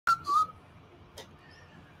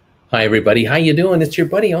Hi everybody, how you doing? It's your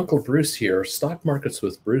buddy Uncle Bruce here. Stock Markets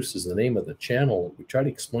with Bruce is the name of the channel. We try to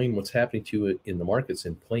explain what's happening to you in the markets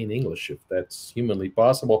in plain English, if that's humanly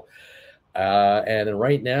possible. And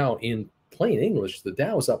right now, in plain English, the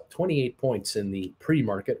Dow is up 28 points in the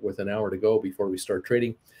pre-market with an hour to go before we start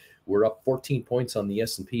trading. We're up 14 points on the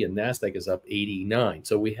S&P, and NASDAQ is up 89.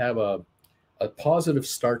 So we have a positive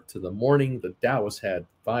start to the morning. The Dow has had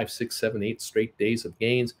 5, 6, 7, 8 straight days of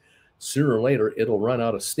gains. Sooner or later, it'll run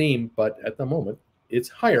out of steam, but at the moment, it's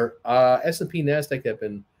higher. S&P, NASDAQ have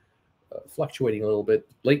been fluctuating a little bit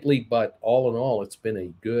lately, but all in all, it's been a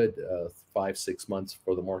good 5, 6 months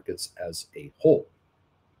for the markets as a whole.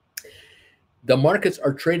 The markets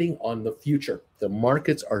are trading on the future. The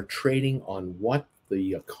markets are trading on what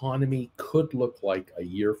the economy could look like a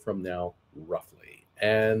year from now, roughly.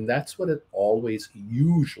 And that's what it always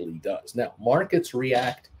usually does. Now, markets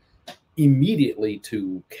react immediately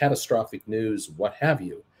to catastrophic news, what have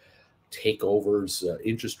you, takeovers,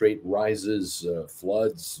 interest rate rises,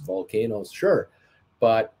 floods, volcanoes, sure.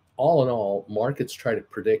 But all in all, markets try to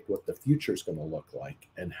predict what the future is going to look like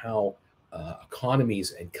and how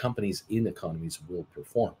economies and companies in economies will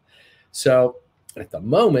perform. So at the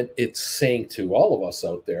moment, it's saying to all of us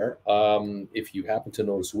out there, if you happen to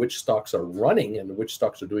notice which stocks are running and which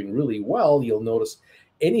stocks are doing really well, you'll notice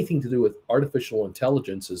anything to do with artificial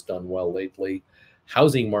intelligence has done well lately.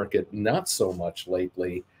 Housing market, not so much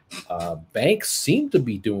lately. Banks seem to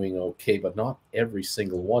be doing okay, but not every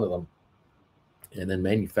single one of them. And then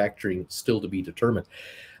manufacturing still to be determined.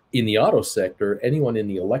 In the auto sector, anyone in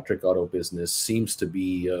the electric auto business seems to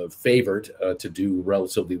be favored to do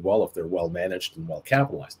relatively well if they're well managed and well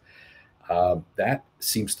capitalized. That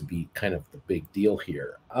seems to be kind of the big deal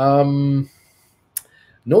here.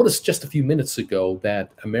 Noticed just a few minutes ago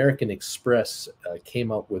that American Express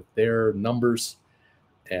came up with their numbers,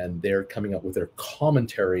 and they're coming up with their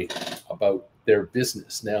commentary about their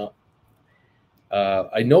business. Now,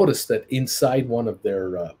 I noticed that inside one of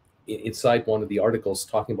the articles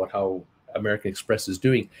talking about how American Express is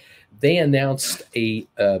doing, they announced an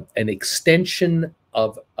extension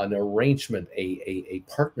of an arrangement, a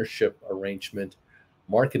partnership arrangement,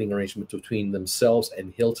 marketing arrangement between themselves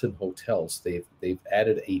and Hilton Hotels. They've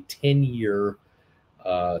added a 10-year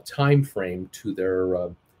time frame to their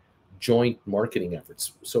joint marketing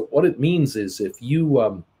efforts. So what it means is if you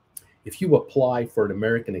apply for an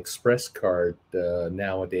American Express card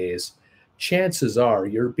nowadays, chances are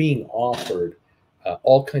you're being offered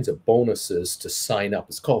all kinds of bonuses to sign up.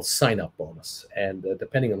 It's called sign-up bonus, and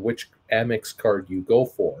depending on which Amex card you go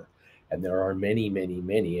for, and there are many, many,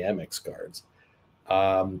 many Amex cards.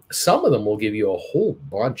 Some of them will give you a whole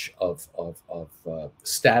bunch of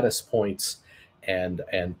status points and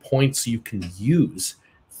points you can use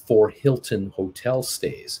for Hilton hotel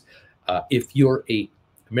stays. If you're an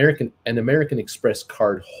American Express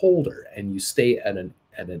card holder and you stay at a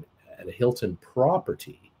Hilton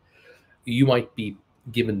property, you might be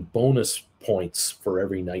given bonus points for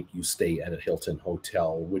every night you stay at a Hilton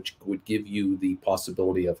hotel, which would give you the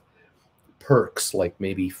possibility of perks like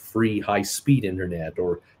maybe free high-speed internet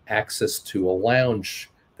or access to a lounge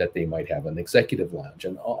that they might have, an executive lounge,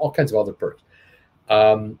 and all kinds of other perks.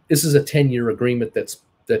 This is a 10-year agreement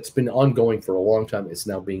that's been ongoing for a long time. It's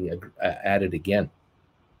now being added again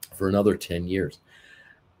for another 10 years.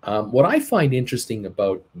 What I find interesting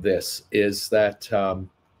about this is that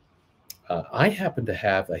I happen to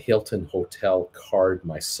have a Hilton hotel card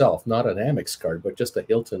myself, not an Amex card, but just a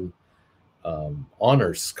Hilton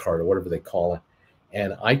honors card or whatever they call it,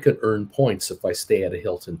 and I could earn points if I stay at a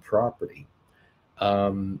Hilton property.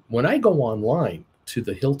 When I go online to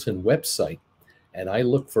the Hilton website and I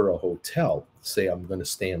look for a hotel, say I'm going to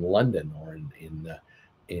stay in London or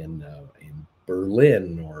in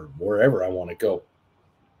Berlin or wherever I want to go,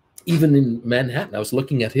 even in Manhattan, I was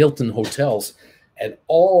looking at Hilton hotels and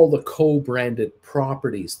all the co-branded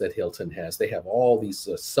properties that Hilton has. They have all these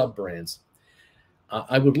sub-brands.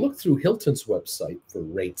 I would look through Hilton's website for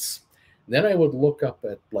rates. Then I would look up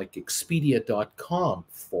at like Expedia.com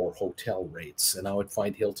for hotel rates, and I would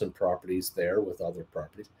find Hilton properties there with other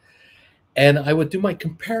properties. And I would do my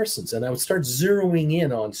comparisons, and I would start zeroing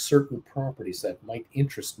in on certain properties that might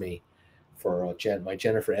interest me for my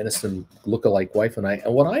Jennifer Aniston lookalike wife and I.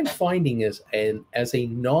 And what I'm finding is, as a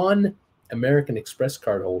non-American Express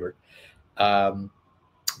card holder,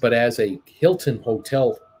 but as a Hilton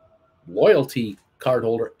hotel loyalty card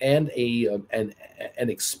holder and an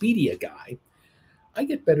Expedia guy, I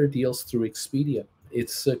get better deals through Expedia.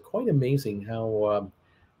 It's quite amazing how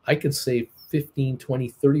I can save $15,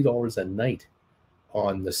 $20, $30 a night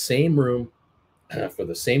on the same room for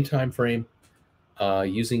the same time frame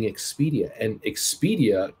using Expedia, and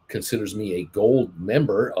Expedia considers me a gold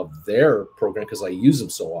member of their program because I use them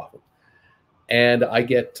so often, and I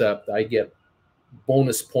get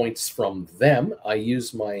bonus points from them. I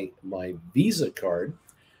use my Visa card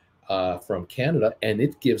from Canada, and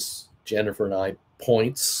it gives Jennifer and I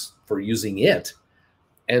points for using it.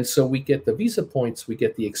 And so we get the Visa points, we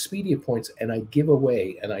get the Expedia points, and I give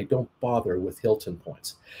away, and I don't bother with Hilton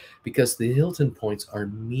points because the Hilton points are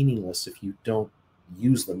meaningless if you don't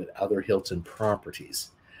use them at other Hilton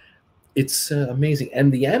properties. It's amazing. And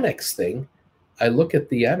the Amex thing, I look at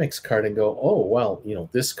the Amex card and go, oh, well,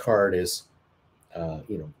 this card is,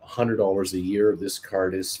 $100 a year. This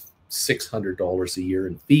card is $600 a year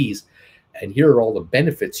in fees. And here are all the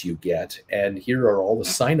benefits you get. And here are all the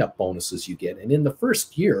sign-up bonuses you get. And in the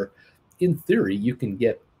first year, in theory, you can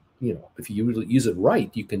get, if you use it right,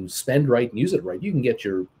 you can spend right and use it right. You can get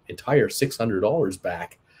your entire $600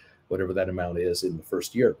 back, whatever that amount is in the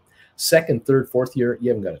first year. Second, third, fourth year, you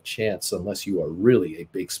haven't got a chance unless you are really a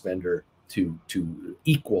big spender to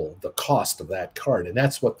equal the cost of that card. And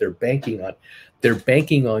that's what they're banking on. They're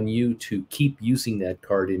banking on you to keep using that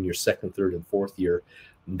card in your second, third, and fourth year.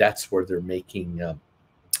 And that's where they're making,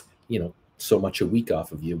 so much a week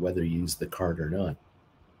off of you, whether you use the card or not.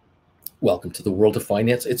 Welcome to the world of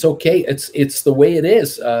finance. It's okay. It's the way it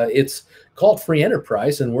is. It's called free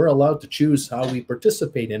enterprise, and we're allowed to choose how we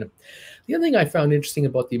participate in it. The other thing I found interesting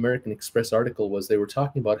about the American Express article was they were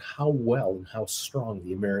talking about how well and how strong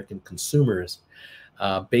the American consumer is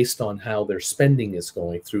based on how their spending is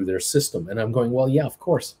going through their system. And I'm going, well, yeah, of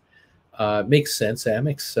course. Makes sense.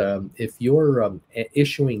 Amex, if you're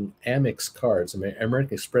issuing Amex cards,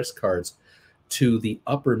 American Express cards, to the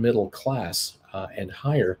upper middle class and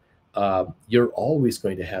higher, you're always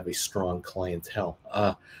going to have a strong clientele.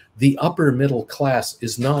 The upper middle class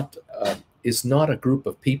is not a group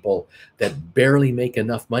of people that barely make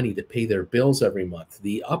enough money to pay their bills every month.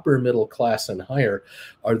 The upper middle class and higher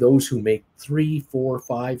are those who make 3, 4,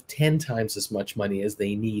 5, 10 times as much money as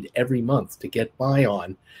they need every month to get by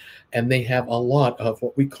on. And they have a lot of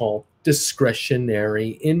what we call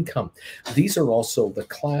discretionary income. These are also the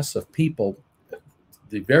class of people,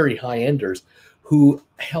 the very high-enders, who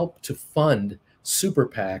help to fund super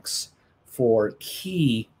PACs for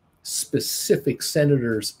key specific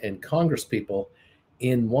senators and congresspeople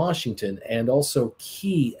in Washington, and also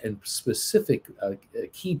key and specific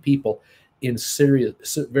key people in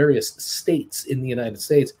various states in the United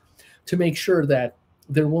States, to make sure that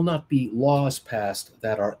there will not be laws passed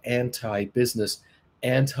that are anti-business,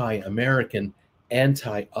 anti-American,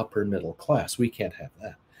 anti-upper middle class. We can't have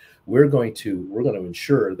that. We're going to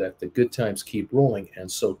ensure that the good times keep rolling,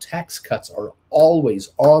 and so tax cuts are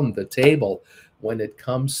always on the table when it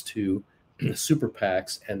comes to super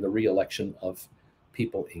PACs and the re-election of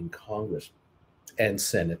people in Congress and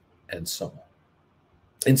Senate and so on.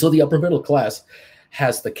 And so the upper middle class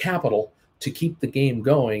has the capital to keep the game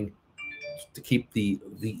going, to keep the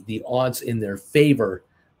odds in their favor,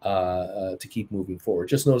 to keep moving forward.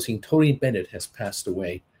 Just noticing Tony Bennett has passed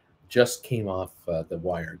away. Just came off the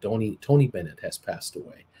wire. Tony Bennett has passed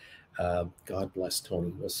away. God bless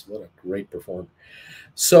Tony. What a great performer.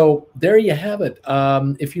 So there you have it.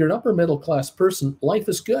 If you're an upper middle class person, life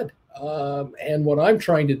is good. And what I'm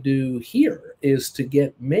trying to do here is to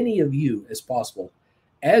get many of you as possible,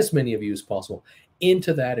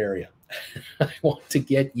 into that area. I want to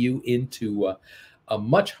get you into a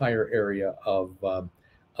much higher area of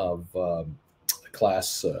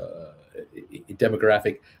class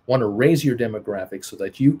demographic. Want to raise your demographic so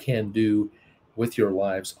that you can do with your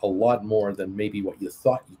lives a lot more than maybe what you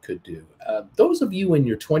thought you could do. Those of you in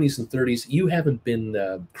your 20s and 30s, you haven't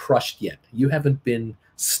been crushed yet. You haven't been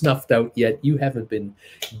snuffed out yet. You haven't been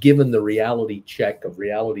given the reality check of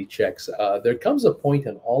reality checks. There comes a point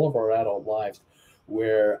in all of our adult lives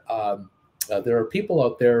where there are people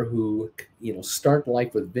out there who, start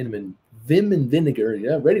life with vim and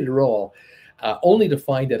vinegar, ready to roll, only to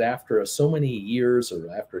find that after so many years or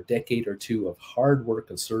after a decade or two of hard work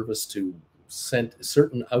and service to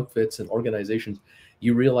certain outfits and organizations,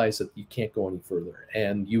 you realize that you can't go any further,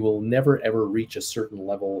 and you will never ever reach a certain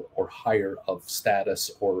level or higher of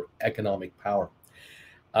status or economic power.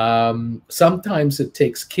 Sometimes it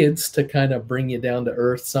takes kids to kind of bring you down to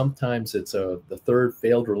earth. Sometimes it's the third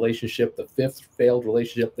failed relationship, the fifth failed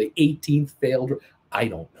relationship, the 18th failed. I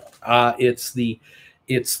don't know. It's the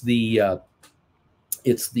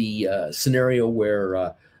scenario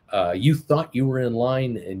where you thought you were in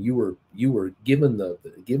line, and you were given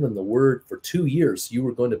the word for 2 years you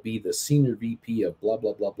were going to be the senior VP of blah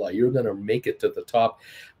blah blah blah. You're going to make it to the top,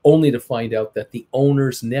 only to find out that the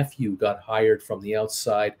owner's nephew got hired from the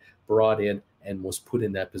outside, brought in, and was put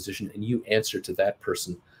in that position, and you answer to that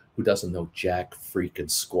person who doesn't know jack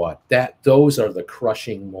freaking squat. Those are the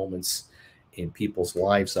crushing moments in people's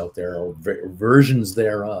lives out there, or versions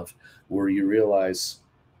thereof, where you realize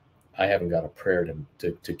I haven't got a prayer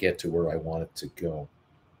to get to where I want it to go.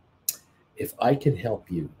 If I can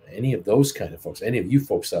help you, any of those kind of folks, any of you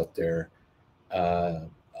folks out there,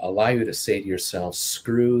 allow you to say to yourself,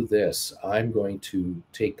 screw this, I'm going to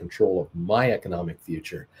take control of my economic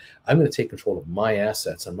future. I'm going to take control of my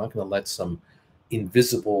assets. I'm not going to let some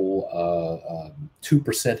invisible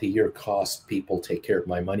 2% a year cost people take care of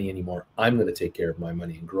my money anymore. I'm going to take care of my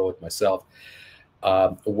money and grow it myself.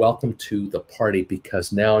 Welcome to the party,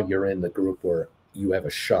 because now you're in the group where you have a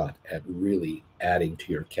shot at really adding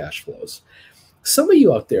to your cash flows. Some of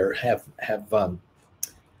you out there have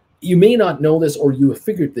you may not know this, or you have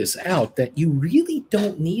figured this out, that you really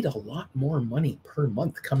don't need a lot more money per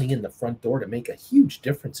month coming in the front door to make a huge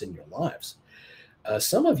difference in your lives.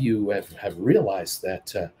 Some of you have realized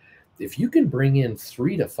that if you can bring in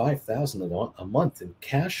 $3,000 to $5,000 a month in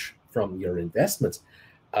cash from your investments,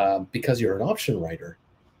 because you're an option writer,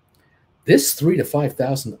 this $3,000 to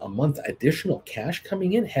 $5,000 a month additional cash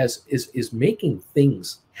coming in is making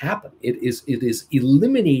things happen. It is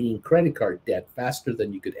eliminating credit card debt faster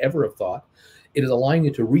than you could ever have thought. It is allowing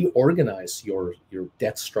you to reorganize your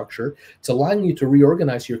debt structure. It's allowing you to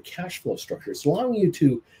reorganize your cash flow structure. It's allowing you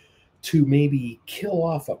to maybe kill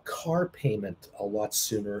off a car payment a lot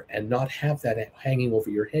sooner and not have that hanging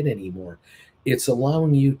over your head anymore. It's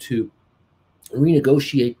allowing you to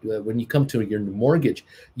renegotiate when you come to your mortgage.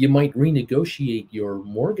 You might renegotiate your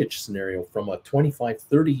mortgage scenario from a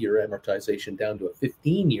 25-30 year amortization down to a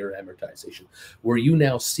 15-year amortization, where you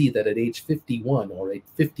now see that at age 51 or at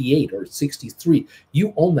 58 or 63,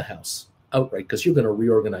 you own the house outright because you're going to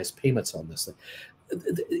reorganize payments on this thing.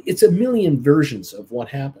 It's a million versions of what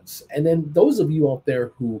happens. And then those of you out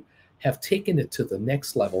there who have taken it to the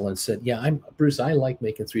next level and said, yeah, Bruce, I like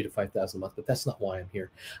making $3,000 to $5,000 a month, but that's not why I'm here.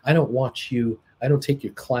 I don't watch you. I don't take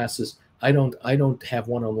your classes. I don't have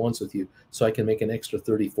one-on-ones with you so I can make an extra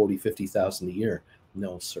 30, 40, 50,000 a year.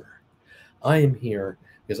 No, sir. I am here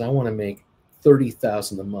because I want to make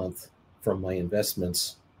 30,000 a month from my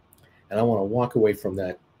investments. And I want to walk away from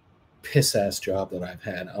that piss-ass job that I've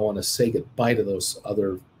had. I want to say goodbye to those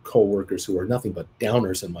other coworkers who are nothing but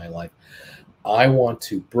downers in my life. I want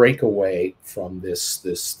to break away from this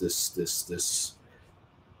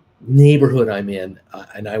neighborhood I'm in,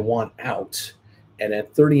 and I want out. And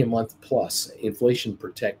at 30 a month plus, inflation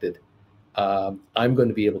protected, I'm going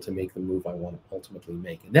to be able to make the move I want to ultimately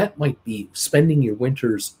make. And that might be spending your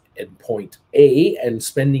winters in point A and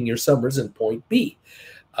spending your summers in point B,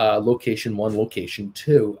 location 1, location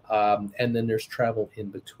 2, and then there's travel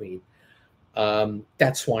in between.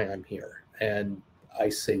 That's why I'm here. And I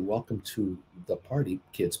say welcome to the party,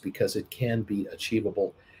 kids, because it can be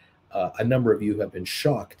achievable. A number of you have been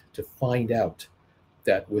shocked to find out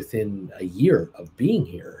that within a year of being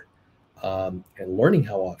here and learning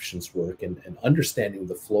how options work and understanding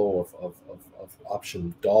the flow of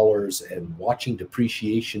option dollars and watching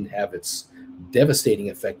depreciation have its devastating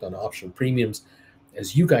effect on option premiums,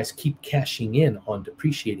 as you guys keep cashing in on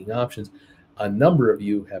depreciating options, a number of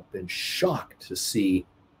you have been shocked to see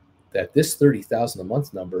that this 30,000 a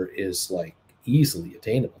month number is like easily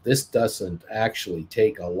attainable. This doesn't actually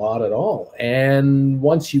take a lot at all. And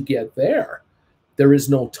once you get there, there is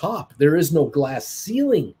no top. There is no glass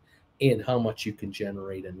ceiling in how much you can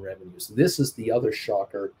generate in revenues. This is the other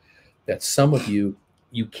shocker, that some of you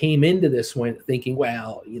came into this one thinking,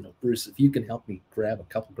 well, Bruce, if you can help me grab a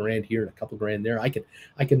couple grand here and a couple grand there, I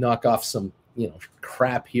can knock off some,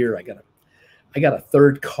 crap here. I got a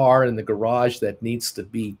third car in the garage that needs to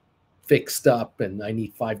be fixed up and I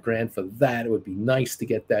need $5 grand for that. It would be nice to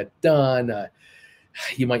get that done.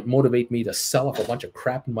 You might motivate me to sell off a bunch of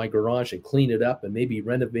crap in my garage and clean it up and maybe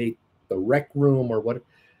renovate the rec room or what.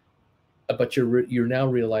 But you're now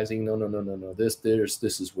realizing, no. This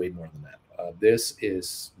is way more than that. This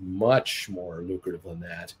is much more lucrative than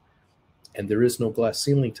that. And there is no glass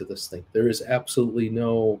ceiling to this thing. There is absolutely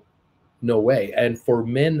no way. And for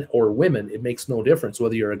men or women, it makes no difference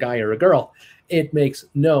whether you're a guy or a girl. It makes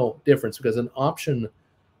no difference, because an option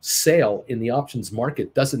sale in the options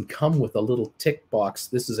market doesn't come with a little tick box.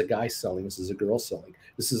 This is a guy selling. This is a girl selling.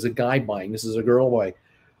 This is a guy buying. This is a girl buying.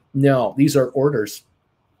 No, these are orders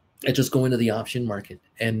that just go into the option market,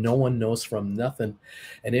 and no one knows from nothing.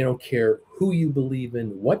 And they don't care who you believe in,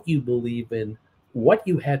 what you believe in, what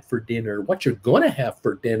you had for dinner, what you're going to have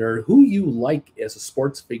for dinner, who you like as a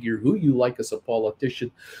sports figure, who you like as a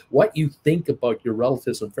politician, what you think about your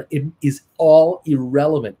relatives and friends. It is all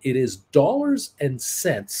irrelevant. It is dollars and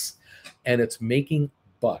cents and it's making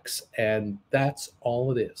bucks. And that's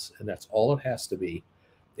all it is. And that's all it has to be.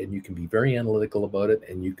 And you can be very analytical about it,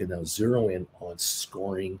 and you can now zero in on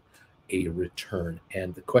scoring a return.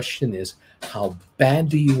 And the question is, how bad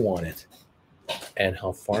do you want it? And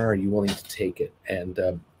how far are you willing to take it? And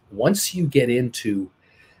once you get into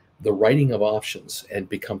the writing of options and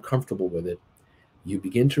become comfortable with it, you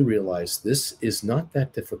begin to realize this is not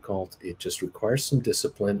that difficult. It just requires some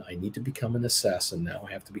discipline. I need to become an assassin now.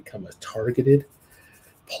 I have to become a targeted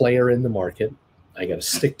player in the market. I got to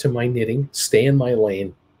stick to my knitting, stay in my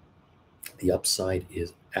lane. The upside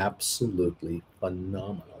is absolutely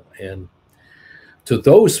phenomenal. And to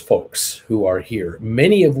those folks who are here,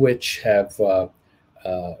 many of which have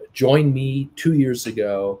joined me 2 years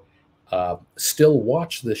ago, still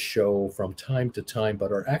watch this show from time to time,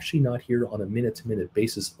 but are actually not here on a minute-to-minute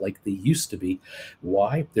basis like they used to be.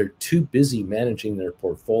 Why? They're too busy managing their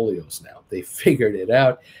portfolios now. They figured it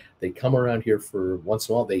out. They come around here for once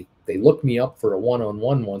in a while. They look me up for a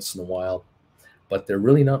one-on-one once in a while, but they're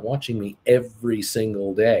really not watching me every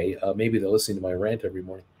single day. Maybe they're listening to my rant every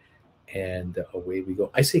morning. And away we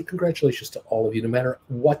go. I say congratulations to all of you, no matter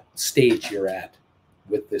what stage you're at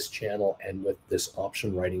with this channel and with this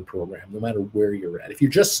option writing program, no matter where you're at. If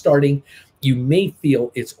you're just starting, you may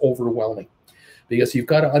feel it's overwhelming because you've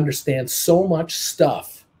got to understand so much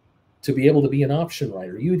stuff to be able to be an option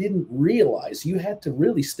writer. You didn't realize you had to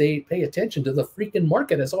really pay attention to the freaking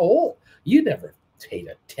market as a whole. You never paid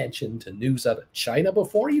attention to news out of China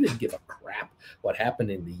before. You didn't give a crap what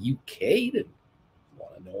happened in the UK. You didn't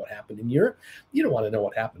want to know what happened in Europe. You don't want to know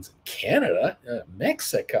what happens in Canada,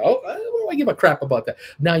 Mexico. What do I give a crap about that?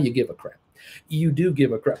 Now you give a crap. You do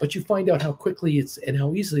give a crap, but you find out how quickly it's and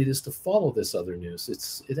how easily it is to follow this other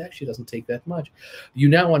news. It actually doesn't take that much. You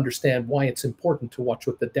now understand why it's important to watch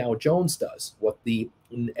what the Dow Jones does, what the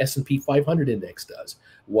S&P 500 index does,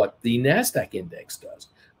 what the NASDAQ index does.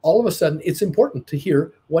 All of a sudden, it's important to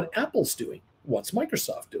hear what Apple's doing, what's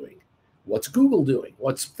Microsoft doing, what's Google doing,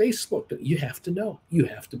 what's Facebook doing. You have to know. You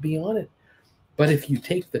have to be on it. But if you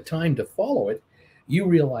take the time to follow it, you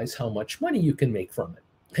realize how much money you can make from it.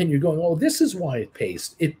 And you're going, oh, this is why it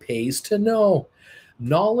pays. It pays to know.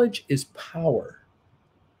 Knowledge is power.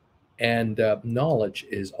 And knowledge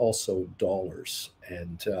is also dollars.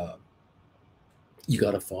 And you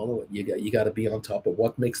got to follow it. You got to be on top of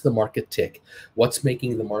what makes the market tick, what's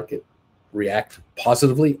making the market react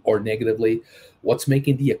positively or negatively, what's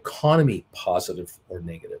making the economy positive or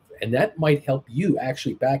negative. And that might help you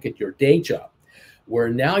actually back at your day job, where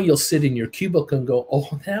now you'll sit in your cubicle and go,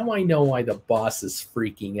 oh, now I know why the boss is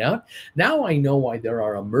freaking out. Now I know why there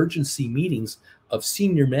are emergency meetings of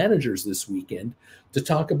senior managers this weekend to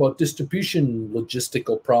talk about distribution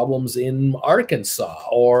logistical problems in Arkansas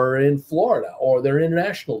or in Florida or their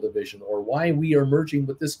international division, or why we are merging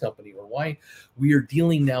with this company, or why we are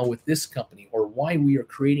dealing now with this company, or why we are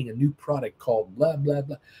creating a new product called blah, blah,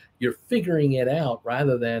 blah. You're figuring it out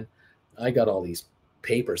rather than, I got all these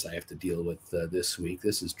papers I have to deal with this week.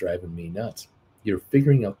 This is driving me nuts. You're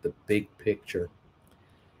figuring out the big picture.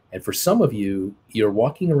 And for some of you, you're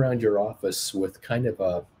walking around your office with kind of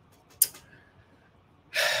a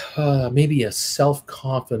maybe a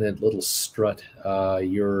self-confident little strut.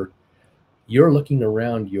 You're looking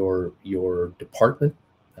around your department,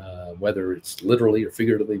 whether it's literally or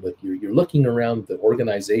figuratively, but you're looking around the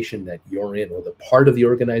organization that you're in, or the part of the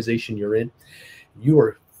organization you're in. You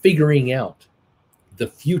are figuring out the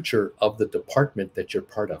future of the department that you're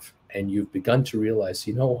part of, and you've begun to realize,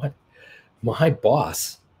 you know what, my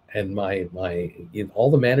boss and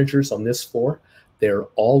all the managers on this floor, they're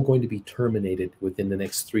all going to be terminated within the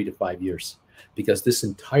next 3 to 5 years, because this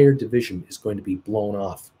entire division is going to be blown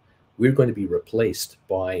off. We're going to be replaced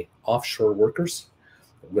by offshore workers.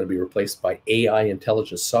 We're going to be replaced by AI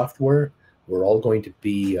intelligence software. We're all going to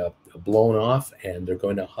be blown off, and they're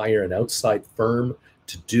going to hire an outside firm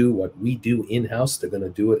to do what we do in-house. They're going to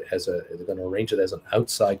do it they're going to arrange it as an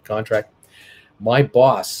outside contract. My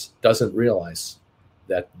boss doesn't realize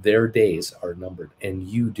that their days are numbered, and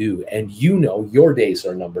you do. And you know your days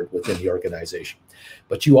are numbered within the organization.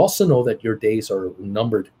 But you also know that your days are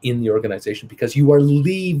numbered in the organization because you are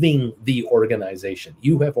leaving the organization.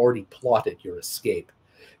 You have already plotted your escape.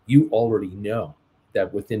 You already know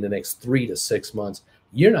that within the next 3 to 6 months,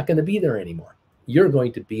 you're not going to be there anymore. You're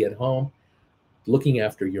going to be at home looking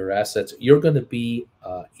after your assets. You're going to be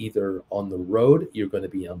either on the road, you're going to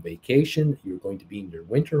be on vacation, you're going to be in your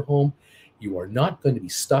winter home. You are not going to be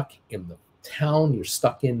stuck in the town you're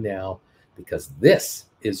stuck in now, because this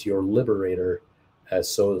is your liberator.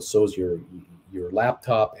 So is your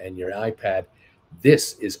laptop and your iPad.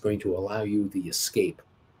 This is going to allow you the escape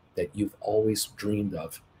that you've always dreamed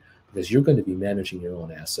of. because you're going to be managing your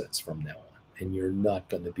own assets from now on, and you're not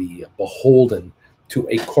going to be beholden to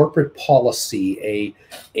a corporate policy,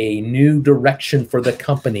 a new direction for the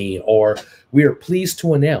company, or we are pleased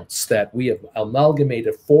to announce that we have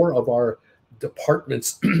amalgamated 4 of our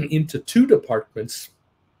departments into 2 departments,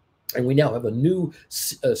 and we now have a new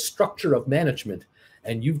structure of management.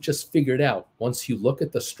 And you've just figured out, once you look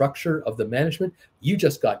at the structure of the management, you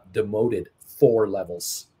just got demoted 4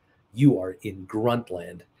 levels. You are in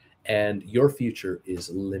gruntland, and your future is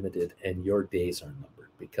limited, and your days are numbered,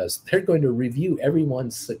 because they're going to review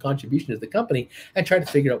everyone's contribution to the company and try to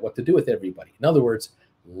figure out what to do with everybody. In other words,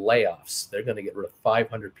 layoffs. They're going to get rid of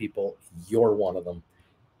 500 people. You're one of them.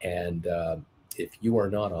 And if you are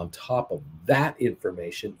not on top of that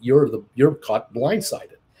information, you're caught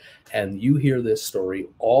blindsided. And you hear this story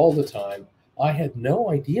all the time. I had no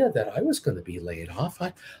idea that I was going to be laid off.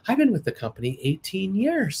 I've been with the company 18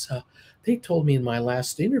 years. They told me in my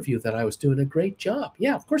last interview that I was doing a great job.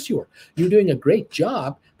 Yeah, of course you were. You're doing a great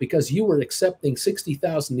job because you were accepting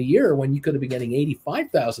 $60,000 a year when you could have been getting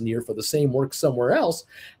 $85,000 a year for the same work somewhere else.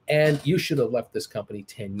 And you should have left this company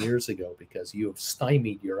 10 years ago, because you have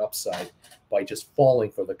stymied your upside by just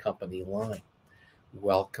falling for the company line.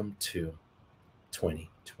 Welcome to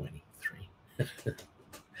 2023.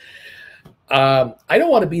 I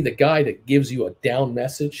don't want to be the guy that gives you a down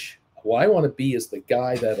message. What I want to be is the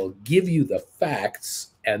guy that'll give you the facts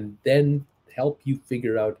and then help you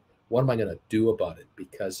figure out, what am I going to do about it?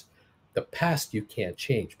 Because the past you can't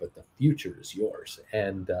change, but the future is yours.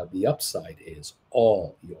 And the upside is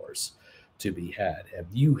all yours to be had. And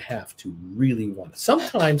you have to really want it.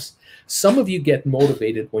 Sometimes some of you get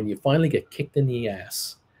motivated when you finally get kicked in the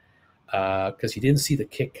ass, because you didn't see the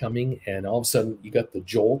kick coming, and all of a sudden you got the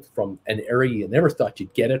jolt from an area you never thought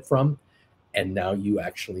you'd get it from, and now you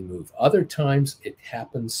actually move. Other times it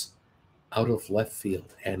happens out of left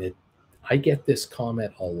field, and I get this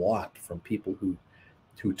comment a lot from people who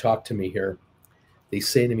talk to me here. They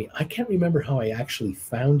say to me, I can't remember how I actually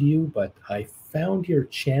found you, but I found your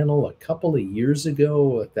channel a couple of years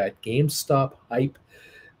ago at that GameStop hype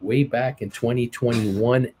way back in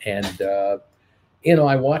 2021, and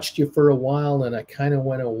I watched you for a while, and I kind of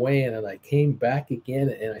went away, and then I came back again,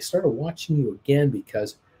 and I started watching you again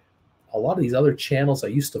because a lot of these other channels I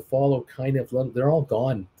used to follow, they're all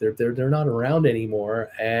gone. They're not around anymore,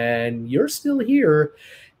 and you're still here.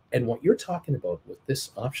 And what you're talking about with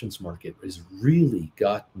this options market has really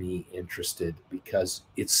got me interested, because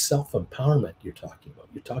it's self-empowerment you're talking about.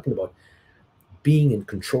 You're talking about being in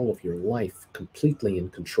control of your life, completely in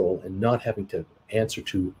control, and not having to answer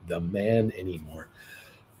to the man anymore.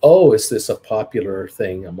 Oh, is this a popular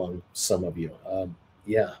thing among some of you?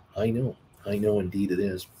 Yeah, I know indeed it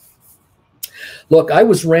is. Look, I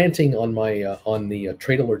was ranting on my on the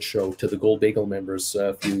Trade Alert show to the Gold Bagel members.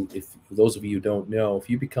 If those of you who don't know, if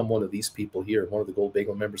you become one of these people here, one of the Gold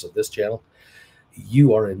Bagel members of this channel,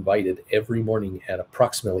 you are invited every morning at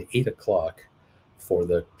approximately 8 o'clock for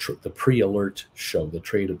the pre-alert show,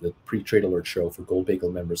 the pre-trade alert show for Gold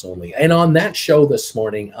Bagel members only. And on that show this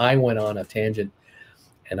morning, I went on a tangent,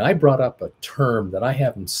 and I brought up a term that I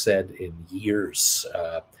haven't said in years.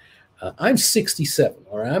 I'm 67,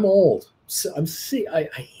 or I'm old. I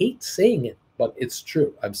hate saying it, but it's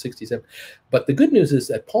true. I'm 67. But the good news is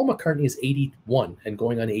that Paul McCartney is 81 and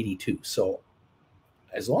going on 82. So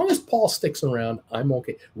as long as Paul sticks around, I'm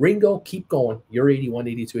okay. Ringo, keep going. You're 81,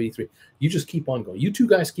 82, 83. You just keep on going. You two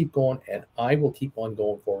guys keep going, and I will keep on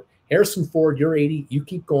going forward. Harrison Ford, you're 80. You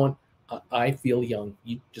keep going. I feel young.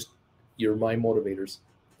 You're my motivators.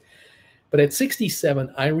 But at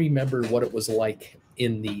 67, I remember what it was like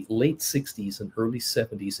in the late 60s and early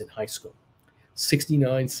 70s in high school.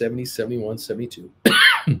 69, 70, 71, 72.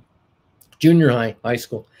 Junior high, high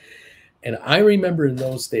school. And I remember in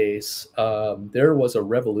those days, there was a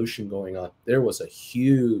revolution going on. There was a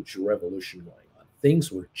huge revolution going on.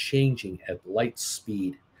 Things were changing at light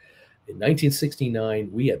speed. In 1969,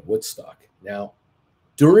 we had Woodstock. Now,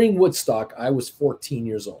 during Woodstock, I was 14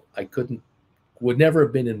 years old. Would never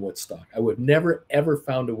have been in Woodstock. I would never, ever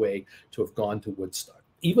found a way to have gone to Woodstock.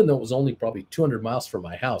 Even though it was only probably 200 miles from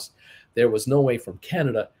my house, there was no way from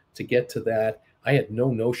Canada to get to that. I had no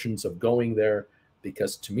notions of going there,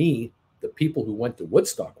 because to me, the people who went to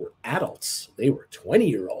Woodstock were adults. They were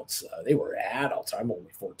 20-year-olds. They were adults. I'm only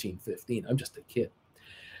 14, 15. I'm just a kid.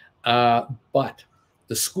 But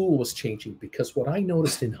the school was changing, because what I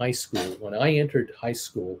noticed in high school, when I entered high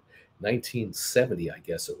school, 1970, I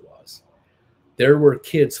guess it was, there were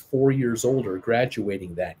kids 4 years older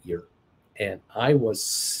graduating that year. And I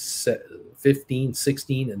was 15,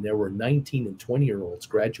 16, and there were 19 and 20-year-olds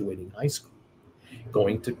graduating high school,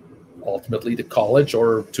 going to ultimately to college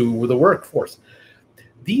or to the workforce.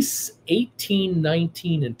 These 18,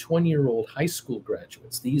 19, and 20-year-old high school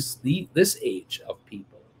graduates, this age of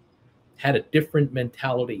people, had a different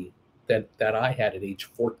mentality that I had at age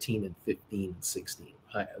 14 and 15 and 16.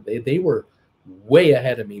 They were way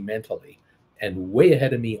ahead of me mentally and way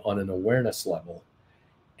ahead of me on an awareness level.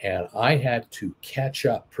 And I had to catch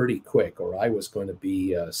up pretty quick, or I was going to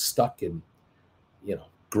be stuck in,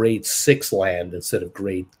 grade 6 land instead of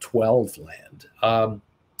grade 12 land.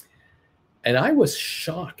 And I was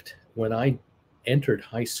shocked when I entered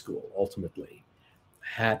high school, ultimately,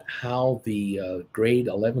 at how the grade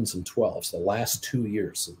 11s and 12s, the last 2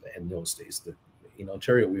 years in those days, in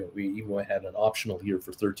Ontario, we even had an optional year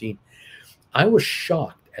for 13. I was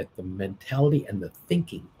shocked at the mentality and the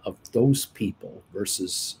thinking of those people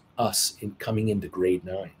versus us in coming into grade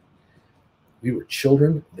 9. We were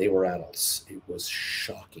children, they were adults. It was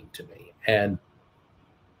shocking to me. And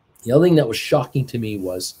the other thing that was shocking to me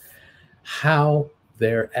was how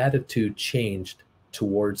their attitude changed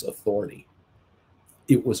towards authority.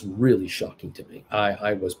 It was really shocking to me.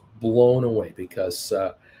 I was blown away because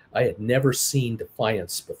I had never seen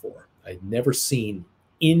defiance before. I'd never seen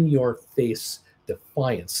in-your-face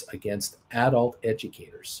defiance against adult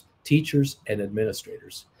educators, teachers, and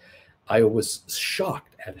administrators. I was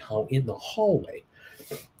shocked at how in the hallway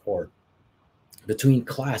or between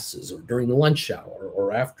classes or during lunch hour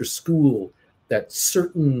or after school, that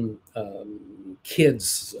certain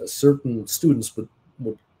kids, certain students would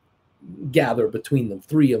gather between them,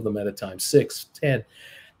 3 of them at a time, 6, 10,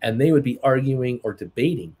 and they would be arguing or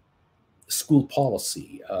debating school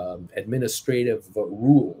policy, administrative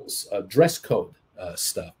rules, dress code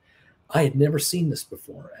stuff. I had never seen this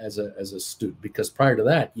before as a student, because prior to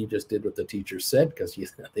that, you just did what the teacher said because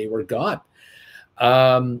they were God.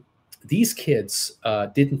 These kids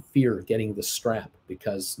didn't fear getting the strap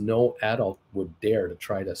because no adult would dare to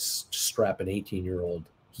try to strap an 18-year-old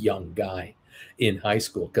young guy in high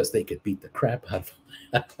school because they could beat the crap out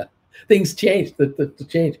of them. Things changed. The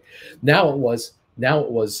change. Now it was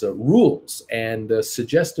rules and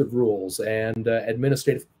suggestive rules and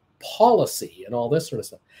administrative policy and all this sort of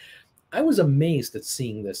stuff. I was amazed at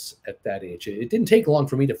seeing this at that age. It didn't take long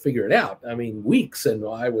for me to figure it out. I mean, weeks, and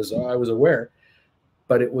I was aware,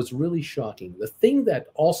 but it was really shocking. The thing that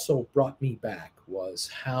also brought me back was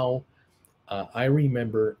how I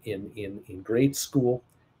remember in grade school,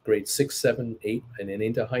 grade 6, 7, 8, and then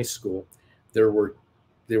into high school, there were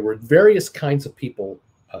various kinds of people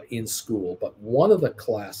in school, but one of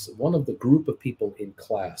the group of people in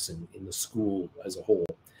class in the school as a whole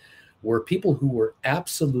were people who were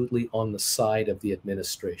absolutely on the side of the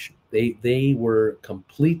administration. They were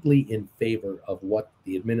completely in favor of what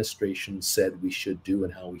the administration said we should do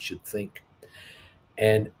and how we should think.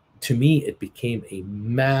 And to me, it became a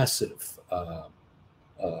massive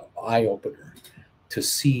eye-opener to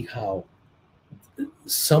see how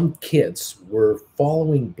some kids were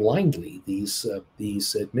following blindly these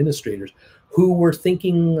administrators who were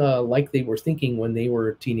thinking like they were thinking when they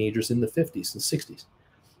were teenagers in the 50s and 60s.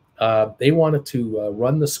 They wanted to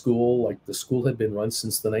run the school like the school had been run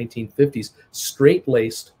since the 1950s,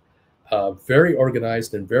 straight-laced, very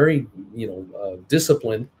organized, and very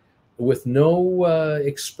disciplined, with no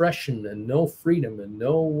expression and no freedom and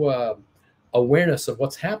no awareness of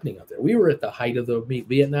what's happening out there. We were at the height of the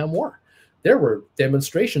Vietnam War. There were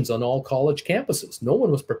demonstrations on all college campuses. No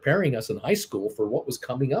one was preparing us in high school for what was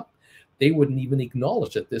coming up. They wouldn't even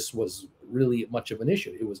acknowledge that this was really much of an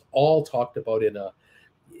issue. It was all talked about in a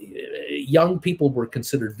young people were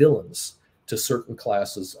considered villains to certain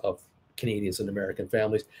classes of Canadians and American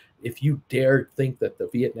families. If you dared think that the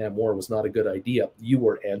Vietnam War was not a good idea, you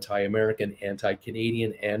were anti-American,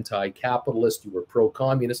 anti-Canadian, anti-capitalist, you were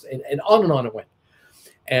pro-communist, and on it went.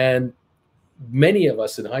 And many of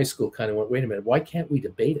us in high school kind of went, wait a minute, why can't we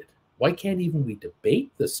debate it? Why can't even we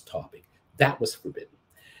debate this topic? That was forbidden.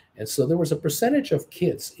 And so there was a percentage of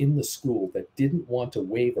kids in the school that didn't want to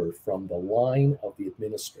waver from the line of the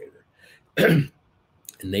administrator. And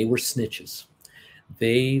they were snitches.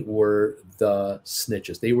 They were the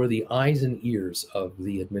snitches. They were the eyes and ears of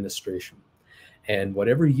the administration. And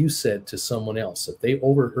whatever you said to someone else, if they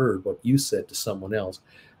overheard what you said to someone else,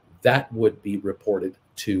 that would be reported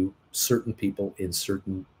to certain people in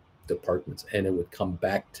certain departments, and it would come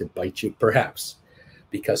back to bite you, perhaps,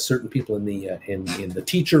 because certain people in the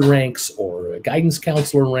teacher ranks or guidance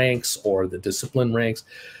counselor ranks or the discipline ranks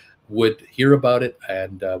would hear about it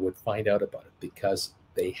and would find out about it because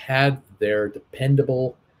they had their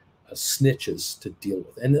dependable snitches to deal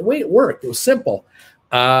with. And the way it worked, it was simple.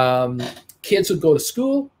 Kids would go to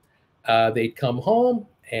school, they'd come home,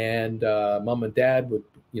 and mom and dad would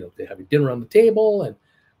they're having dinner on the table, and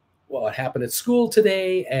well, it happened at school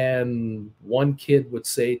today. And one kid would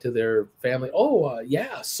say to their family, oh,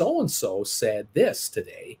 yeah, so-and-so said this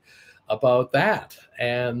today about that.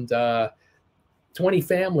 And 20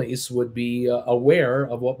 families would be aware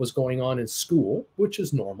of what was going on in school, which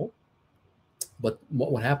is normal. But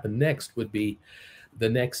what would happen next would be the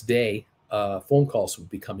next day, phone calls would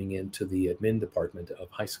be coming into the admin department of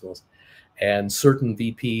high schools. And certain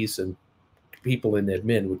VPs and people in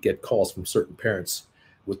admin would get calls from certain parents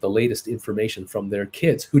with the latest information from their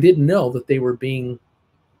kids who didn't know that they were the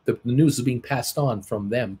news was being passed on from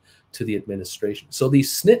them to the administration. So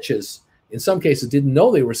these snitches, in some cases, didn't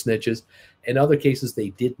know they were snitches. In other cases, they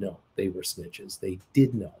did know they were snitches. They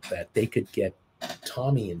did know that they could get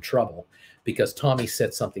Tommy in trouble because Tommy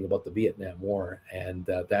said something about the Vietnam War, and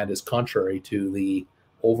that is contrary to the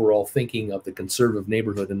overall thinking of the conservative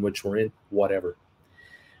neighborhood in which we're in, whatever.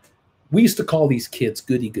 We used to call these kids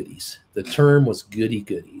goody-goodies. The term was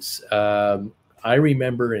goody-goodies. I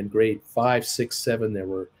remember in grade 5, 6, 7, there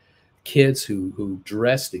were kids who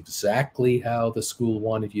dressed exactly how the school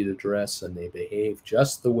wanted you to dress, and they behaved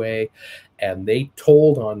just the way, and they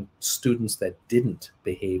told on students that didn't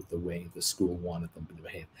behave the way the school wanted them to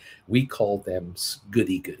behave. We called them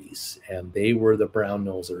goody-goodies, and they were the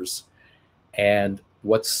brown-nosers. And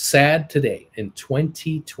what's sad today, in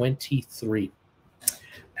 2023,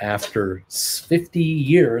 after 50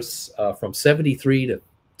 years, from 73 to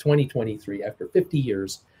 2023, after 50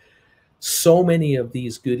 years, so many of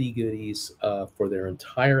these goody-goodies for their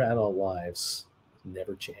entire adult lives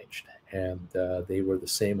never changed. And they were the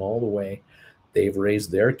same all the way. They've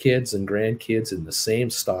raised their kids and grandkids in the same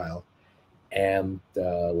style. And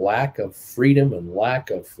lack of freedom and lack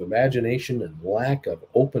of imagination and lack of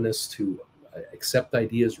openness to accept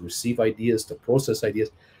ideas, receive ideas, to process ideas.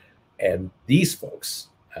 And these folks,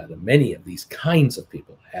 many of these kinds of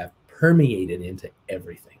people, have permeated into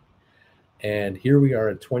everything. And here we are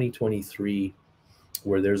in 2023,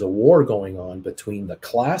 where there's a war going on between the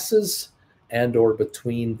classes and or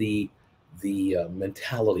between the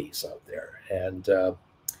mentalities out there. And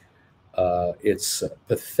it's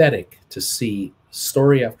pathetic to see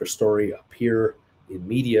story after story appear in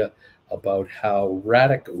media about how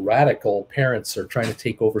radical parents are trying to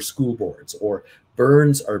take over school boards, or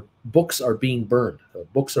books are being burned,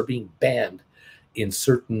 books are being banned in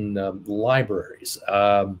certain libraries.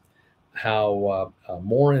 How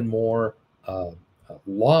more and more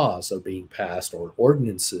laws are being passed, or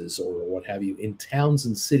ordinances, or what have you, in towns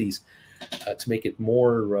and cities to make it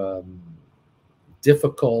more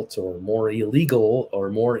difficult or more illegal or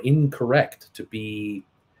more incorrect to be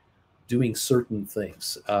doing certain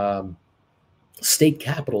things. State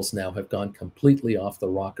capitals now have gone completely off the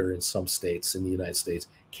rocker in some states in the United States.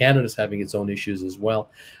 Canada's having its own issues as well,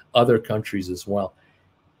 other countries as well.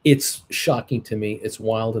 It's shocking to me. It's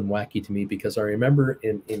wild and wacky to me, because I remember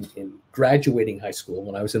in graduating high school,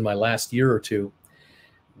 when I was in my last year or two,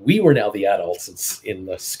 we were now the adults in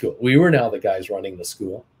the school. We were now the guys running the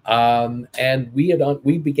school. And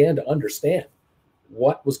we began to understand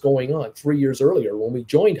what was going on 3 years earlier when we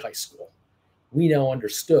joined high school. We now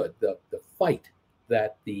understood the fight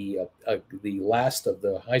that the last of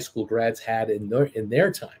the high school grads had in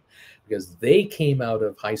their time, because they came out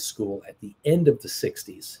of high school at the end of the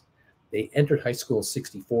 60s. They entered high school in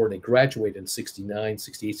 64, and they graduated in 69,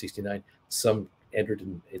 68, 69. Some entered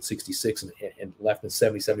in 66 and left in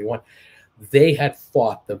 70, 71. They had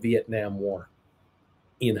fought the Vietnam War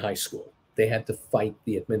in high school. They had to fight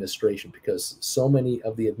the administration, because so many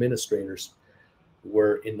of the administrators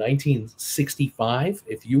were in 1965.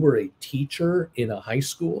 If you were a teacher in a high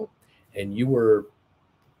school and you were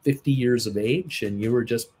 50 years of age and you were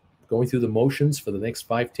just going through the motions for the next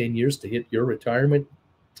 5-10 years to hit your retirement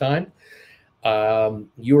time,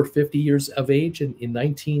 you were 50 years of age in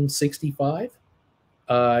 1965.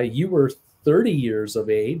 You were 30 years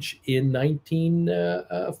of age in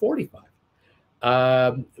 1945.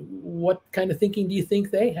 What kind of thinking do you think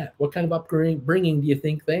they had? What kind of upbringing do you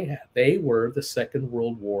think they had? They were the Second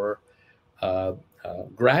World War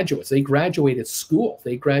graduates. They graduated school.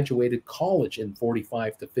 They graduated college in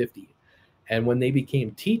 45 to 50. And when they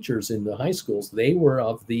became teachers in the high schools, they were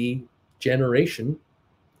of the generation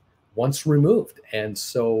once removed. And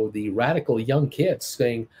so the radical young kids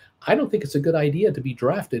saying, I don't think it's a good idea to be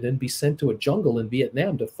drafted and be sent to a jungle in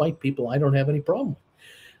Vietnam to fight people I don't have any problem with.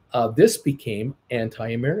 This became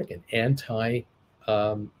anti-American,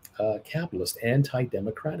 anti-capitalist,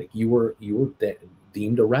 anti-democratic. You were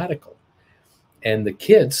deemed a radical. And the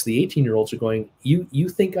kids, the 18-year-olds, are going, you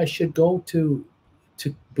think I should go to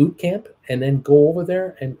boot camp and then go over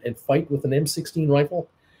there and fight with an M16 rifle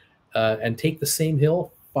and take the same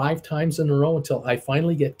hill 5 times in a row until I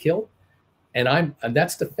finally get killed. And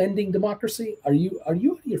that's defending democracy. Are you out of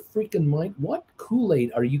your freaking mind? What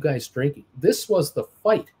Kool-Aid are you guys drinking? This was the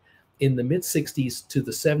fight in the mid 60s to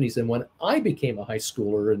the 70s. And when I became a high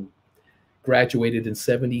schooler and graduated in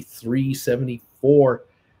 73, 74,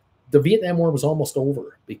 the Vietnam War was almost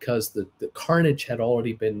over because the carnage had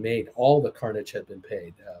already been made. All the carnage had been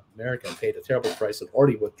paid. America had paid a terrible price, had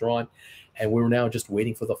already withdrawn. And we were now just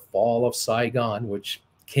waiting for the fall of Saigon, which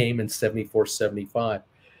came in 74, 75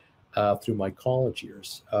 through my college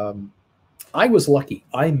years. I was lucky.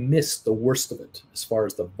 I missed the worst of it as far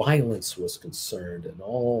as the violence was concerned and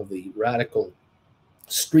all the radical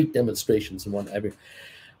street demonstrations and whatnot.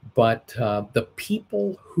 But the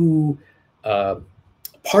people who,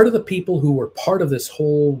 part of the people who were part of this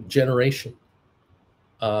whole generation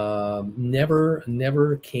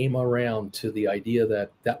never came around to the idea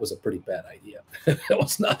that that was a pretty bad idea. It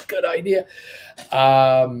was not a good idea.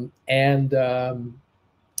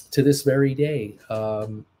 To this very day,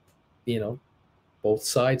 you know, both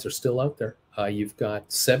sides are still out there. You've got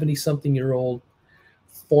 70-something-year-old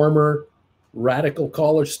former radical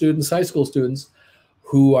college students, high school students,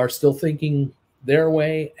 who are still thinking their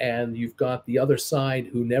way, and you've got the other side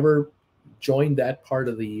who never joined that part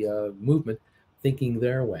of the movement, thinking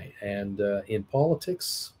their way. And in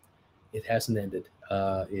politics, it hasn't ended.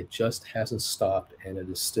 It just hasn't stopped, and it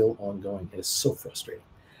is still ongoing. It is so frustrating.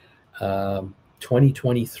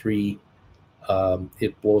 2023,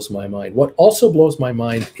 it blows my mind. What also blows my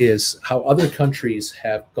mind is how other countries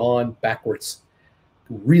have gone backwards,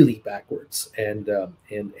 really backwards, and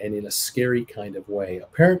in a scary kind of way.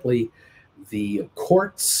 Apparently, the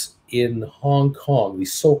courts in Hong Kong, the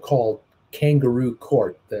so-called kangaroo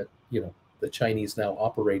court that, you know, the Chinese now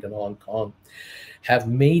operate in Hong Kong, have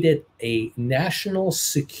made it a national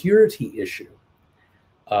security issue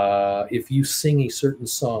if you sing a certain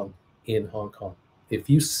song in Hong Kong. If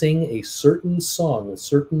you sing a certain song with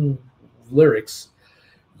certain lyrics,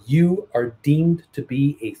 you are deemed to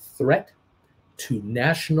be a threat to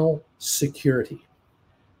national security.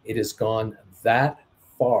 It has gone that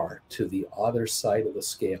far to the other side of the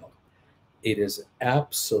scale. It is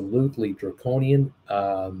absolutely draconian.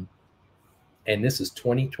 And this is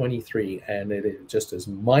 2023, and it just is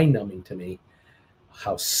mind-numbing to me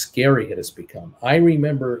how scary it has become. I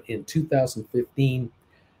remember in 2015,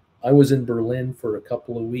 I was in Berlin for a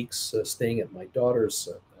couple of weeks, staying at my daughter's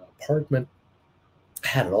apartment. I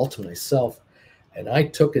had it all to myself, and I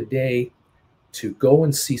took a day to go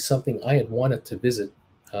and see something I had wanted to visit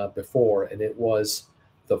before, and it was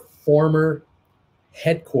the former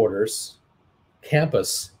headquarters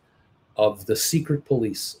campus of the secret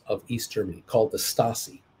police of East Germany, called the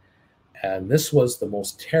Stasi. And this was the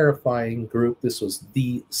most terrifying group. This was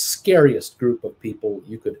the scariest group of people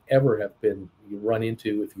you could ever have run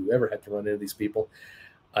into, if you ever had to run into these people.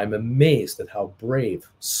 I'm amazed at how brave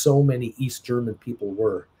so many East German people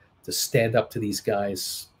were to stand up to these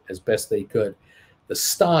guys as best they could. The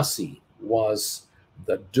Stasi was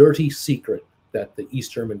the dirty secret that the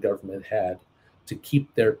East German government had to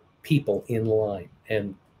keep their people in line.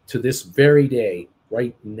 And to this very day,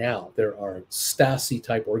 right now, there are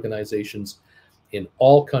Stasi-type organizations in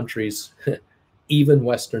all countries, even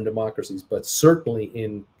Western democracies, but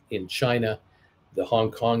certainly in China, the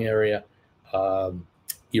Hong Kong area,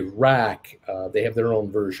 Iraq, they have their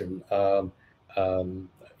own version,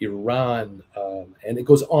 Iran, and it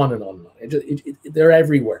goes on and on and on. They're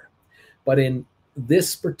everywhere. But in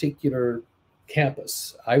this particular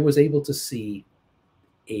campus, I was able to see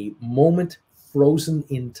a moment frozen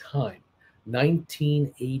in time,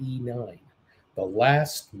 1989, the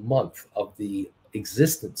last month of the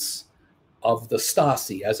existence of the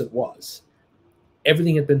Stasi as it was.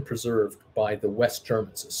 Everything had been preserved by the West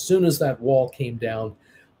Germans. As soon as that wall came down,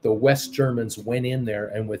 the West Germans went in there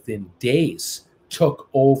and within days took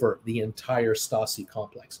over the entire Stasi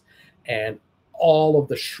complex. And all of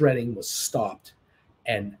the shredding was stopped.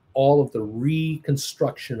 And all of the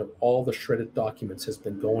reconstruction of all the shredded documents has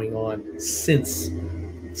been going on since,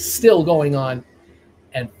 still going on.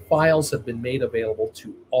 And files have been made available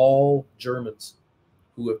to all Germans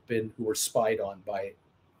who were spied on by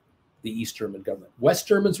the East German government. West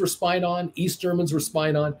Germans were spied on, East Germans were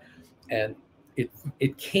spied on, and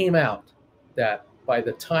it came out that by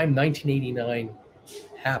the time 1989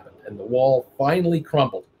 happened and the wall finally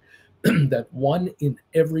crumbled, that 1 in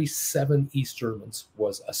every 7 East Germans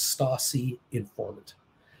was a Stasi informant.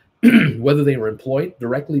 Whether they were employed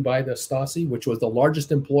directly by the Stasi, which was the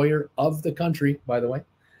largest employer of the country, by the way,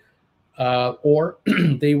 or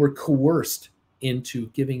they were coerced into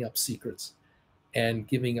giving up secrets and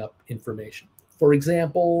giving up information. For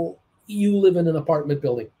example, You live in an apartment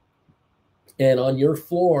building, and on your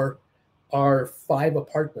floor are 5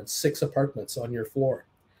 apartments, 6 apartments on your floor.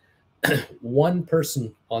 One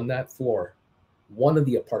person on that floor, one of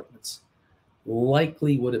the apartments,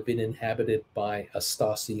 likely would have been inhabited by a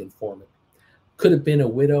Stasi informant. Could have been a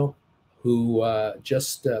widow who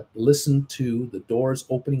just listened to the doors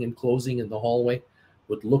opening and closing in the hallway,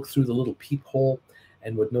 would look through the little peephole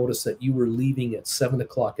and would notice that you were leaving at 7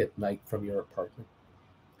 o'clock at night from your apartment.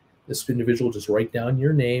 This individual just write down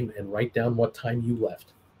your name and write down what time you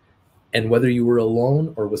left and whether you were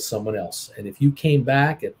alone or with someone else. And if you came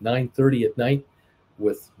back at 9:30 at night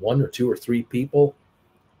with 1 or 2 or 3 people,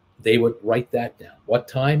 they would write that down, what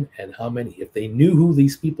time and how many. If they knew who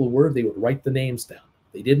these people were, they would write the names down.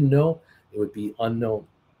 If they didn't know, it would be unknown.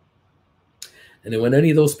 And then when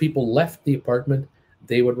any of those people left the apartment,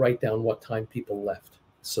 they would write down what time people left.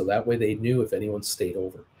 So that way they knew if anyone stayed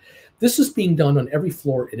over. This is being done on every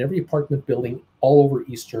floor in every apartment building all over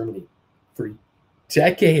East Germany for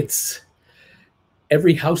decades.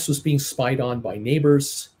 Every house was being spied on by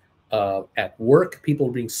neighbors. At work, people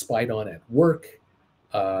were being spied on at work.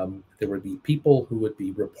 There would be people who would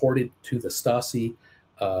be reported to the Stasi.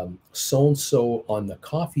 So-and-so on the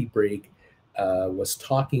coffee break was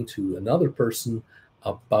talking to another person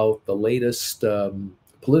about the latest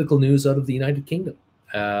political news out of the United Kingdom.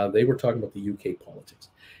 They were talking about the UK politics.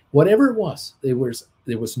 Whatever it was, there was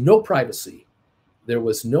no privacy. It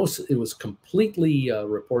was completely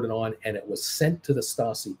reported on, and it was sent to the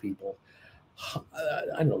Stasi people.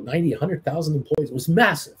 I don't know, 90, 100,000 employees. It was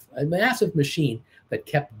massive, a massive machine that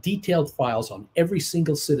kept detailed files on every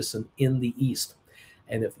single citizen in the East.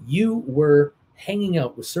 And if you were hanging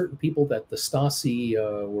out with certain people that the Stasi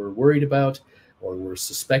were worried about or were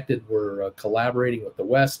suspected were collaborating with the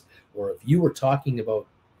West, or if you were talking about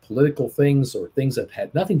political things or things that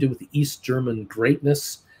had nothing to do with the East German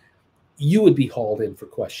greatness, you would be hauled in for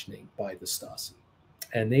questioning by the Stasi.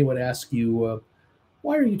 And they would ask you,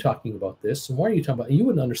 why are you talking about this? And why are you talking about it? And you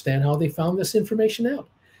wouldn't understand how they found this information out.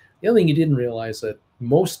 The other thing you didn't realize that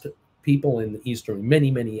most people in the East Germany,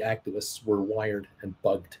 many, many activists were wired and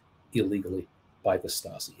bugged illegally by the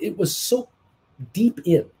Stasi. It was so deep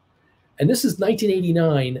in. And this is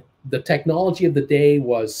 1989. The technology of the day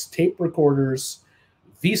was tape recorders,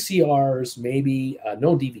 VCRs, maybe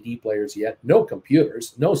no DVD players yet, no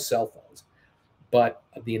computers, no cell phones. But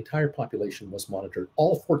the entire population was monitored.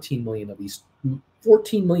 All 14 million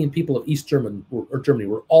people of East Germany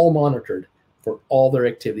were all monitored for all their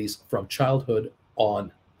activities from childhood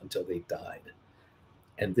on until they died.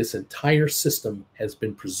 And this entire system has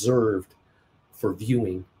been preserved for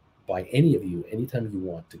viewing by any of you anytime you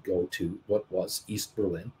want to go to what was East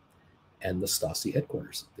Berlin and the Stasi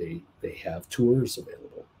headquarters. They have tours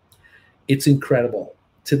available. It's incredible.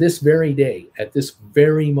 To this very day, at this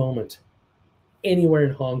very moment, anywhere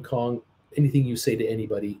in Hong Kong, anything you say to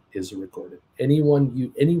anybody is recorded.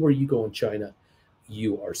 Anywhere you go in China,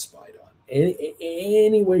 you are spied on.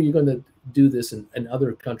 Anywhere you're going to do this in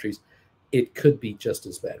other countries, it could be just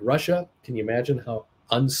as bad. Russia, can you imagine how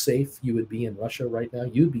unsafe you would be in Russia right now?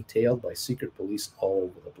 You'd be tailed by secret police all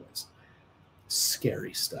over the place.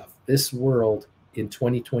 Scary stuff. This world in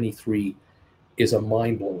 2023 is a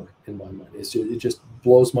mind blower in my mind. It just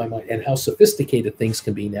blows my mind. And how sophisticated things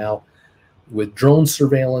can be now with drone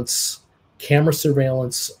surveillance, camera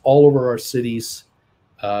surveillance all over our cities.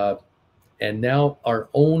 And now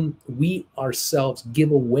we ourselves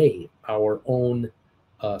give away our own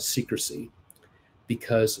secrecy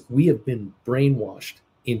because we have been brainwashed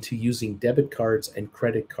into using debit cards and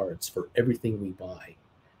credit cards for everything we buy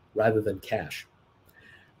rather than cash.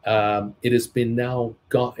 It's now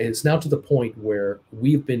to the point where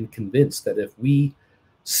we've been convinced that if we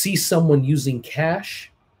see someone using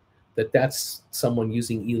cash, that's someone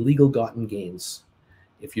using illegal gotten gains.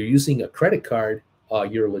 If you're using a credit card,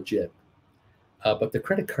 you're legit. But the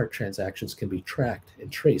credit card transactions can be tracked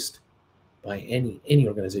and traced by any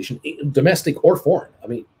organization, domestic or foreign. I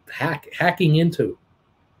mean, hacking into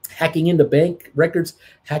bank records,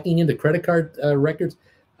 hacking into credit card records.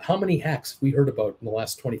 How many hacks we heard about in the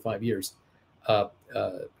last 25 years?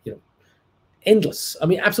 Endless. I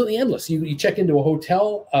mean, absolutely endless. You check into a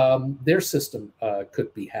hotel, their system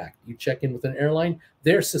could be hacked. You check in with an airline,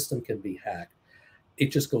 their system can be hacked. It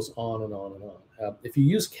just goes on and on and on. If you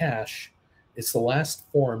use cash, it's the last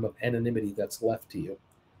form of anonymity that's left to you.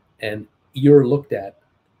 And you're looked at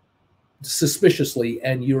suspiciously,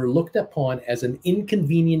 and you're looked upon as an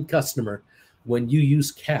inconvenient customer when you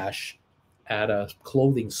use cash at a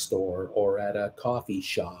clothing store or at a coffee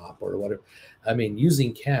shop or whatever. I mean,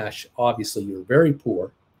 using cash, obviously you're very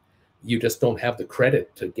poor. You just don't have the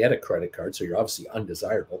credit to get a credit card, so you're obviously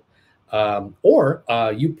undesirable. Or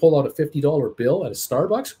you pull out a $50 bill at a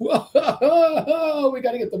Starbucks. Whoa, we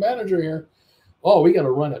got to get the manager here. Oh, we got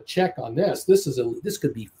to run a check on this. This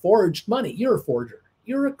could be forged money. You're a forger.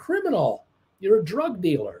 You're a criminal. You're a drug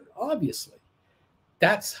dealer, obviously.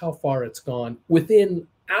 That's how far it's gone within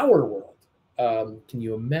our world. Can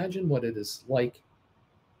you imagine what it is like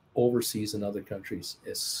overseas in other countries?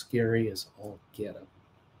 As scary as all get up.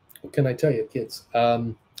 What can I tell you, kids?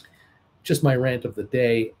 Just my rant of the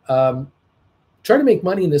day. Try to make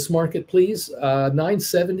money in this market, please.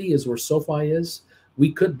 970 is where SOFI is.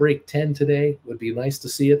 We could break 10 today. Would be nice to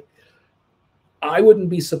see it. I wouldn't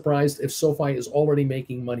be surprised if SOFI is already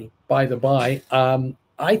making money. By the by,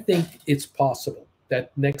 I think it's possible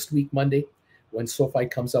that next week, Monday, when SOFI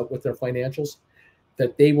comes out with their financials,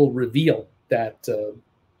 that they will reveal that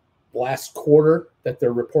last quarter that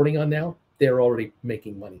they're reporting on now, they're already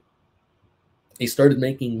making money. They started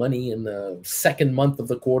making money in the second month of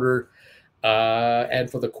the quarter, and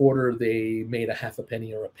for the quarter, they made a half a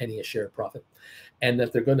penny or a penny a share profit. And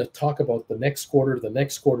that they're going to talk about the next quarter,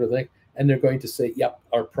 and they're going to say, yep,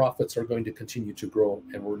 our profits are going to continue to grow,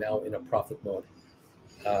 and we're now in a profit mode.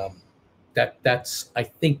 That's, I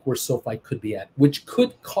think, where SOFI could be at, which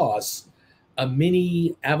could cause a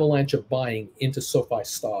mini avalanche of buying into SOFI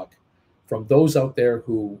stock from those out there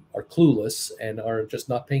who are clueless and are just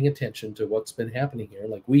not paying attention to what's been happening here,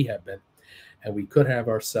 like we have been. And we could have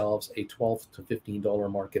ourselves a $12 to $15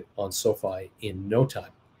 market on SOFI in no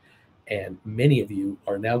time. And many of you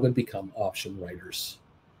are now going to become option writers.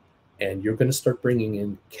 And you're going to start bringing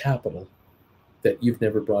in capital that you've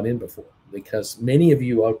never brought in before, because many of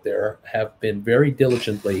you out there have been very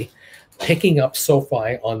diligently picking up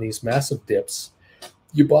SOFI on these massive dips.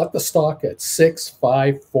 You bought the stock at 6,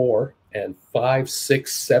 5, 4, and 5,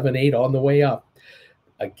 6, 7, 8 on the way up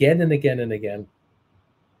again and again and again.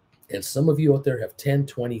 And some of you out there have 10,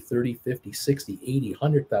 20, 30, 50, 60, 80,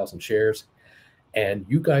 100,000 shares. And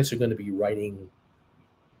you guys are going to be writing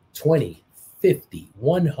 20, 50,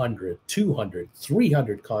 100, 200,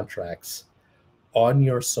 300 contracts on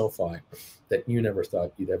your SOFI that you never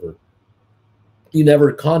thought you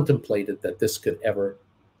never contemplated that this could ever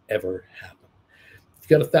happen. If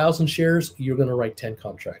you got 1,000 shares, you're going to write 10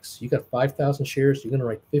 contracts. You got 5,000 shares, you're going to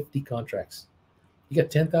write 50 contracts. You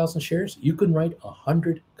got 10,000 shares, you can write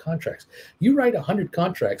 100 contracts. You write 100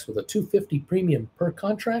 contracts with a $250 premium per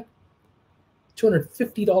contract,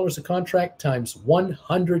 $250 a contract times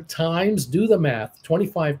 100 times, do the math,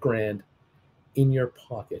 25 grand in your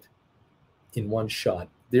pocket in one shot.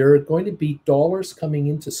 There are going to be dollars coming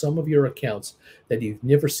into some of your accounts that you've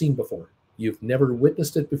never seen before. You've never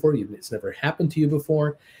witnessed it before. It's never happened to you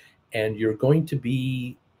before. And you're going to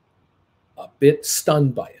be a bit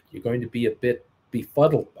stunned by it. You're going to be a bit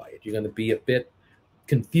befuddled by it. You're going to be a bit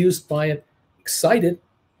confused by it, excited.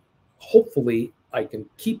 Hopefully, I can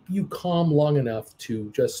keep you calm long enough to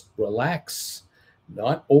just relax,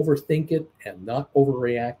 not overthink it, and not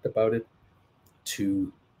overreact about it,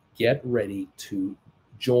 to get ready to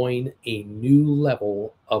join a new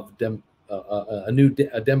level of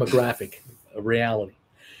demographic reality.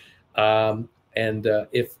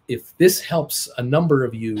 If this helps a number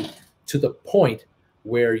of you to the point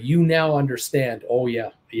where you now understand, oh yeah,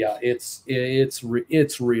 it's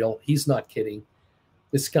real. He's not kidding.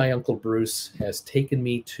 This guy, Uncle Bruce, has taken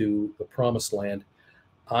me to the promised land.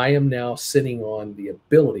 I am now sitting on the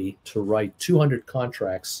ability to write 200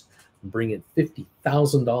 contracts and bring in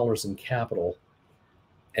 $50,000 in capital.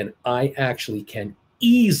 And I actually can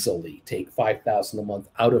easily take $5,000 a month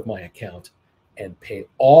out of my account and pay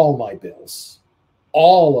all my bills,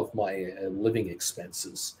 all of my living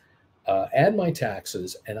expenses, and my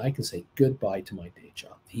taxes, and I can say goodbye to my day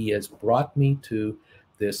job. He has brought me to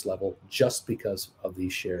this level just because of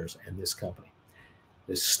these shares and this company.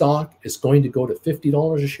 This stock is going to go to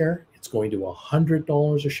 $50 a share. It's going to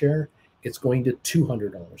 $100 a share. It's going to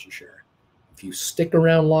 $200 a share. If you stick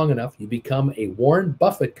around long enough, you become a Warren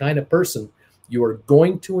Buffett kind of person. You are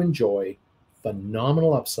going to enjoy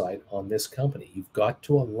phenomenal upside on this company. You've got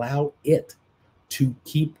to allow it to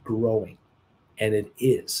keep growing. And it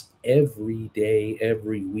is every day,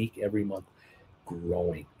 every week, every month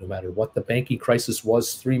growing. No matter what the banking crisis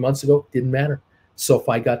was 3 months ago, didn't matter.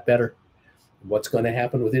 SOFI got better. What's going to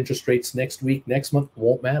happen with interest rates next week, next month,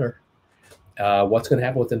 won't matter. What's going to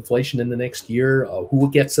happen with inflation in the next year,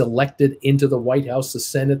 who gets elected into the White House, the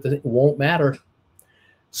Senate, won't matter.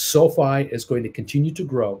 SOFI is going to continue to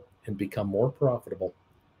grow and become more profitable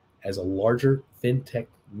as a larger fintech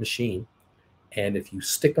machine. And if you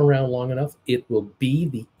stick around long enough, it will be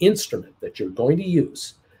the instrument that you're going to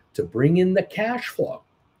use to bring in the cash flow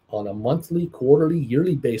on a monthly, quarterly,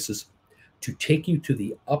 yearly basis to take you to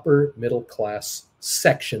the upper middle class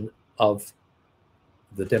section of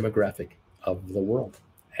the demographic of the world.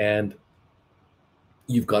 And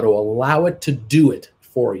you've got to allow it to do it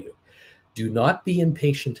for you. Do not be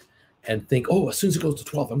impatient and think, oh, as soon as it goes to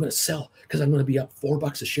 12, I'm going to sell because I'm going to be up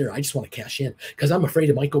 $4 a share. I just want to cash in because I'm afraid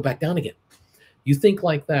it might go back down again. You think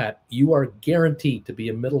like that, you are guaranteed to be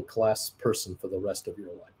a middle-class person for the rest of your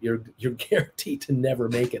life. You're guaranteed to never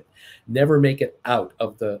make it out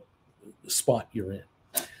of the spot you're in.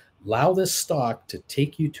 Allow this stock to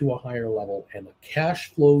take you to a higher level and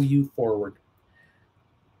cash flow you forward.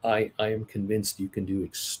 I am convinced you can do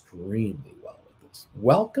extremely well with this.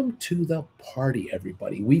 Welcome to the party,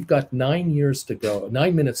 everybody. We've got 9 years to go,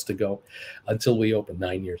 9 minutes to go until we open.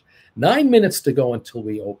 9 years. 9 minutes to go until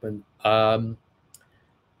we open.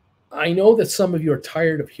 I know that some of you are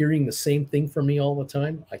tired of hearing the same thing from me all the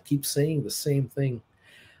time. I keep saying the same thing.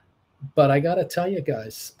 But I got to tell you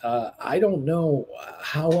guys, I don't know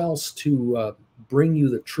how else to bring you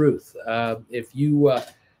the truth. If you were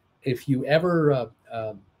ever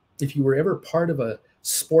part of a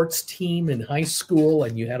sports team in high school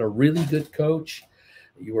and you had a really good coach,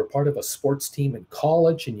 you were part of a sports team in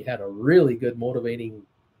college and you had a really good motivating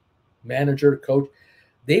manager, coach,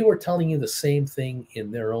 they were telling you the same thing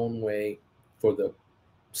in their own way for the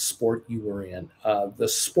sport you were in. The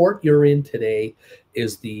sport you're in today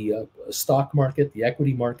is the stock market, the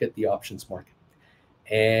equity market, the options market.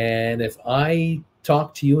 And if I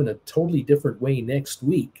talk to you in a totally different way next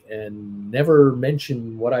week and never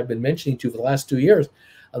mention what I've been mentioning to you for the last 2 years,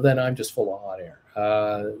 then I'm just full of hot air.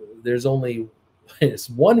 There's only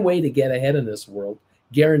one way to get ahead in this world,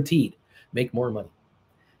 guaranteed: make more money.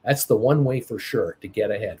 That's the one way for sure to get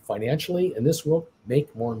ahead financially in this world.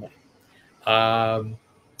 Make more money.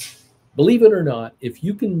 Believe it or not, if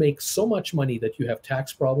you can make so much money that you have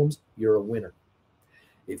tax problems, you're a winner.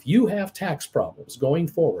 If you have tax problems going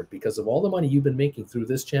forward because of all the money you've been making through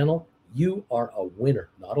this channel, you are a winner,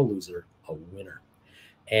 not a loser, a winner.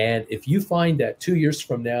 And if you find that 2 years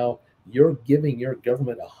from now, you're giving your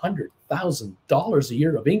government $100,000 a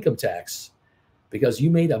year of income tax because you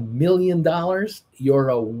made $1 million, you're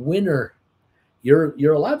a winner.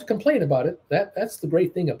 You're allowed to complain about it. That's the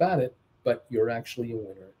great thing about it, but you're actually a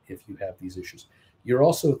winner if you have these issues. You're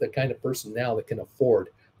also the kind of person now that can afford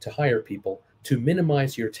to hire people to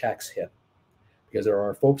minimize your tax hit, because there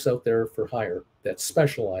are folks out there for hire that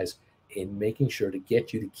specialize in making sure to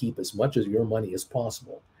get you to keep as much of your money as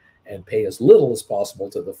possible and pay as little as possible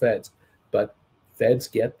to the feds. But feds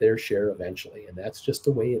get their share eventually, and that's just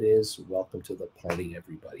the way it is. Welcome to the party,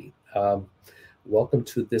 everybody. Welcome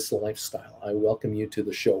to this lifestyle. I welcome you to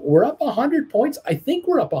the show. We're up 100 points. I think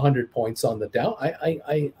we're up 100 points on the Dow.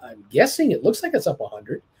 I'm guessing it looks like it's up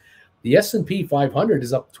 100. The S&P 500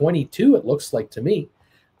 is up 22, it looks like to me.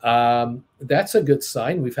 That's a good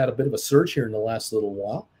sign. We've had a bit of a surge here in the last little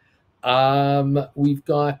while. We've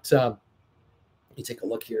got, let me take a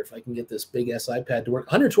look here if I can get this big ass iPad to work.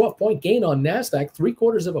 112-point gain on NASDAQ,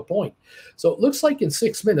 3/4 of a point. So it looks like in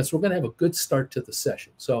 6 minutes, we're going to have a good start to the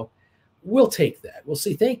session. So we'll take that. We'll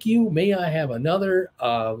see. Thank you. May I have another?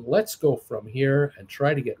 Let's go from here and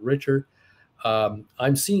try to get richer.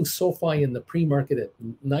 I'm seeing SOFI in the pre-market at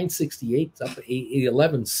 968, up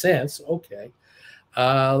 11 cents. Okay.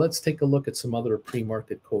 Let's take a look at some other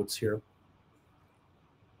pre-market quotes here.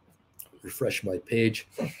 Refresh my page.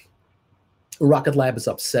 Rocket Lab is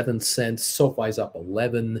up 7 cents. SOFI is up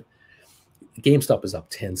 11. GameStop is up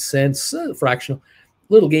 10 cents. Fractional.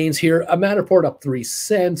 Little gains here. A Matterport up 3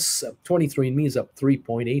 cents. 23andMe is up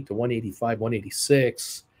 3.8 to 185,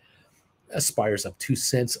 186. Aspire's up 2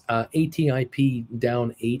 cents. ATIP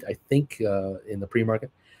down 8, I think, in the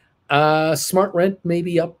pre-market. Smart Rent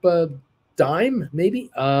maybe up a dime,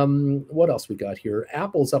 maybe. What else we got here?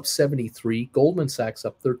 Apple's up 73. Goldman Sachs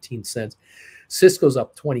up 13 cents. Cisco's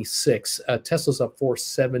up 26. Tesla's up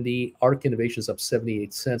 470. Arc Innovation's up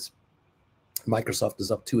 78 cents. Microsoft is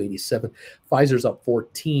up 287. Pfizer's up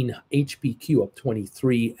 14. HPQ up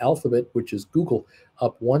 23. Alphabet, which is Google,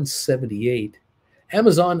 up 178.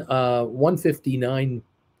 Amazon, 159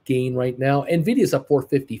 gain right now. Nvidia's up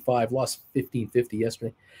 455, lost 15.50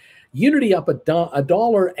 yesterday. Unity up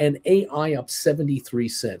 $1 and AI up 73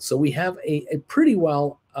 cents. So we have a pretty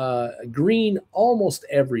well green almost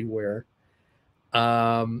everywhere.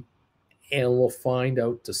 And we'll find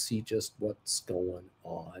out to see just what's going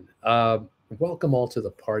on. Welcome all to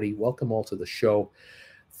the party. Welcome all to the show.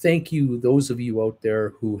 Thank you, those of you out there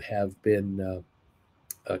who have been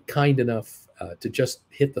kind enough to just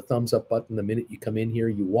hit the thumbs up button the minute you come in here.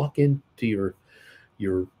 You walk into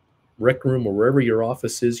your rec room or wherever your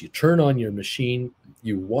office is, you turn on your machine,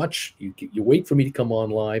 You watch, you wait for me to come on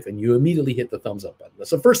live, and you immediately hit the thumbs up button. That's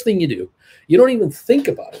the first thing you do. You don't even think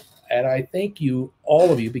about it. And I thank you,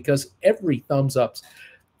 all of you, because every thumbs ups,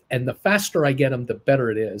 and the faster I get them, the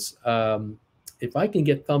better it is. If I can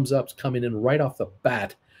get thumbs ups coming in right off the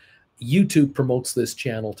bat, YouTube promotes this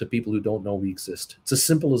channel to people who don't know we exist. It's as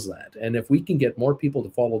simple as that. And if we can get more people to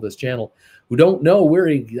follow this channel who don't know we're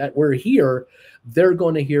here, they're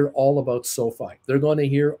going to hear all about SoFi. They're going to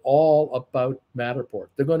hear all about Matterport.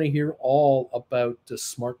 They're going to hear all about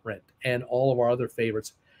Smart Rent and all of our other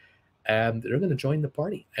favorites. And they're going to join the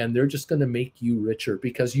party, and they're just going to make you richer,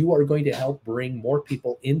 because you are going to help bring more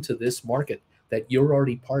people into this market that you're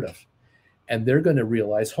already part of. And they're going to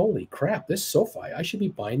realize, holy crap, this SoFi, I should be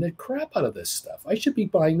buying the crap out of this stuff. I should be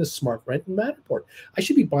buying the Smart Rent and Matterport. I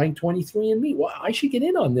should be buying 23andMe. Well, I should get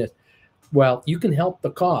in on this. Well, you can help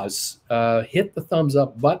the cause. Hit the thumbs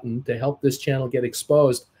up button to help this channel get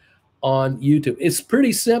exposed on YouTube. It's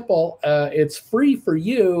pretty simple. It's free for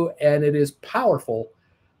you, and it is powerful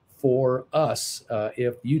for us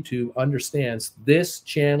if YouTube understands this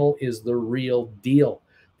channel is the real deal.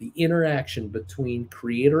 The interaction between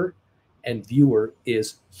creator and viewer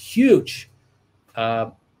is huge.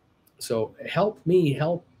 So help me,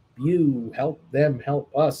 help you, help them,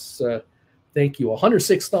 help us. Thank you.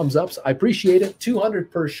 106 thumbs ups. I appreciate it.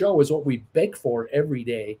 200 per show is what we beg for every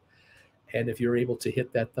day. And if you're able to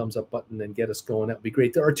hit that thumbs up button and get us going, that would be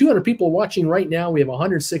great. There are 200 people watching right now. We have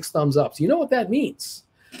 106 thumbs ups. You know what that means?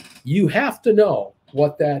 You have to know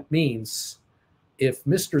what that means. If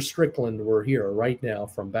Mr. Strickland were here right now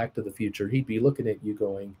from Back to the Future, he'd be looking at you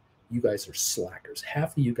going, you guys are slackers.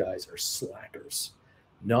 Half of you guys are slackers.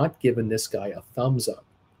 Not giving this guy a thumbs up,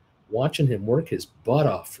 watching him work his butt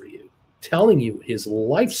off for you, telling you his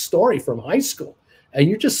life story from high school, and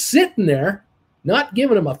you're just sitting there not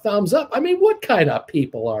giving him a thumbs up. I mean, what kind of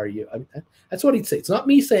people are you? I mean, that's what he'd say. It's not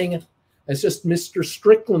me saying it. It's just Mr.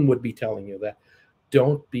 Strickland would be telling you that.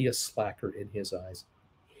 Don't be a slacker in his eyes.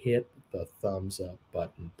 Hit the thumbs up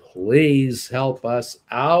button. Please help us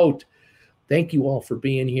out. Thank you all for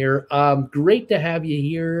being here. Great to have you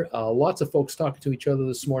here. Lots of folks talking to each other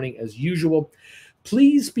this morning as usual.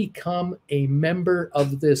 Please become a member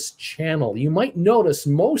of this channel. You might notice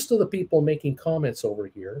most of the people making comments over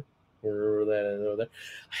here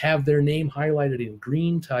have their name highlighted in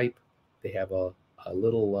green type. They have a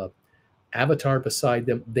little avatar beside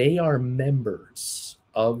them. They are members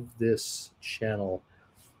of this channel.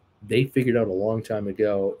 They figured out a long time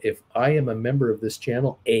ago, if I am a member of this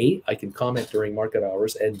channel, A, I can comment during market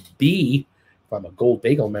hours, and B, if I'm a Gold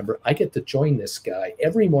Bagel member, I get to join this guy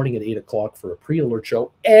every morning at 8 o'clock for a pre-alert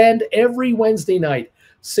show, and every Wednesday night,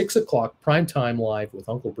 6 o'clock, prime time live with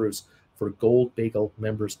Uncle Bruce for Gold Bagel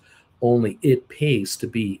members only. It pays to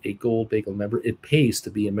be a Gold Bagel member. It pays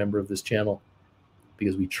to be a member of this channel,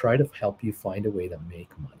 because we try to help you find a way to make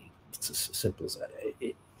money. It's as simple as that.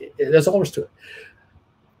 That's all there is to it.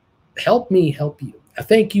 Help me help you.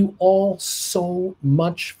 Thank you all so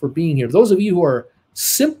much for being here. Those of you who are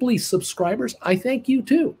simply subscribers, I thank you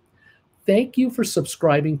too. Thank you for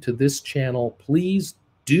subscribing to this channel. Please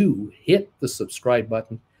do hit the subscribe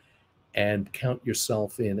button and count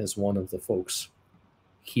yourself in as one of the folks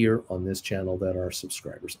here on this channel that are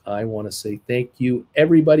subscribers. I want to say thank you,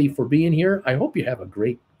 everybody, for being here. I hope you have a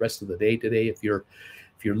great rest of the day today. If you're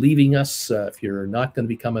leaving us, if you're not going to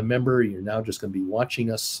become a member, you're now just going to be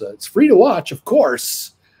watching us. It's free to watch, of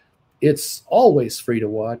course. It's always free to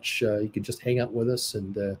watch. You can just hang out with us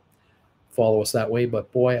and follow us that way.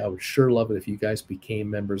 But boy, I would sure love it if you guys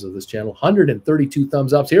became members of this channel. 132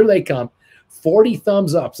 thumbs ups. Here they come. 40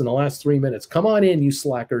 thumbs ups in the last 3 minutes. Come on in, you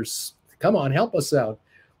slackers. Come on, help us out.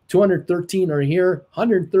 213 are here.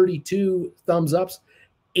 132 thumbs ups.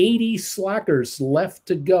 80 slackers left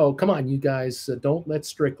to go. Come on, you guys. Don't let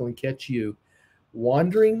Strickland catch you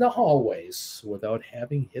wandering the hallways without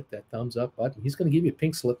having hit that thumbs up button. He's going to give you a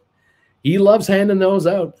pink slip. He loves handing those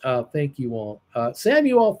out. Thank you all.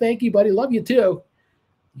 Samuel, thank you, buddy. Love you too.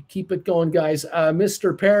 You keep it going, guys.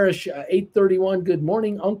 Mr. Parrish, 831, good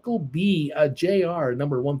morning. Uncle B, JR,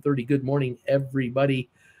 number 130, good morning, everybody.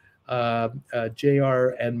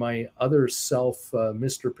 JR and my other self,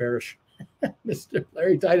 Mr. Parrish. Mr.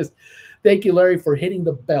 Larry Titus. Thank you, Larry, for hitting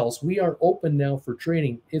the bells. We are open now for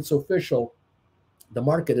trading. It's official. The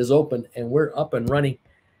market is open and we're up and running.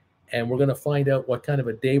 And we're going to find out what kind of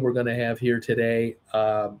a day we're going to have here today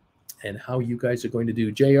and how you guys are going to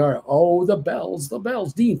do. JR, oh, the bells, the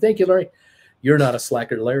bells. Dean, thank you, Larry. You're not a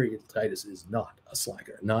slacker. Larry Titus is not a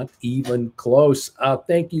slacker. Not even close.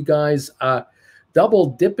 Thank you, guys. Double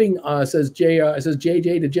dipping, says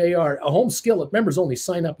JJ to JR. A home skillet. Members only,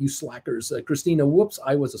 sign up, you slackers. Christina, whoops,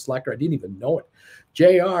 I was a slacker. I didn't even know it.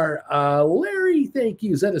 JR, Larry, thank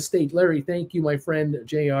you. Zeta State, Larry, thank you, my friend.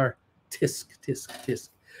 JR, tisk, tisk, tisk.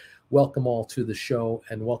 Welcome all to the show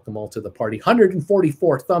and welcome all to the party.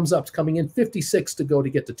 144 thumbs ups coming in, 56 to go to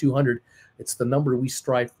get to 200. It's the number we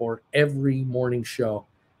strive for every morning show.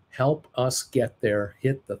 Help us get there.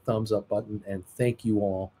 Hit the thumbs up button, and thank you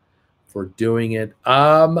all for doing it.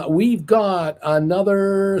 We've got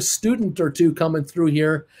another student or two coming through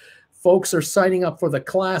here. Folks are signing up for the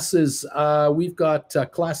classes. We've got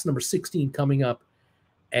class number 16 coming up,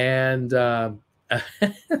 and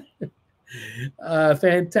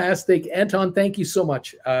fantastic. Anton, thank you so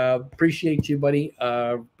much. Appreciate you, buddy.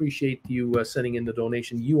 Appreciate you sending in the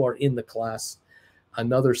donation. You are in the class.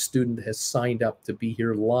 Another student has signed up to be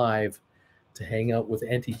here live to hang out with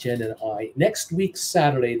Auntie Jen and I. Next week,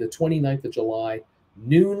 Saturday, the 29th of July,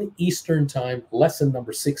 noon Eastern time, lesson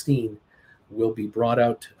number 16 will be brought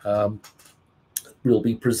out, will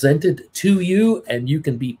be presented to you, and you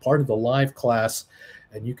can be part of the live class,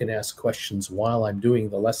 and you can ask questions while I'm doing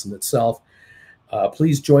the lesson itself.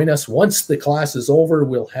 Please join us. Once the class is over,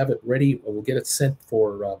 we'll have it ready. We'll get it sent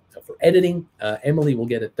for editing. Emily will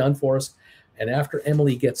get it done for us. And after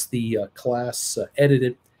Emily gets the class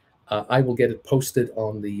edited, I will get it posted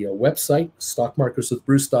on the website,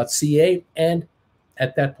 stockmarkerswithbruce.ca. And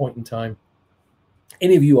at that point in time,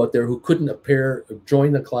 any of you out there who couldn't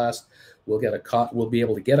join the class will be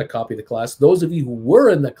able to get a copy of the class. Those of you who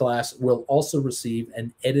were in the class will also receive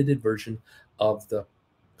an edited version of the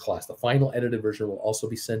class. The final edited version will also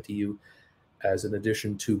be sent to you as an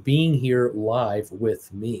addition to being here live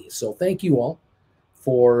with me. So thank you all.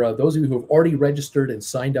 For those of you who have already registered and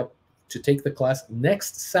signed up to take the class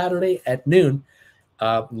next Saturday at noon,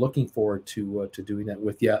 looking forward to doing that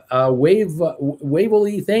with you.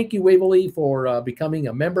 Waverly, thank you, Waverly, for becoming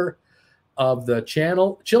a member of the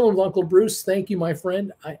channel. Chillin' with Uncle Bruce, thank you, my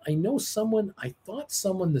friend. I know someone, I thought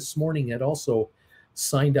someone this morning had also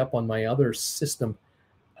signed up on my other system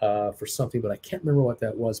for something, but I can't remember what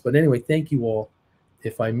that was. But anyway, thank you all.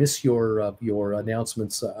 If I miss your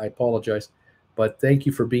announcements, I apologize. But thank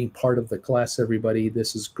you for being part of the class, everybody.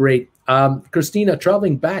 This is great. Christina,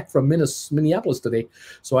 traveling back from Minneapolis today,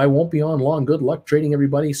 so I won't be on long. Good luck trading,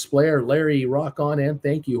 everybody. Splair, Larry, rock on, and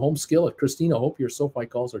thank you. Home Skillet, Christina, hope your SOFI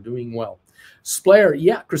calls are doing well. Splair,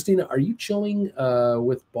 yeah, Christina, are you chilling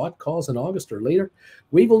with bot calls in August or later?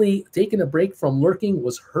 Waverly, taking a break from lurking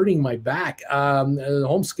was hurting my back.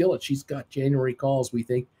 Home Skillet, she's got January calls, we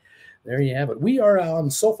think. There you have it. We are on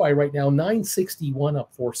SoFi right now, 961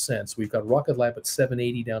 up 4 cents. We've got Rocket Lab at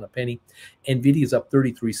 780 down a penny. Nvidia's up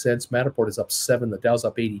 33 cents. Matterport is up 7. The Dow's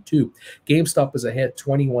up 82. GameStop is ahead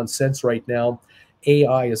 21 cents right now.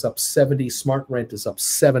 AI is up 70. Smart Rent is up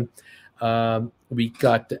 7. We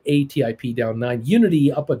got ATIP down 9.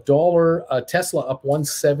 Unity up $1. Tesla up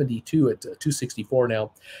 172 at 264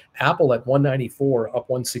 now. Apple at 194 up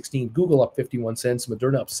 116. Google up 51 cents.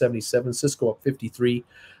 Moderna up 77. Cisco up 53.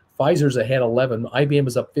 Pfizer's ahead 11. IBM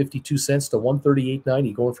is up 52 cents to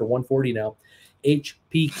 138.90, going for 140 now.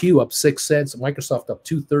 HPQ up 6 cents. Microsoft up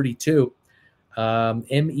 232.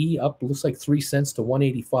 ME up, looks like 3 cents to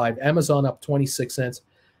 185. Amazon up 26 cents.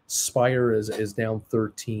 Spire is down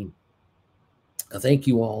 13. Thank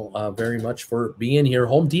you all very much for being here.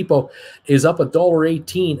 Home Depot is up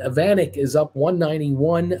 $1.18. Avanik is up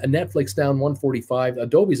 $1.91. Netflix down $1.45.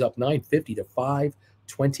 Adobe's up $9.50 to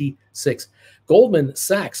 $5.26. Goldman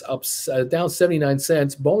Sachs up down 79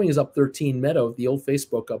 cents. Boeing is up 13. Meta, the old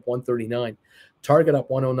Facebook, up 139. Target up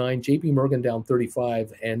 109. JP Morgan down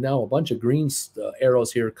 35. And now a bunch of green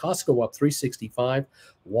arrows here. Costco up 365.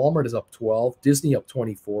 Walmart is up 12. Disney up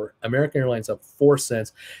 24. American Airlines up 4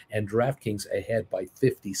 cents. And DraftKings ahead by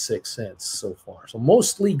 56 cents so far. So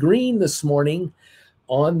mostly green this morning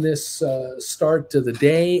on this start to the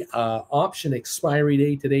day. Option expiry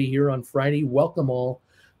day today here on Friday. Welcome all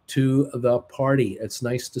to the party. It's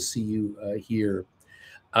nice to see you here.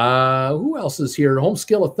 Who else is here? Home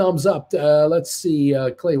Skill, a thumbs up. Let's see,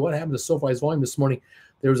 Clay, what happened to SoFi's volume this morning?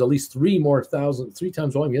 There was at least 3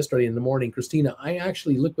 times volume yesterday in the morning. Christina, I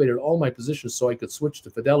actually liquidated all my positions so I could switch to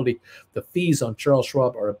Fidelity. The fees on Charles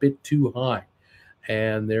Schwab are a bit too high.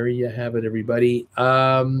 And there you have it, everybody.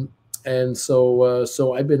 And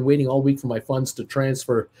so I've been waiting all week for my funds to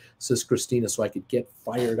transfer, says Christina, so I could get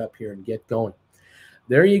fired up here and get going.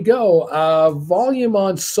 There you go. Volume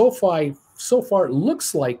on SoFi so far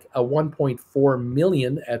looks like a 1.4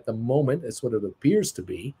 million at the moment. That's what it appears to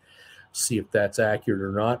be. See if that's accurate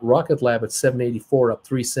or not. Rocket Lab at 784, up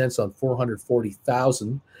 3 cents on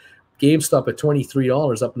 440,000. GameStop at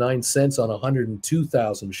 $23, up 9 cents on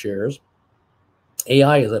 102,000 shares.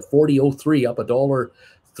 AI is at 40.03, up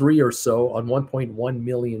 $1.03 or so on 1.1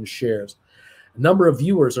 million shares. A number of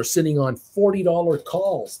viewers are sitting on $40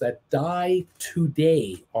 calls that die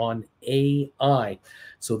today on AI.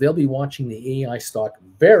 So they'll be watching the AI stock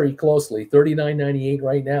very closely. $39.98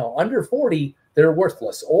 right now. Under 40, they're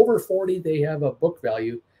worthless. Over 40, they have a book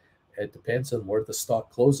value. It depends on where the stock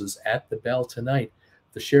closes at the bell tonight.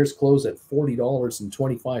 The shares close at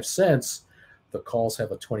 $40.25. The calls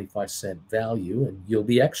have a 25-cent value, and you'll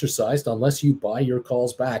be exercised unless you buy your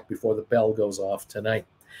calls back before the bell goes off tonight.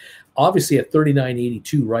 Obviously, at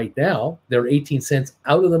 $39.82 right now, they're 18 cents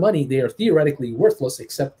out of the money. They are theoretically worthless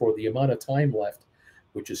except for the amount of time left,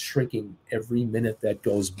 which is shrinking every minute that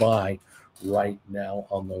goes by right now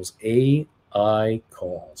on those AI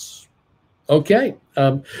calls. Okay.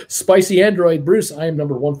 Spicy Android. Bruce, I am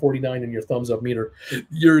number 149 in your thumbs up meter.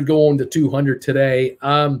 You're going to 200 today.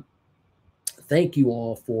 Thank you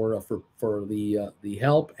all for the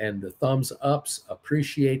help and the thumbs ups.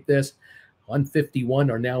 Appreciate this. 151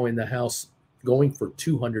 are now in the house, going for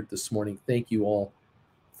 200 this morning. Thank you all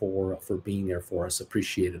for being there for us.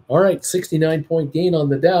 Appreciate it. All right, 69-point gain on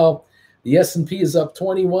the Dow. The S&P is up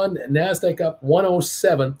 21. NASDAQ up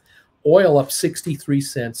 107. Oil up 63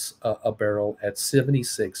 cents a barrel at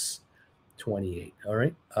 76.28. All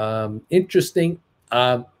right. Interesting.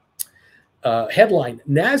 Headline: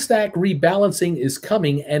 NASDAQ rebalancing is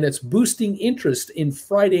coming, and it's boosting interest in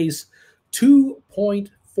Friday's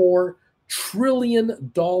 $2.4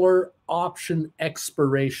 trillion option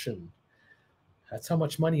expiration. That's how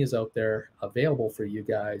much money is out there available for you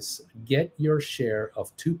guys. Get your share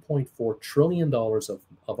of $2.4 trillion of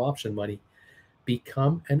option money.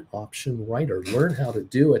 Become an option writer. Learn how to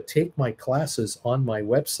do it. Take my classes on my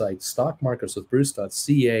website,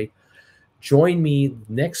 stockmarkerswithbruce.ca. Join me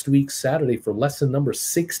next week, Saturday, for lesson number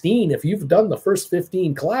 16. If you've done the first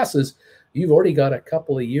 15 classes, you've already got a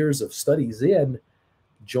couple of years of studies in.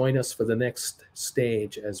 Join us for the next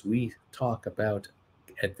stage as we talk about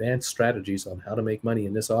advanced strategies on how to make money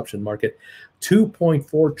in this option market.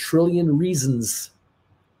 2.4 trillion reasons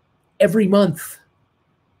every month.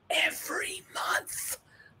 Every month.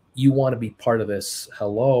 You want to be part of this.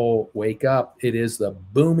 Hello, wake up. It is the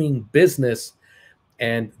booming business.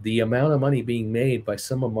 And the amount of money being made by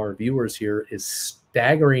some of our viewers here is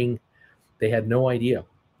staggering. They had no idea.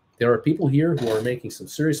 There are people here who are making some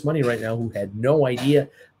serious money right now who had no idea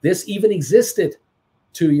this even existed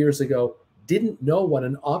 2 years ago, didn't know what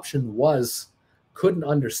an option was, couldn't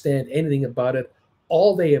understand anything about it.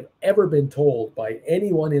 All they have ever been told by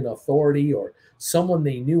anyone in authority or someone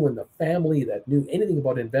they knew in the family that knew anything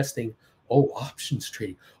about investing, oh, options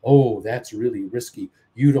trading, oh, that's really risky.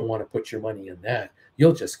 You don't want to put your money in that.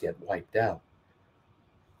 You'll just get wiped out.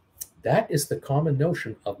 That is the common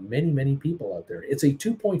notion of many, many people out there. It's a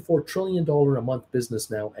 $2.4 trillion a month business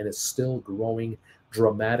now, and it's still growing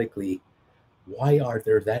dramatically. Why are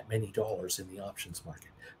there that many dollars in the options market?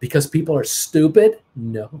 Because people are stupid?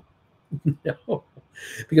 No. No.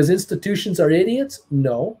 Because institutions are idiots?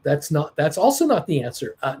 No, that's also not the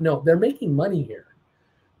answer. No, they're making money here.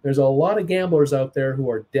 There's a lot of gamblers out there who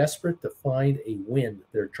are desperate to find a win.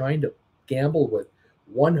 They're trying to gamble with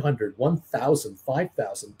 $100, $1,000,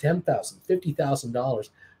 $5,000, $10,000, $50,000,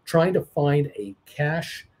 trying to find a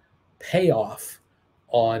cash payoff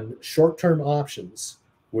on short-term options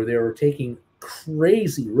where they were taking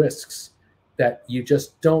crazy risks that you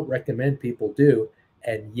just don't recommend people do,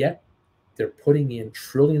 and yet they're putting in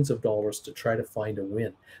trillions of dollars to try to find a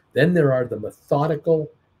win. Then there are the methodical,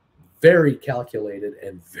 very calculated,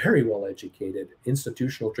 and very well-educated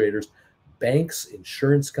institutional traders, banks,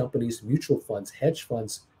 insurance companies, mutual funds, hedge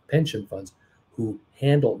funds, pension funds, who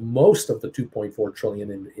handle most of the 2.4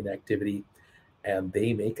 trillion in activity, and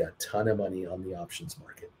they make a ton of money on the options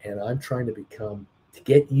market. And I'm trying to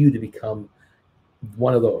get you to become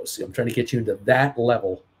one of those. I'm trying to get you into that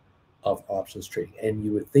level of options trading. And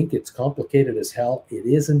you would think it's complicated as hell. It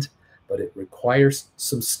isn't, but it requires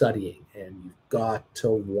some studying, and you've got to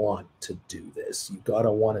want to do this. You've got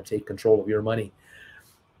to want to take control of your money.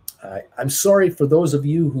 I'm sorry for those of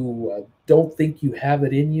you who don't think you have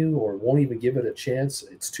it in you or won't even give it a chance.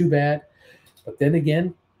 It's too bad. But then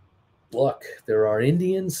again, look, there are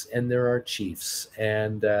Indians and there are chiefs.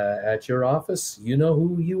 And at your office, you know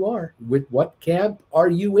who you are. With what camp are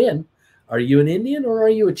you in? Are you an Indian or are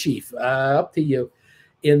you a chief? Up to you.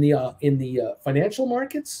 In the financial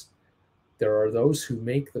markets, there are those who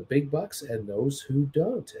make the big bucks and those who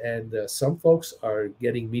don't. And some folks are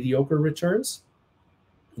getting mediocre returns,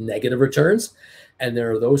 negative returns, and there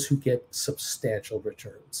are those who get substantial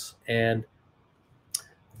returns. And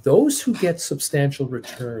Those who get substantial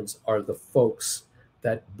returns are the folks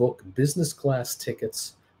that book business class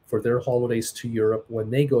tickets for their holidays to Europe when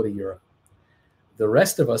they go to Europe. The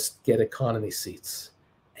rest of us get economy seats.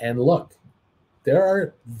 And look, there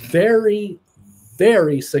are very,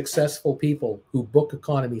 very successful people who book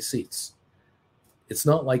economy seats. It's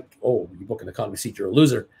not like, oh, you book an economy seat, you're a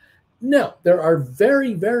loser. No, there are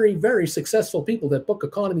very, very, very successful people that book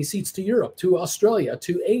economy seats to Europe, to Australia,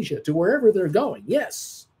 to Asia, to wherever they're going.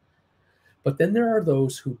 Yes. But then there are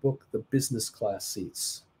those who book the business class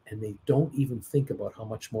seats, and they don't even think about how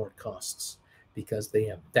much more it costs because they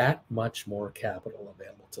have that much more capital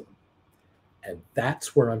available to them. And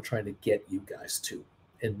that's where I'm trying to get you guys to.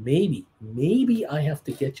 And maybe I have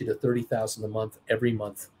to get you to $30,000 a month every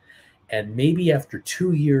month. And maybe after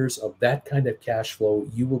 2 years of that kind of cash flow,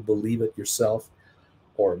 you will believe it yourself.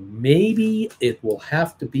 Or maybe it will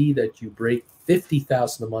have to be that you break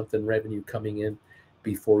 $50,000 a month in revenue coming in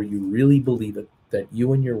before you really believe it, that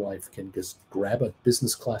you and your wife can just grab a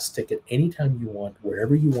business class ticket anytime you want,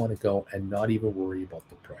 wherever you want to go, and not even worry about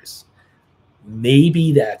the price.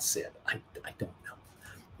 Maybe that's it. I don't know.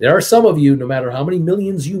 There are some of you, no matter how many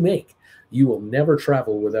millions you make, you will never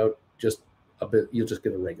travel without just a bit. You'll just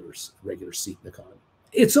get a regular seat in economy.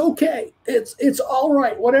 It's okay. It's all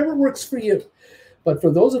right. Whatever works for you. But for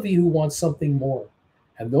those of you who want something more,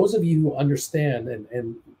 and those of you who understand,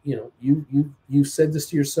 and you know, you said this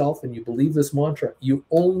to yourself and you believe this mantra, you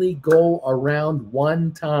only go around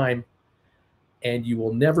one time, and you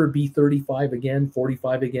will never be 35 again,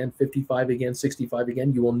 45 again, 55 again, 65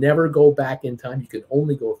 again. You will never go back in time. You can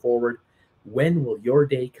only go forward. When will your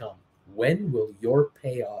day come? When will your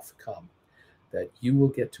payoff come that you will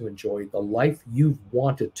get to enjoy the life you've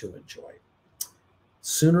wanted to enjoy?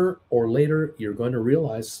 Sooner or later, you're going to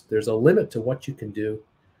realize there's a limit to what you can do,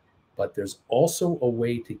 but there's also a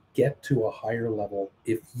way to get to a higher level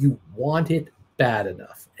if you want it bad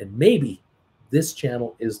enough. And maybe this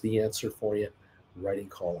channel is the answer for you. Writing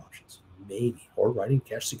call options, maybe, or writing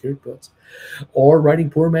cash secured puts, or writing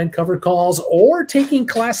poor man covered calls, or taking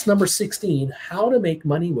class number 16, how to make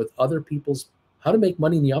money with other people's, how to make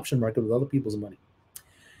money in the option market with other people's money.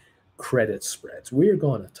 Credit spreads. We're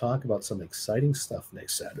going to talk about some exciting stuff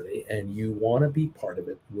next Saturday, and you want to be part of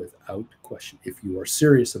it without question. If you are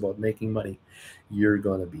serious about making money, you're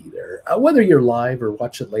going to be there. Whether you're live or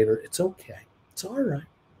watch it later, it's okay. It's all right.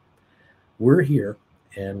 We're here.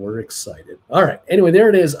 And we're excited. All right. Anyway, there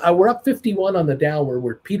it is. We're up 51 on the Dow.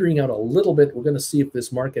 We're petering out a little bit. We're going to see if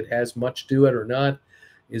this market has much to it or not.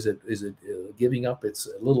 Is it giving up its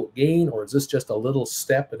little gain, or is this just a little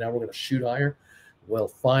step and now we're going to shoot higher? We'll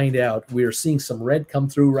find out. We are seeing some red come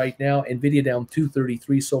through right now. NVIDIA down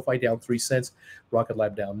 233, SOFI down 3 cents, Rocket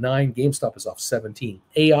Lab down 9, GameStop is off 17.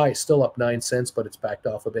 AI is still up 9 cents, but it's backed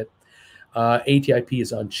off a bit. ATIP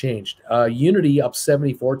is unchanged. Unity up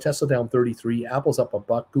 74, Tesla down 33, Apple's up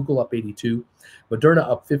 $1, Google up 82, Moderna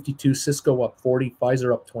up 52, Cisco up 40,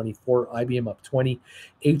 Pfizer up 24, IBM up 20,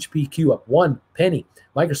 HPQ up 1 penny,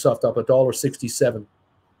 Microsoft up $1.67.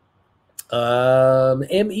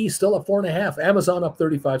 ME still up 4.5, Amazon up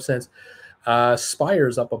 35 cents.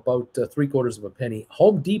 Spire's up about 3/4 of a penny.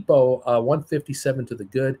 Home Depot 157 to the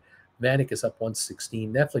good. Matic is up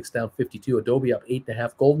 116, Netflix down 52, Adobe up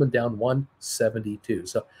 8.5, Goldman down 172.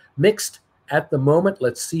 So mixed at the moment.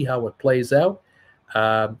 Let's see how it plays out.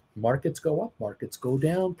 Markets go up, markets go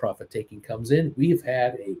down, profit taking comes in. We've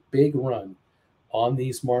had a big run on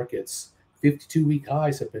these markets. 52-week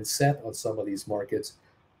highs have been set on some of these markets.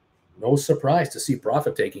 No surprise to see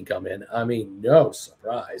profit taking come in. I mean, no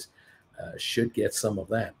surprise. Should get some of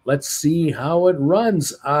that. Let's see how it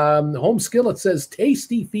runs. Home Skillet says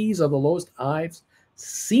tasty fees are the lowest I've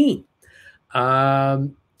seen.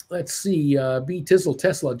 Let's see. B Tizzle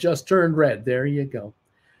Tesla just turned red. There you go.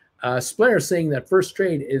 Splair saying that First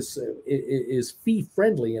Trade is fee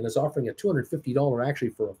friendly and is offering a $250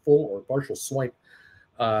 actually for a full or partial swipe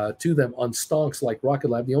to them on stonks like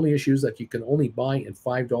Rocket Lab. The only issue is that you can only buy in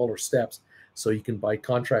 $5 steps. So you can buy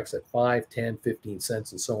contracts at 5, 10, 15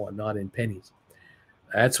 cents and so on, not in pennies.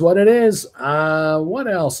 That's what it is. What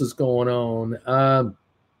else is going on?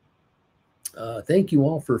 Thank you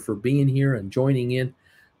all for being here and joining in.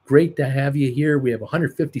 Great to have you here. We have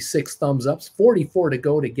 156 thumbs ups, 44 to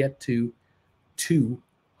go to get to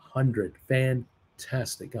 200.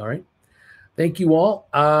 Fantastic. All right. Thank you all.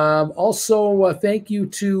 Also, thank you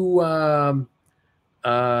to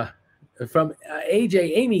from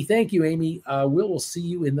AJ, Amy, thank you, Amy. We'll see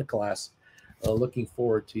you in the class. Looking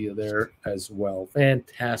forward to you there as well.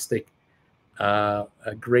 Fantastic.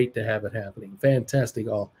 Great to have it happening. Fantastic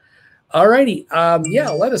all. All righty. Yeah,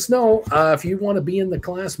 let us know if you want to be in the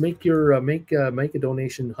class. Make your make a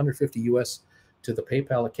donation, 150 US, to the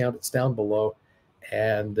PayPal account. It's down below,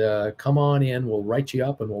 and come on in. We'll write you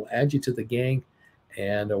up and we'll add you to the gang,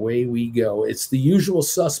 and away we go. It's the usual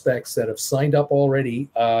suspects that have signed up already,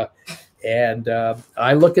 and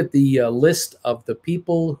I look at the list of the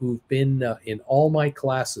people who've been in all my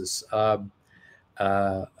classes.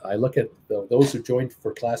 I look at those who joined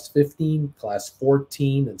for class 15, class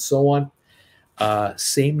 14, and so on.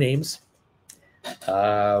 Same names.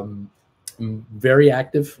 Very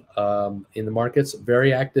active in the markets.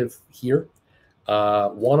 Very active here.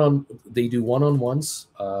 They do one-on-ones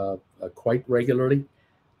quite regularly,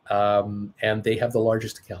 and they have the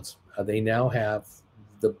largest accounts. They now have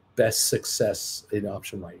the best success in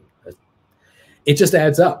option writing. It just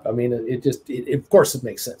adds up. I mean, of course it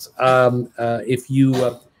makes sense. If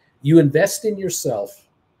you invest in yourself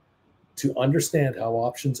to understand how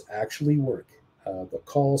options actually work, the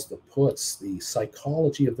calls, the puts, the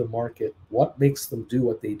psychology of the market, what makes them do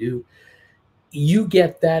what they do, you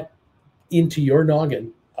get that into your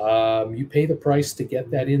noggin. You pay the price to get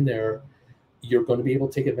that in there. You're going to be able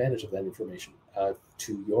to take advantage of that information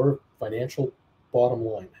to your financial bottom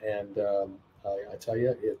line. And I tell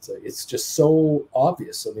you, it's just so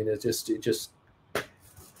obvious. I mean, it just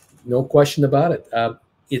no question about it.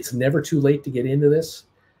 It's never too late to get into this.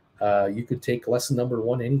 You could take lesson number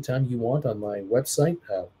 1 anytime you want on my website.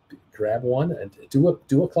 Grab one and do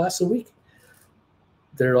a class a week.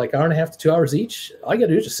 They're like 1.5 hours to 2 hours each. All you got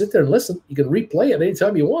to do is just sit there and listen. You can replay it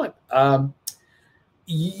anytime you want.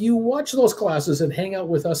 You watch those classes and hang out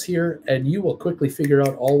with us here, and you will quickly figure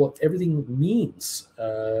out what everything means.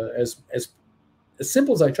 As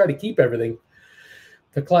simple as I try to keep everything,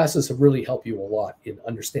 the classes have really helped you a lot in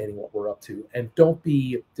understanding what we're up to. And don't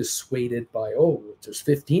be dissuaded by, oh, there's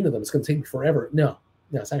 15 of them, it's going to take me forever. No,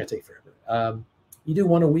 it's not going to take forever. You do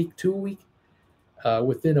 1 a week, 2 a week.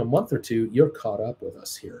 Within a month or two, you're caught up with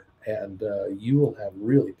us here, and you will have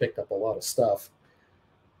really picked up a lot of stuff.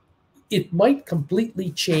 It might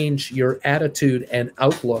completely change your attitude and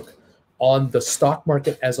outlook on the stock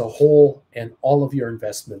market as a whole and all of your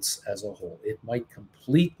investments as a whole. It might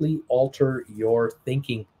completely alter your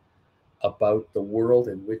thinking about the world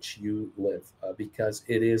in which you live, because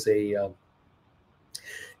it is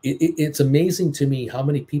it's amazing to me how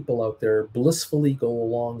many people out there blissfully go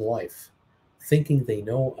along life thinking they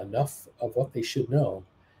know enough of what they should know,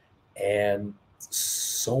 and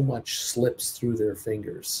so much slips through their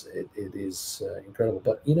fingers. It is incredible.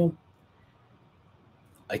 But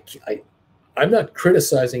I'm not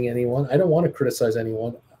criticizing anyone. I don't want to criticize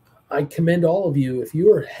anyone. I commend all of you. If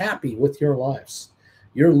you are happy with your lives,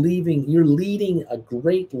 you're leading a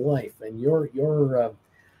great life, and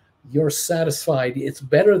you're satisfied. It's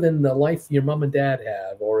better than the life your mom and dad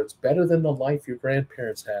had, or it's better than the life your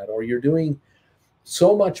grandparents had, or you're doing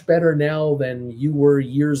so much better now than you were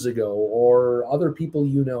years ago, or other people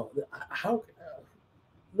how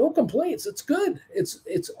no complaints. It's good.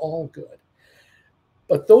 It's all good.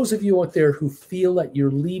 But those of you out there who feel that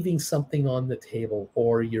you're leaving something on the table,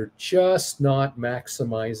 or you're just not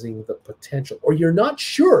maximizing the potential, or you're not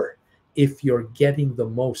sure if you're getting the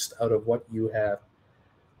most out of what you have,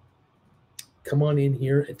 come on in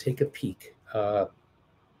here and take a peek.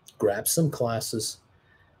 Grab some classes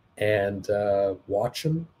and watch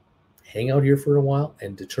them, hang out here for a while,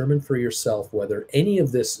 and determine for yourself whether any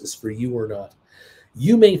of this is for you or not.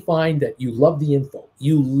 You may find that you love the info,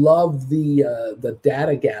 you love the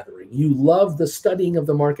data gathering, you love the studying of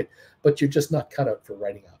the market, but you're just not cut out for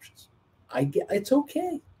writing options. It's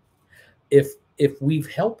okay. If we've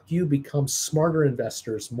helped you become smarter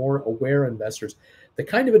investors, more aware investors, the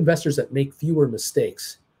kind of investors that make fewer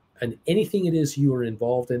mistakes, and anything it is you are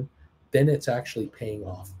involved in, then it's actually paying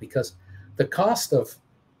off. Because the cost of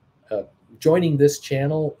joining this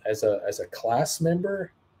channel as a class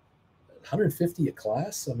member, 150 a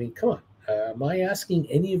class. I mean, come on. Am I asking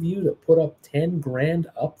any of you to put up 10 grand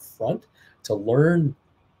up front to learn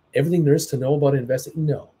everything there is to know about investing?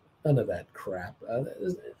 No, none of that crap.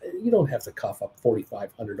 You don't have to cough up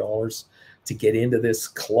 $4,500 to get into this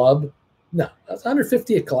club. No, that's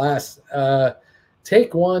 150 a class.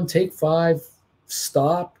 Take 1, take 5,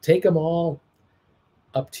 stop, take them all.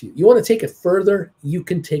 Up to you. You want to take it further? You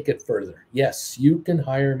can take it further. Yes, you can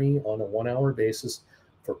hire me on a 1-hour basis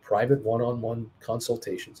for private one-on-one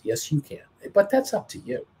consultations. Yes, you can. But that's up to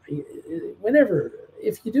you. Whenever,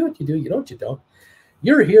 if you do it, you do. You don't, you don't.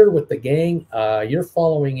 You're here with the gang. You're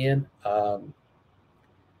following in.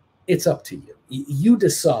 It's up to you. You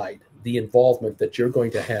decide the involvement that you're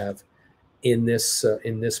going to have in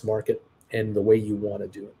this market and the way you want to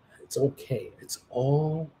do it. It's okay. It's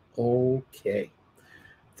all Okay.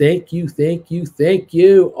 Thank you, thank you, thank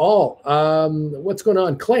you all. What's going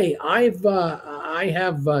on, Clay? I have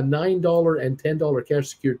 $9 and $10 cash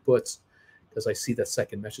secured puts because I see that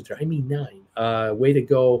second message there. I mean 9. Way to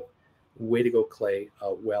go, Clay.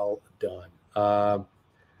 Well done.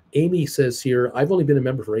 Amy says here, I've only been a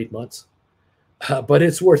member for 8 months, but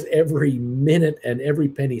it's worth every minute and every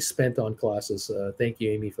penny spent on classes. Thank you,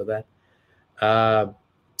 Amy, for that.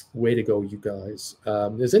 Way to go, you guys.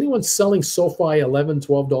 Is anyone selling SOFI $11,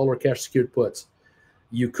 $12 cash secured puts?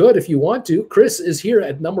 You could if you want to. Chris is here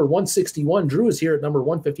at number 161. Drew is here at number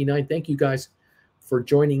 159. Thank you guys for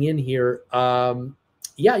joining in here.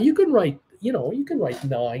 Yeah, you can write, you can write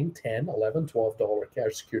 9, 10, 11, $12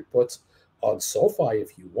 cash secured puts on SOFI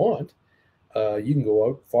if you want. You can go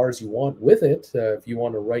out far as you want with it. If you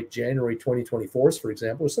want to write January 2024s, for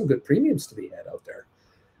example, there's some good premiums to be had out there.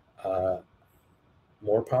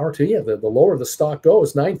 More power to you. The lower the stock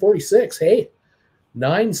goes, 946. Hey,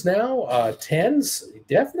 9s now, 10s,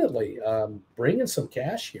 definitely bringing some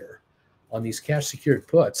cash here on these cash secured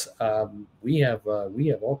puts. We have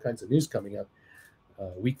all kinds of news coming up a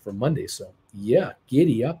week from Monday. So yeah,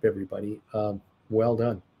 giddy up, everybody. Well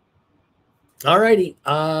done. All righty.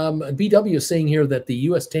 BW is saying here that the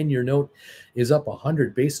U.S. 10-year note is up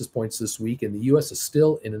 100 basis points this week, and the U.S. is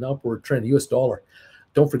still in an upward trend. The U.S. dollar.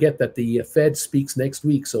 Don't forget that the Fed speaks next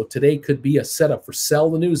week, so today could be a setup for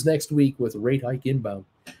sell the news next week with a rate hike inbound.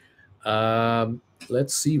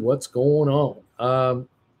 Let's see what's going on.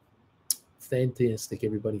 Fantastic,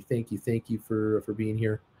 everybody. Thank you for being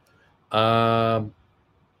here.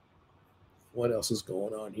 What else is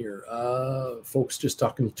going on here? Folks just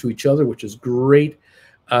talking to each other, which is great.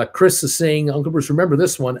 Chris is saying, Uncle Bruce, remember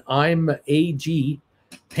this one. I'm AG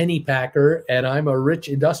penny packer, and I'm a rich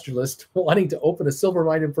industrialist wanting to open a silver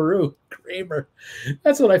mine in Peru. Kramer,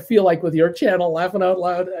 that's what I feel like with your channel, laughing out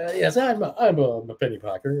loud. Yes, I'm a penny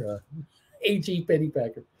packer, AG penny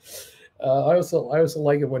packer. I also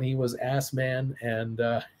like it when he was Ass Man, and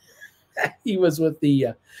he was with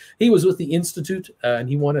the Institute, and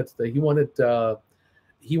he wanted the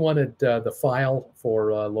file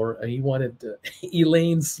for Laura. He wanted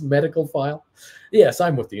Elaine's medical file. Yes,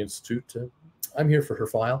 I'm with the Institute. I'm here for her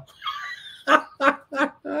file.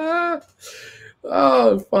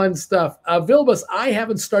 Oh, fun stuff. Vilbus, I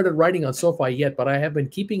haven't started writing on SOFI yet, but I have been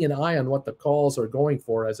keeping an eye on what the calls are going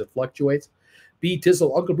for as it fluctuates. B.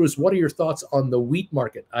 Tizzle, Uncle Bruce, what are your thoughts on the wheat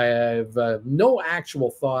market? I have no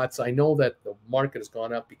actual thoughts. I know that the market has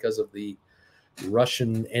gone up because of the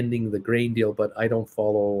Russian ending the grain deal, but I don't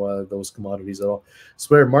follow those commodities at all.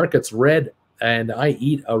 Swear market's red, and I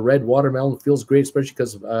eat a red watermelon. It feels great, especially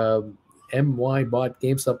because MY bought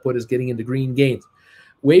GameStop put is getting into green gains.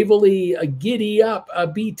 Waverly, giddy up.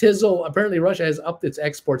 B. Tizzle, apparently Russia has upped its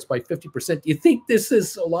exports by 50%. Do you think this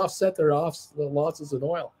is will offset their losses in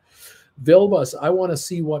oil? Vilbus, I want to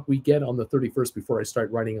see what we get on the 31st before I start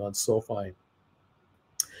writing on SOFI.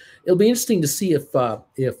 It'll be interesting to see if the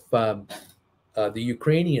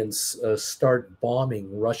Ukrainians start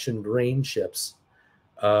bombing Russian grain ships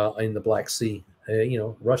in the Black Sea.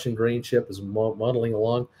 Russian grain ship is muddling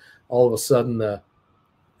along. All of a sudden, a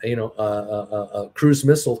cruise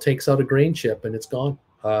missile takes out a grain ship and it's gone.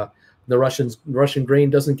 The Russian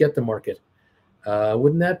grain doesn't get the market.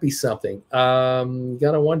 Wouldn't that be something? You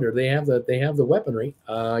gotta wonder. They have the weaponry.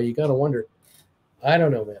 You gotta wonder. I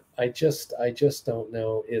don't know, man. I just don't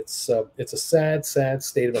know. It's a sad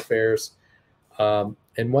state of affairs.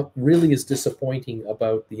 And what really is disappointing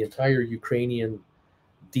about the entire Ukrainian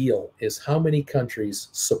deal is how many countries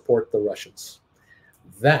support the Russians.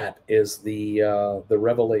 That is the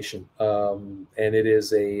revelation, and it is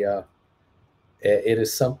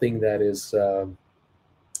something that is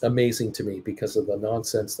amazing to me because of the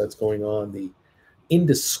nonsense that's going on, the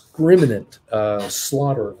indiscriminate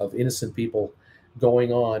slaughter of innocent people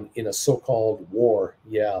going on in a so-called war.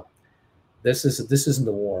 Yeah, this isn't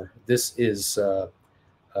a war. This is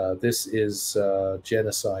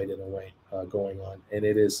genocide in a way going on, and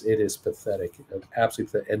it is pathetic,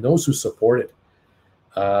 absolutely pathetic. And those who support it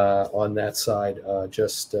on that side,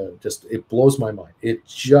 just it blows my mind. It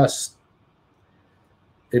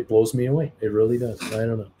blows me away. It really does. I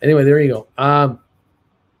don't know. Anyway, there you go.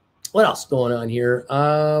 What else going on here?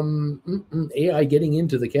 AI getting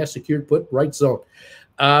into the cash secured put right zone.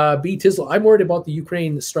 B. Tizzle, I'm worried about the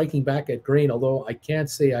Ukraine striking back at grain, although I can't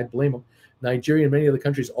say I'd blame them. Nigeria and many other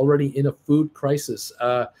countries already in a food crisis.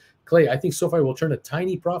 Clay, I think SOFI will turn a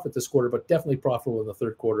tiny profit this quarter, but definitely profitable in the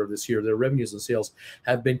third quarter of this year. Their revenues and sales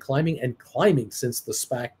have been climbing and climbing since the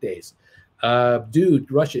SPAC days.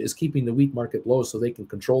 Dude, Russia is keeping the wheat market low so they can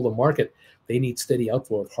control the market. They need steady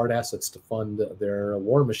outflow of hard assets to fund their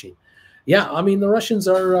war machine. Yeah, I mean the Russians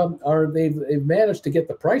they've managed to get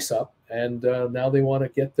the price up, and now they want to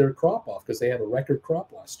get their crop off because they had a record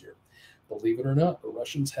crop last year. Believe it or not, the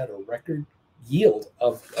Russians had a record yield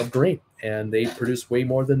of grain, and they produce way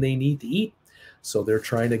more than they need to eat. So they're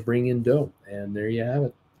trying to bring in dough, and there you have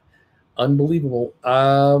it. Unbelievable.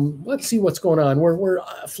 Let's see what's going on. We're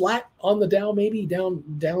flat on the Dow, maybe down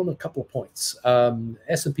a couple of points.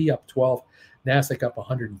 S&P up 12, Nasdaq up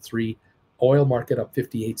 103, oil market up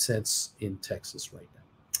 58 cents in Texas right now.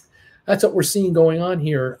 That's what we're seeing going on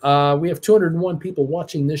here. We have 201 people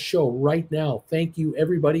watching this show right now. Thank you,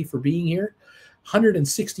 everybody, for being here.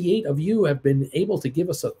 168 of you have been able to give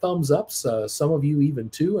us a thumbs up. Some of you even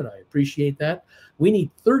two, and I appreciate that. We need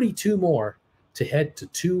 32 more to head to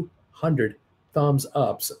 200 thumbs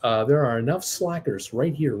ups. There are enough slackers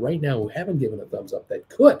right here, right now, who haven't given a thumbs up that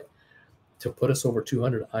could to put us over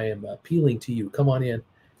 200. I am appealing to you. Come on in,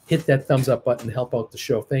 hit that thumbs up button, help out the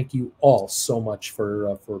show. Thank you all so much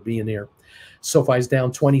for being here. SoFi's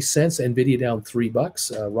down 20 cents, Nvidia down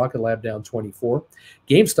 $3, Rocket Lab down 24,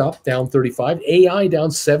 GameStop down 35, AI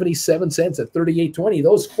down 77 cents at 38.20.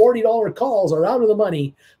 Those $40 calls are out of the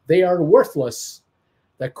money. They are worthless.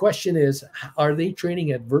 The question is, are they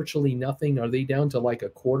trading at virtually nothing? Are they down to like a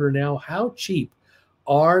quarter now? How cheap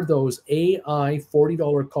are those AI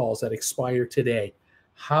 $40 calls that expire today?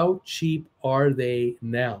 How cheap are they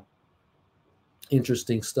now?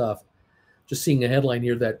 Interesting stuff. Just seeing a headline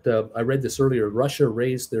here that I read this earlier. Russia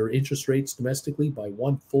raised their interest rates domestically by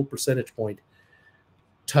 1 full percentage point.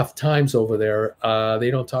 Tough times over there.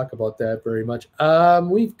 They don't talk about that very much.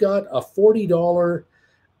 We've got a $40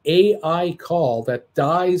 AI call that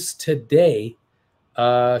dies today,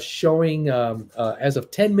 showing as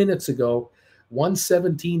of 10 minutes ago,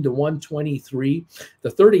 117 to 123. The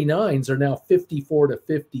 39s are now 54 to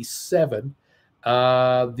 57.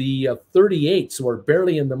 The 38s, who are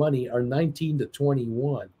barely in the money, are 19 to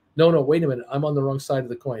 21. No, wait a minute. I'm on the wrong side of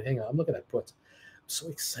the coin. Hang on. I'm looking at puts. I'm so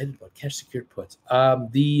excited about cash secured puts.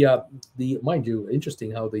 The mind you, interesting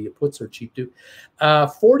how the puts are cheap too.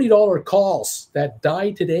 $40 calls that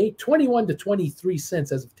died today, 21 to 23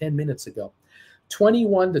 cents as of 10 minutes ago.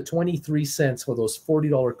 21 to 23 cents for those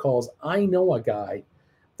 $40 calls. I know a guy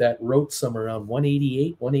that wrote some around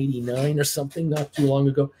 188, 189 or something not too long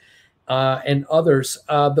ago. And others,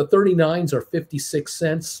 the 39s are 56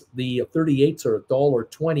 cents. The 38s are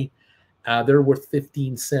 $1.20. They're worth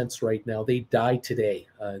 15 cents right now. They die today.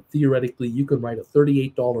 Theoretically, you can write a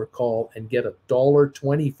 $38 call and get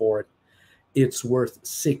 $1.20 for it. It's worth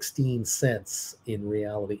 16 cents in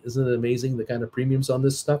reality. Isn't it amazing the kind of premiums on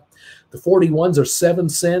this stuff? The 41s are 7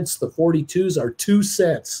 cents. The 42s are 2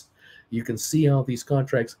 cents. You can see how these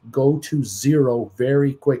contracts go to zero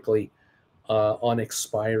very quickly on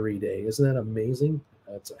expiry day. Isn't that amazing?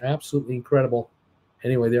 That's absolutely incredible.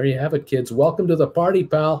 Anyway, there you have it, kids. Welcome to the party,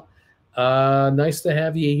 pal. Nice to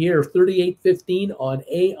have you here. 38.15 on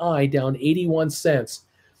AI, down 81 cents,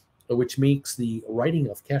 which makes the writing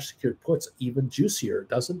of cash secured puts even juicier,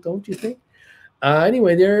 don't you think?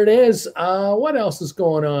 Anyway, there it is. What else is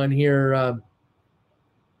going on here?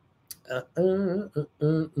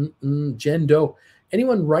 Jen Doe.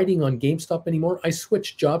 Anyone writing on GameStop anymore? I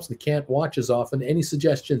switched jobs and can't watch as often. Any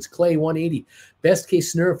suggestions? Clay 180. Best case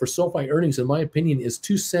scenario for SoFi earnings, in my opinion, is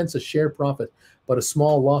 2 cents a share profit, but a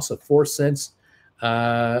small loss of 4 cents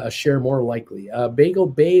a share more likely. Bagel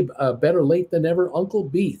Babe, better late than never. Uncle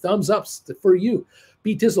B, thumbs ups for you.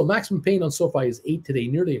 B Tizzle, maximum pain on SoFi is 8 today.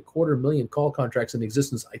 Nearly 250,000 call contracts in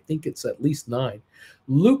existence. I think it's at least 9.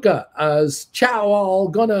 Luca, ciao all.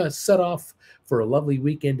 Gonna set off for a lovely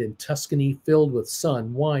weekend in Tuscany filled with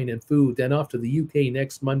sun, wine, and food. Then off to the UK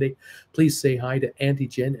next Monday. Please say hi to Auntie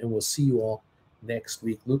Jen, and we'll see you all next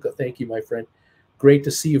week. Luca, thank you, my friend. Great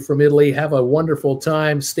to see you from Italy. Have a wonderful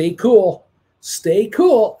time. Stay cool. Stay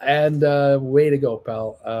cool. And way to go,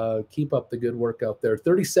 pal. Keep up the good work out there.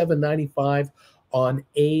 $37.95 on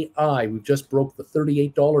AI. We just broke the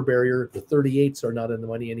 $38 barrier. The 38s are not in the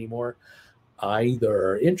money anymore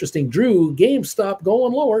either. Interesting. Drew, GameStop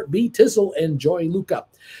going lower. B Tizzle, enjoy Luca.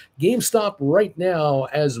 GameStop right now,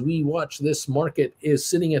 as we watch this market, is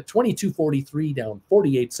sitting at $22.43, down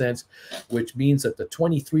 48 cents, which means that the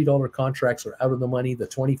 $23 contracts are out of the money. The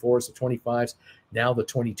 24s, the 25s, now the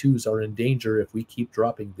 22s are in danger. If we keep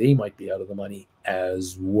dropping, they might be out of the money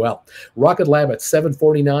as well. Rocket Lab at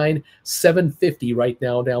 749, 750 right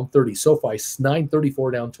now, down 30. SoFi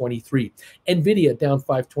 934, down 23. Nvidia down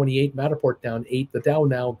 528. Matterport down 8. The Dow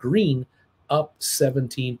now green, up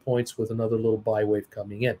 17 points with another little buy wave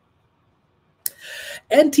coming in.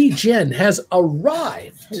 Auntie Jen has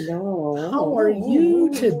arrived. Hello. How are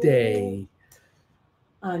you today?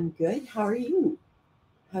 I'm good. How are you?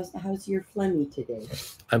 How's your phlegmy today?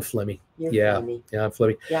 I'm phlegmy. You're Yeah. phlegmy. Yeah, I'm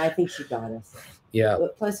phlegmy. Yeah, I think she got us. Yeah.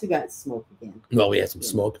 But plus, we got smoke again. Well, we had some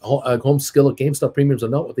smoke. Home Skillet GameStop premiums are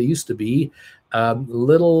not what they used to be.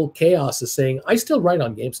 Little Chaos is saying, I still write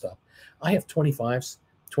on GameStop. I have 25s,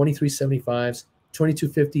 2375s,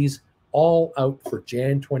 2250s, all out for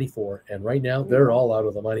Jan 24. And right now, they're all out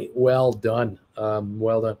of the money. Well done.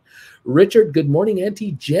 Well done. Richard, good morning,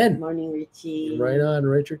 Auntie Jen. Good morning, Richie. Right on,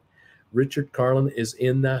 Richard. Richard Carlin is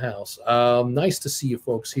in the house. Nice to see you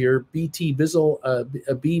folks here. BT Bizzle,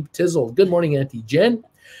 Beeb Tizzle. Good morning, Auntie Jen.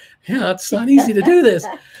 Yeah, it's not easy to do this.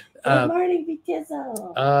 Good morning, Big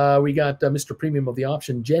Tizzle. We got Mr. Premium of the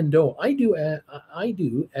option, Jen Doe. I do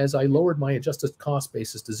as I lowered my adjusted cost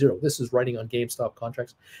basis to 0. This is writing on GameStop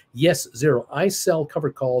contracts. Yes, 0. I sell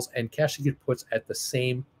covered calls and cash ticket puts at the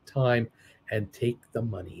same time and take the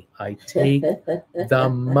money. I take the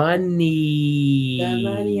money. The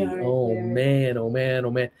money, oh man, oh man,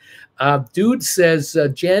 oh man. Dude says,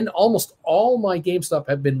 Jen, almost all my GameStop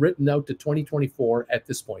have been written out to 2024 at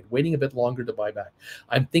this point, waiting a bit longer to buy back.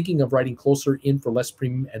 I'm thinking of writing closer in for less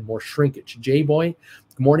premium and more shrinkage. J-Boy,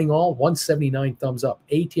 good morning all, 179 thumbs up.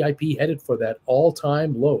 ATIP headed for that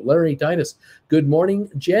all-time low. Larry Titus, good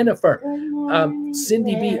morning. Jennifer. Good morning,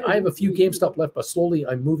 Cindy B, I have a few GameStop left, but slowly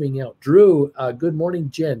I'm moving out. Drew, good morning,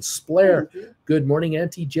 Jen. Splair, good morning,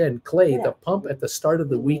 Auntie Jen. Clay, the pump at the start of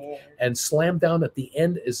the week and slam down at the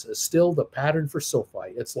end is still the pattern for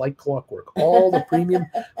SoFi. It's like clockwork. All the premium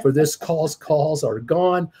for this calls are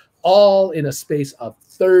gone, all in a space of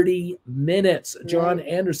 30 minutes. John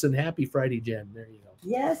Anderson, happy Friday, Jen. There you go.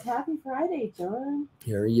 Yes, happy Friday, John.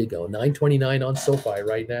 Here you go. $9.29 on SoFi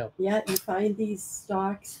right now. Yeah, you find these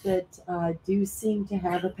stocks that do seem to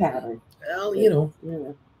have a pattern. Well, you know.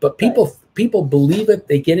 But people believe it.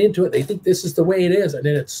 They get into it. They think this is the way it is, and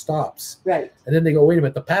then it stops. Right. And then they go, wait a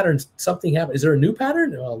minute, the pattern's something happened. Is there a new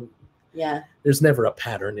pattern? Well, yeah. There's never a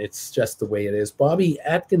pattern. It's just the way it is. Bobby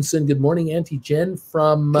Atkinson, good morning, Auntie Jen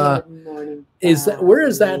from. Good morning. Where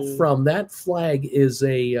is that from? That flag is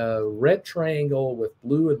a red triangle with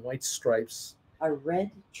blue and white stripes. A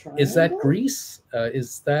red triangle. Is that Greece?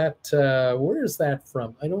 Is that where is that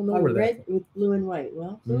from? I don't know where that. Red with blue and white.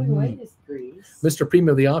 Well, blue and white is Greece. Mr. Premium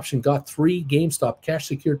of the option got 3 GameStop cash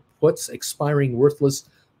secured puts expiring worthless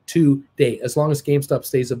today. As long as GameStop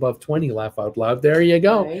stays above 20, laugh out loud. There you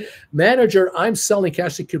go. Right. Manager, I'm selling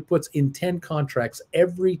cash secured puts in 10 contracts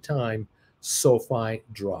every time SoFi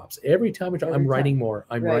drops. Every time I'm writing more.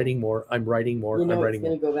 I'm writing more. I'm writing more. You know I'm writing it's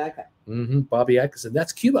more. Going to go back up. Bobby Atkinson.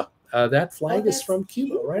 That's Cuba. That flag is from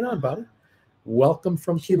Cuba. Right on, Bobby. Welcome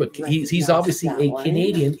from Cuba. He's obviously a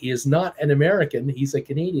Canadian. He is not an American. He's a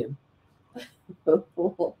Canadian.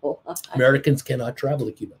 Americans cannot travel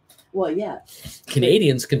to Cuba. Well, yeah.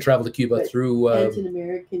 Canadians can travel to Cuba through. Can't an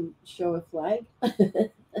American show a flag?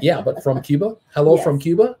 Yeah, but from Cuba. Hello from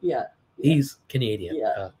Cuba. Yeah. He's Canadian.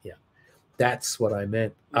 Yeah. Yeah. That's what I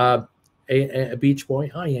meant. A Beach Boy.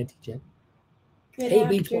 Hi, Auntie Jen. Good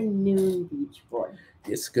afternoon, Beach Boy.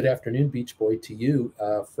 It's good afternoon, Beach Boy, to you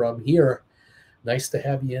from here. Nice to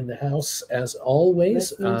have you in the house as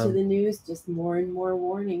always. Listening to the news, just more and more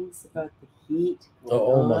warnings about the heat.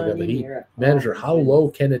 Oh my God, the heat. Manager, how low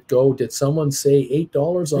can it go? Did someone say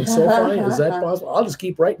 $8 on SoFi? Is that possible? I'll just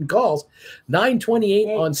keep writing calls.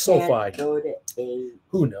 $9.28 on SoFi. Go to 8.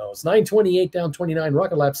 Who knows? $9.28 down 29.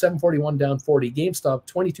 Rocket Lab $7.41 down 40. GameStop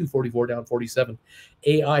 $22.44 down 47.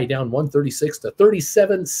 AI down 136 to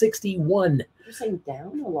 37.61. You're saying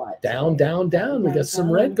down a lot. Down. We got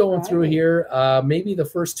some red going through here. Maybe the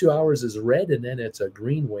first 2 hours is red and then it's a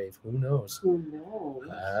green wave. Who knows? Who knows?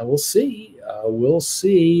 We'll see. We'll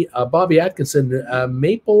see. Bobby Atkinson,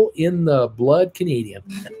 maple in the blood Canadian.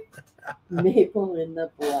 Maple in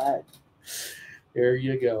the blood. There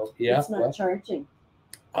you go. Yeah. It's not charging.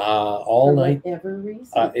 All night. Whatever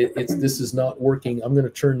reason. This is not working. I'm going to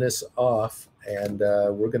turn this off, and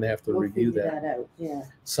we're going to have to review that. Out. Yeah.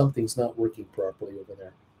 Something's not working properly over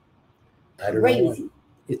there. I don't Crazy. know.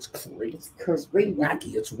 It's crazy. It's crazy. It's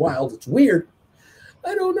wacky. It's wild. It's weird.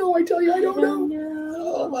 I don't know. I tell you, I don't know.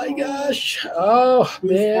 Oh my gosh. Oh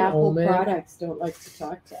man. Apple products don't like to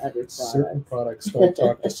talk to other products. Certain products don't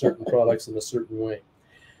talk to certain products in a certain way.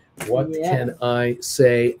 What can I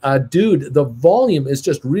say? Dude, the volume is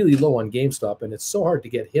just really low on GameStop, and it's so hard to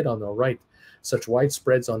get hit on the right. Such wide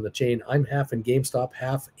spreads on the chain. I'm half in GameStop,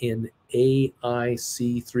 half in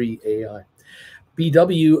AIC3AI.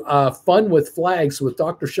 BW, fun with flags with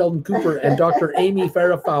Dr. Sheldon Cooper and Dr. Amy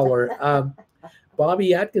Farrah Fowler.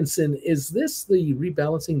 Bobby Atkinson, is this the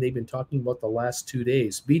rebalancing they've been talking about the last 2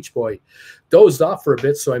 days? Beach Boy dozed off for a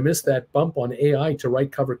bit, so I missed that bump on AI to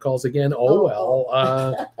write cover calls again.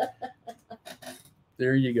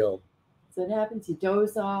 There you go. So it happens. You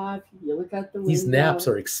doze off. You look out the window. These naps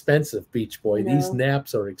are expensive, Beach Boy. You know, these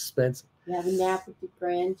naps are expensive. You have a nap with your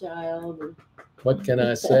grandchild. And... What can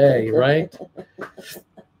I say, right?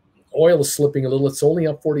 Oil is slipping a little. It's only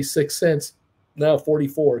up 46 cents. Now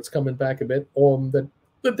 44. It's coming back a bit. The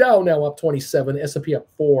Dow now up 27. S&P up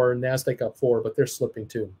 4. NASDAQ up 4, but they're slipping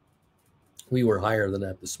too. We were higher than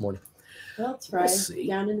that this morning. Well, it's Friday.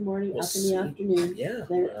 Down in the morning, up in the afternoon. Yeah.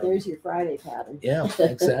 There's your Friday pattern. Yeah,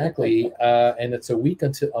 exactly. And it's a week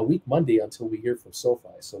Monday until we hear from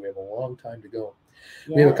SOFI. So we have a long time to go.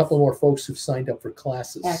 Yes. We have a couple more folks who've signed up for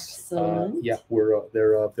classes. Excellent. Yeah,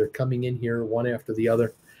 they're coming in here one after the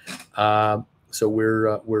other. So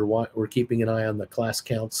we're keeping an eye on the class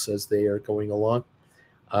counts as they are going along.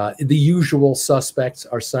 The usual suspects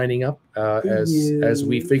are signing up as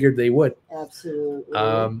we figured they would.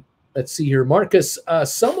 Absolutely. Let's see here, Marcus.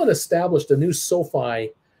 Someone established a new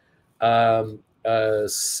SOFI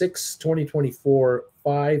 2024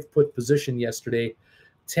 5-put position yesterday.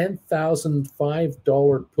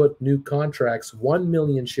 $10,005 put new contracts, 1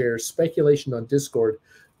 million shares. Speculation on Discord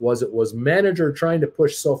was it was manager trying to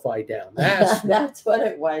push SOFI down. That's what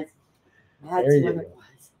it was.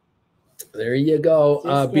 There you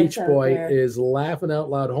go. Beach Boy is laughing out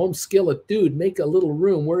loud. Home skillet, dude, make a little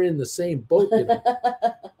room. We're in the same boat.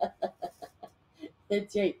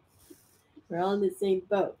 That's right. We're all in the same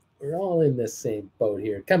boat. We're all in the same boat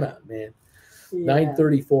here. Come on, man. Yeah.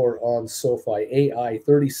 934 on SOFI. AI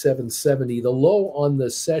 3770. The low on the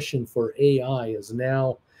session for AI is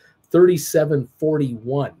now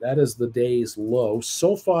 3741. That is the day's low.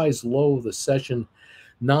 SOFI's low, the session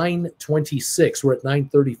 926. We're at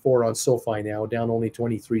 934 on SOFI now, down only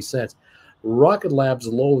 23 cents. Rocket Lab's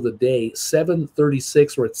low of the day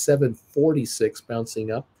 736. We're at 746,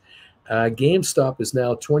 bouncing up. GameStop is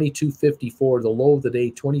now 2254. The low of the day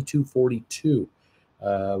 2242.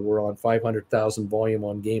 We're on 500,000 volume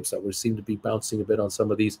on GameStop. We seem to be bouncing a bit on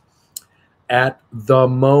some of these at the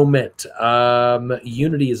moment.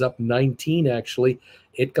 Unity is up 19, actually.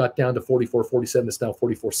 It got down to 44.47. It's now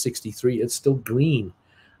 44.63. It's still green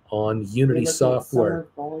on Unity software.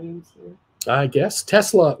 I guess.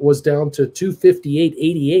 Tesla was down to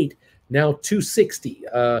 258.88, now 260.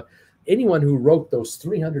 Anyone who wrote those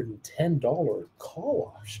 $310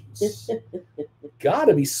 call options got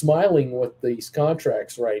to be smiling with these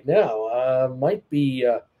contracts right now.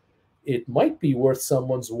 It might be worth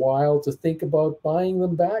someone's while to think about buying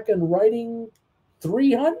them back and writing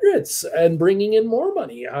 300s and bringing in more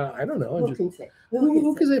money. I don't know. Who can say?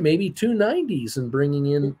 Who can say? Maybe 290s and bringing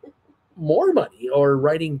in more money, or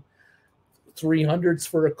writing 300s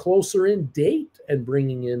for a closer in date and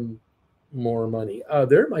bringing in more money.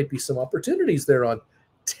 There might be some opportunities there on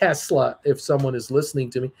Tesla if someone is listening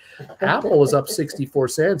to me. Apple is up 64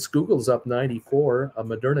 cents. Google's up 94.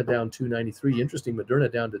 Moderna down 293. Interesting. Moderna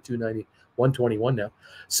down to 121 now.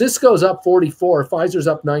 Cisco's up 44. Pfizer's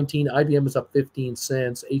up 19. IBM is up 15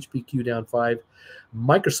 cents. HPQ down 5.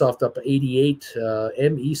 Microsoft up 88.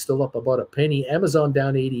 ME still up about a penny. Amazon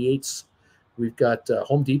down 88. We've got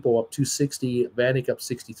Home Depot up 260. Vanik up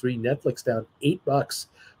 63. Netflix down $8.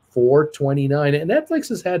 $4.29. And Netflix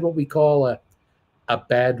has had what we call a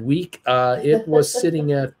bad week. It was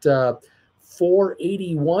sitting at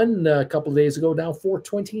 $4.81 a couple of days ago, now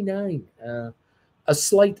 $4.29. A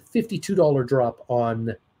slight $52 drop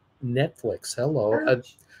on Netflix. Hello.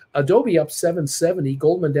 Adobe up $7.70.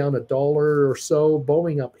 Goldman down $1 or so.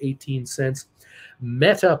 Boeing up 18 cents.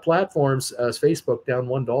 Meta Platforms, Facebook down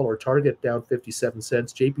 $1. Target down 57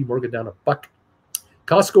 cents. JP Morgan down $1.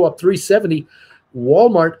 Costco up $3.70.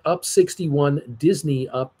 Walmart up 61, Disney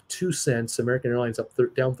up 2 cents, American Airlines up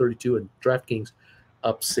down 32, and DraftKings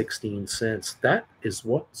up 16 cents. That is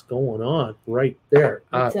what's going on right there.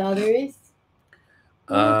 That's all there is.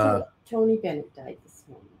 Tony Bennett died this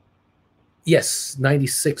morning. Yes,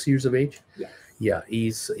 96 years of age. Yes. Yeah,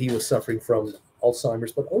 he was suffering from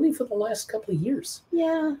Alzheimer's, but only for the last couple of years.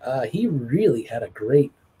 Yeah. He really had a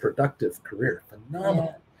great, productive career.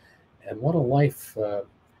 Phenomenal. Yeah. And what a life.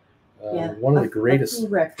 One of the greatest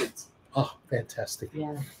records. Oh, fantastic.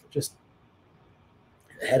 Yeah. Just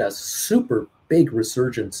had a super big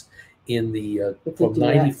resurgence in the from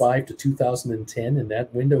 95 to 2010. In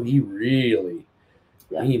that window, he really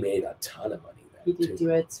he made a ton of money. He did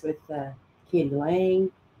duets with Katie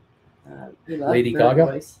Lang. Lady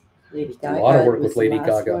Gaga. Lady Gaga. A lot of work with Lady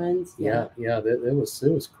Gaga. Ones. Yeah. It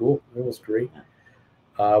was cool. It was great.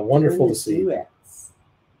 Wonderful to see. Duets.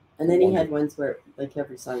 And then he had ones where like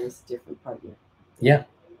every song was a different partner. Yeah,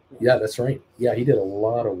 that's right. Yeah, he did a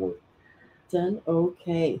lot of work. Done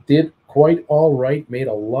okay. Did quite all right. Made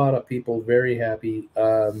a lot of people very happy.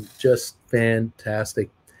 Just fantastic.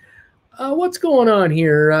 What's going on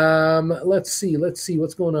here? Let's see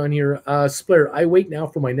what's going on here. Splitter, I wait now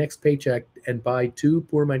for my next paycheck and buy 2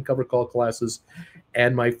 Poor Man Covered Call classes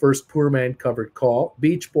and my first Poor Man Covered Call.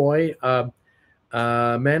 Beach Boy,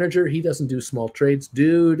 manager, he doesn't do small trades.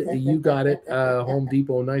 Dude, you got it. Home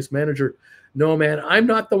Depot, nice manager. No, man, I'm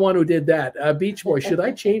not the one who did that. Beach Boy, should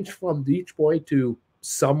I change from Beach Boy to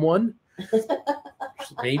someone?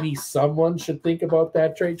 Maybe someone should think about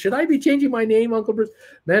that trade. Should I be changing my name, Uncle Bruce?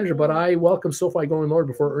 Manager, but I welcome SOFI going lower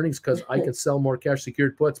before earnings because I can sell more cash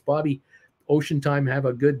secured puts. Bobby, Ocean Time, have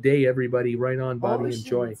a good day, everybody. Right on, Bobby. Ocean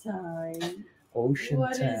Enjoy. Time. Ocean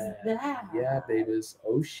What Time. is that? Yeah, babies.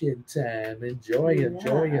 Ocean Time.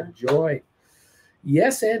 Enjoy.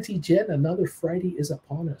 Yes, Auntie Jen, another Friday is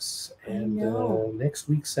upon us. And next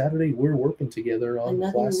week, Saturday, we're working together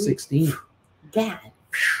on Class 16. God.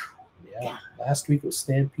 Yeah. Last week was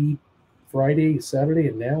Stampede Friday, Saturday,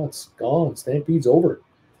 and now it's gone. Stampede's over.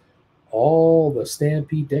 All the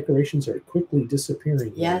Stampede decorations are quickly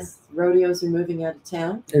disappearing. Yes, rodeos are moving out of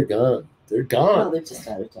town. They're gone. Well, they're just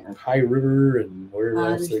out of town. High River and where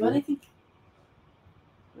else? There's one, I think.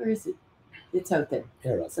 Where is it? It's out there.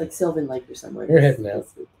 Yeah, it's like Sylvan Lake or somewhere. They're heading out.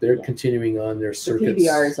 They're continuing on their circuits. The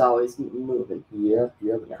PBR is always moving. Yeah.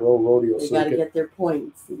 The Pro Rodeo They circuit. got to get their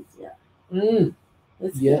points.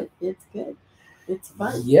 It's good. It's good. It's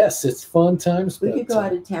fun. Yes, it's fun times. We could go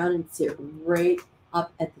out of town and sit right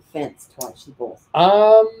up at the fence to watch the bulls.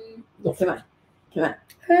 No. Come on.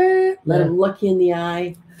 Let them look you in the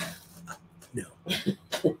eye. No.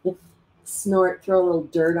 Snort, throw a little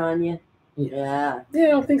dirt on you. Yeah. I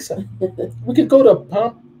don't think so. We could go to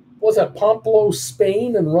Pamplo,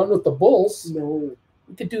 Spain, and run with the bulls. No.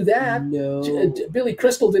 We could do that. No. Billy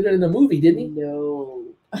Crystal did it in the movie, didn't he? No.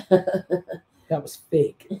 That was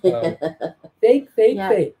fake. Fake.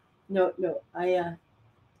 No.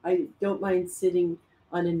 I don't mind sitting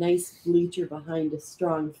on a nice bleacher behind a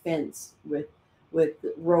strong fence with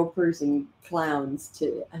ropers and clowns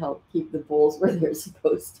to help keep the bulls where they're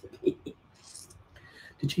supposed to be.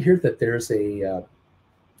 Did you hear that there's that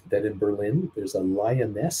in Berlin there's a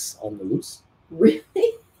lioness on the loose?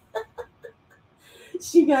 Really?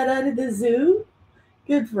 She got out of the zoo?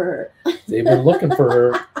 Good for her. They've been looking for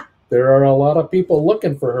her. There are a lot of people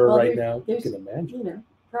looking for her right now. You can imagine.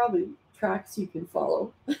 Probably tracks you can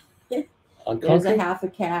follow. On there's a half a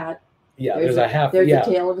cat. Yeah, there's a half. There's a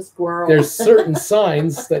tail of a squirrel. There's certain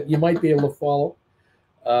signs that you might be able to follow.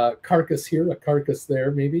 Carcass here, a carcass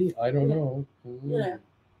there, maybe. I don't know. Yeah.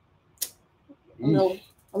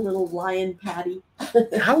 A little lion patty.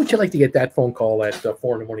 How would you like to get that phone call at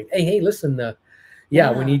 4 in the morning? Hey, listen.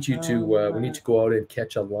 We need you to we need to go out and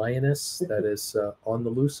catch a lioness that is on the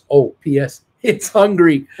loose. Oh, P.S. It's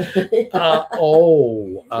hungry.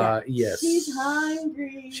 Yes. She's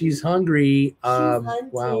hungry. She's hungry. Hunting.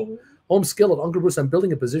 Wow. Home Skillet, Uncle Bruce, I'm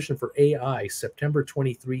building a position for AI, September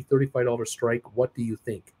 23, $35 strike. What do you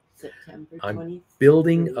think? September 23. I'm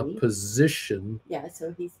building a position. Yeah,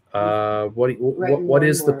 so he's what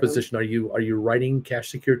is the position? Are you writing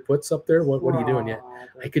cash secured puts up there? What are you doing yet?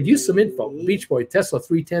 I could use some info. Beach Boy, Tesla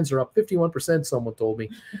 310s are up 51%. Someone told me.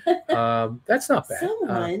 That's not bad.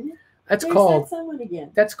 Someone. That's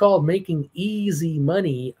called making easy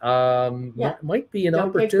money. Might be an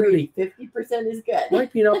opportunity. 50% is good.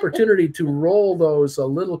 Might be an opportunity to roll those a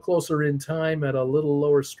little closer in time at a little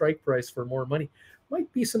lower strike price for more money.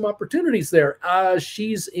 Might be some opportunities there.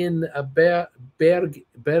 She's in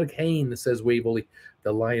Berghain, says Waverly,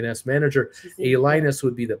 the lioness manager. A lioness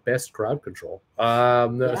would be the best crowd control.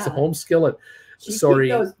 It's a Home Skillet. Keep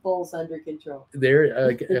those bulls under control.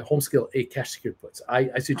 There, Home Skill, a cash secured puts.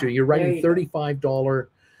 I see you. You're writing $35.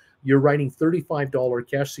 You're writing $35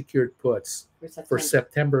 cash secured puts for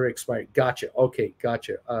September expiry. Gotcha. Okay,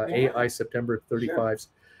 gotcha. AI September 35s. Sure.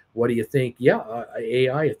 What do you think? Yeah,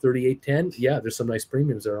 AI at 38.10. Yeah, there's some nice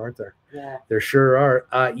premiums there, aren't there? Yeah, there sure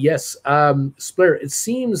are. Yes, Splitter. It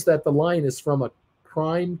seems that the line is from a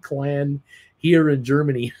crime clan here in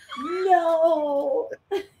Germany. No.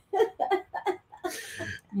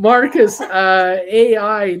 Marcus,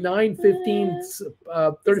 AI 915,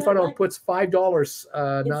 $35 puts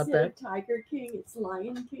 $5. Not bad. Tiger King, it's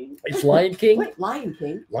Lion King. It's Lion King. Wait, Lion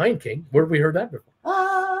King. Lion King. Where have we heard that before?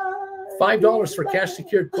 $5 for cash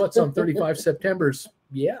secured puts on 35 September's.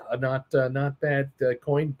 Yeah, not bad.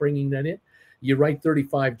 Coin bringing that in. You write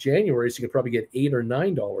 35 January, so you could probably get $8 or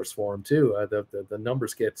 $9 for them too. The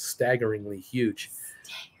numbers get staggeringly huge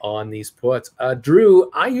on these puts.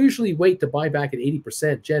 Drew, I usually wait to buy back at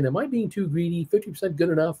 80%. Jen, am I being too greedy? 50% good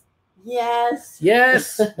enough? Yes.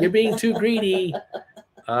 Yes, you're being too greedy.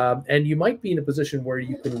 And you might be in a position where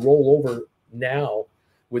you can roll over now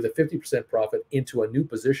with a 50% profit into a new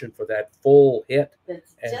position for that full hit and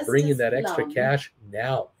bring in that extra cash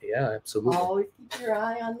now. Yeah, absolutely. Always keep your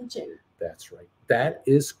eye on the chain. That's right. That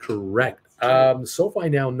is correct. SoFi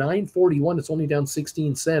now 941. It's only down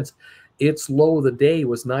 16 cents. Its low of the day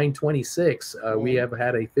was 926. We have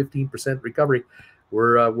had a 15% recovery.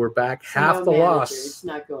 We're back half the loss. It's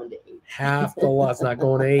not going to 8. Half the loss, not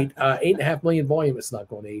going to 8. 8.5 million volume. It's not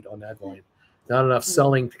going to 8 on that volume. Not enough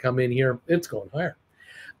selling to come in here. It's going higher.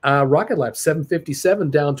 Rocket Lab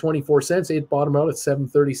 757 down 24 cents. It bottomed out at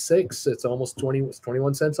 736. It's almost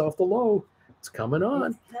 21 cents off the low. It's coming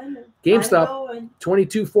on. GameStop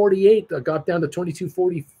 22.48 got down to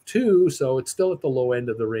 22.42, so it's still at the low end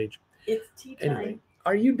of the range. It's tea time. Anyway,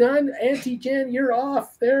 are you done, Auntie Jen? You're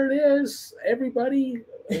off. There it is, everybody.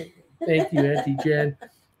 Thank you, Auntie Jen.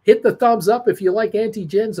 Hit the thumbs up if you like Auntie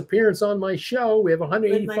Jen's appearance on my show. We have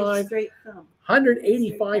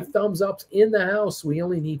 185 thumbs ups in the house. We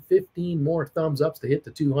only need 15 more thumbs ups to hit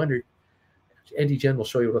the 200. Auntie Jen will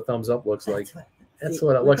show you what a thumbs up looks like. That's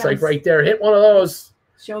what it looks like right there. Hit one of those.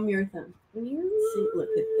 Show me your thumb. See, look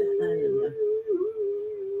at that.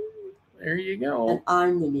 There you go. And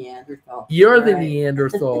I'm the Neanderthal. You're the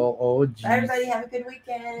Neanderthal. Oh, geez. Everybody have a good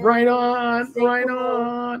weekend. Right on. Right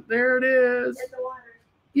on. There it is. Get the water.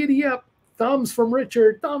 Giddy up. Thumbs from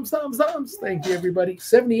Richard. Thumbs, thumbs, thumbs. Thank you, everybody.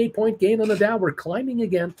 78-point gain on the Dow. We're climbing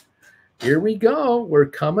again. Here we go. We're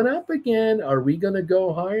coming up again. Are we going to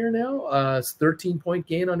go higher now? 13-point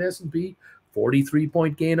gain on S&P.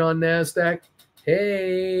 43-point gain on NASDAQ.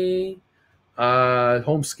 Hey.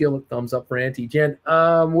 Home Skillet, thumbs up for Auntie Jen.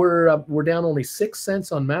 We're down only 6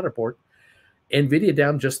 cents on Matterport. Nvidia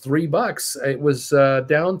down just $3. It was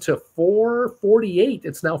down to 448.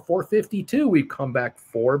 It's now 452. We've come back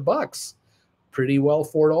 $4. Pretty well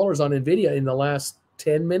 $4 on Nvidia in the last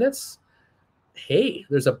 10 minutes. Hey,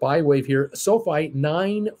 there's a buy wave here. SoFi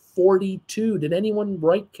 942. Did anyone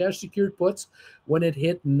write cash secured puts when it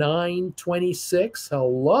hit 926?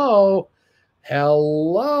 Hello.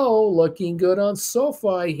 Looking good on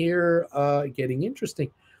SoFi here. Getting interesting.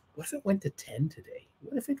 What if it went to 10 today?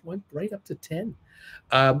 What if it went right up to 10?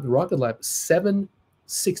 Rocket Lab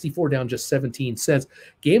 764 down just 17 cents.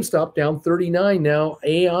 GameStop down 39 now.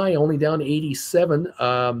 AI only down 87.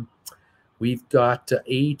 We've got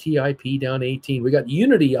ATIP down 18. We got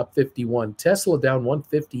Unity up 51. Tesla down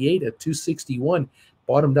 158 at 261.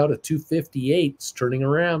 Bottomed out at 258. It's turning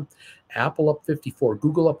around. Apple up 54.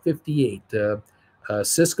 Google up 58.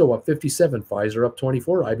 Cisco up 57. Pfizer up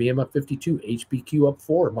 24. IBM up 52. HPQ up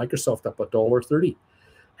 4. Microsoft up $1.30.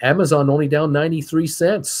 Amazon only down 93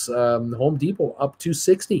 cents. Home Depot up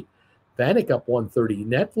 260. Vanik up 130.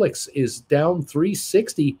 Netflix is down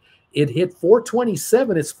 360. It hit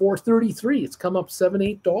 427. It's 433. It's come up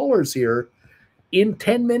 $7-8 here in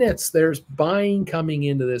 10 minutes. There's buying coming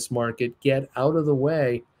into this market. Get out of the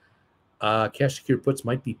way. Cash secured puts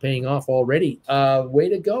might be paying off already. Way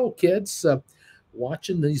to go, kids.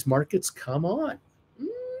 Watching these markets come on.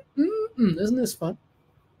 Isn't this fun?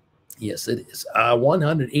 Yes, it is.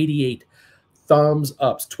 188 thumbs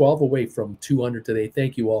ups, 12 away from 200 today.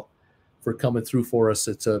 Thank you all for coming through for us.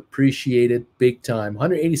 It's appreciated big time.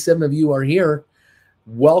 187 of you are here.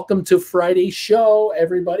 Welcome to Friday's show,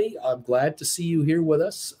 everybody. I'm glad to see you here with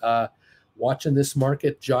us. Watching this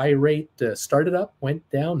market gyrate. Started up, went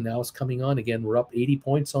down. Now it's coming on again. We're up 80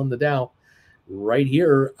 points on the Dow. Right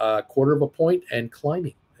here, a quarter of a point and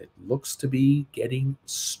climbing. It looks to be getting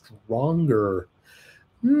stronger.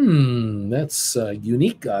 That's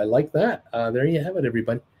unique. I like that. There you have it,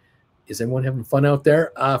 everybody. Is everyone having fun out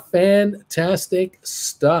there? Fantastic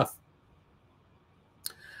stuff.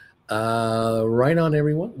 Right on,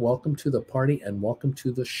 everyone. Welcome to the party and welcome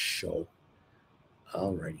to the show.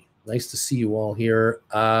 All righty. Nice to see you all here.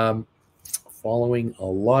 Following a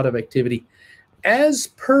lot of activity. As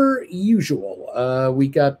per usual, we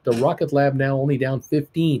got the Rocket Lab now only down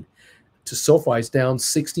 15. To SoFi's down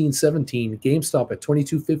 16.17. GameStop at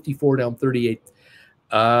 22.54 down 38.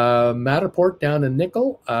 Matterport down a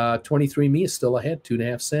nickel. 23andMe is still ahead,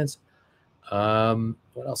 2.5 cents.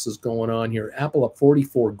 What else is going on here? Apple up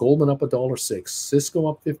 44. Goldman up $1.06. Cisco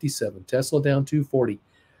up 57. Tesla down 240.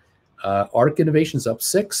 ARC Innovations up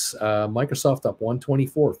 6. Microsoft up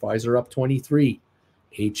 124. Pfizer up 23.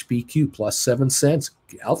 HBQ plus 7 cents.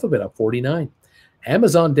 Alphabet up 49.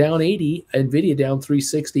 Amazon down 80. Nvidia down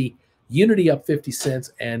 360. Unity up 50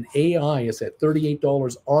 cents, and AI is at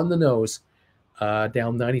 $38 on the nose,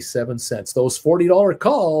 down 97 cents. Those $40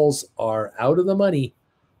 calls are out of the money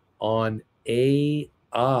on AI.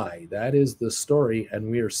 That is the story,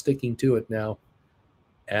 and we are sticking to it now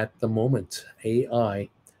at the moment. AI,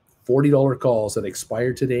 $40 calls that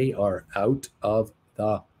expire today are out of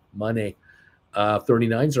the money.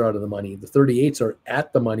 39s are out of the money. The 38s are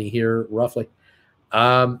at the money here, roughly.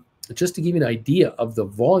 Just to give you an idea of the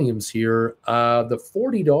volumes here, the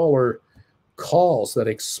 $40 calls that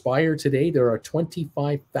expire today, there are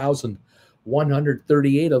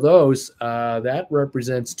 25,138 of those. That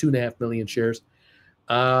represents 2.5 million shares.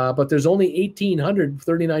 But there's only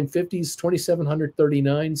 1,839 50s,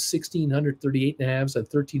 2,739s, 1,638 and a halves, and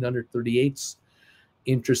 1,338s.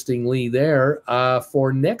 Interestingly, there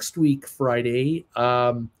for next week, Friday,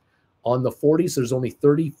 on the 40s, there's only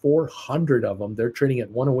 3,400 of them. They're trading at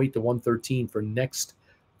 108 to 113 for next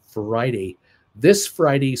Friday. This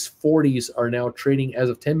Friday's 40s are now trading, as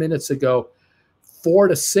of 10 minutes ago, 4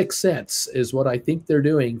 to 6 cents is what I think they're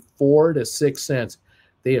doing. 4 to 6 cents.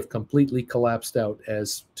 They have completely collapsed out,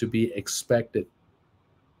 as to be expected.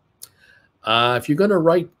 If you're going to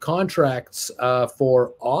write contracts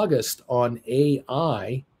for August on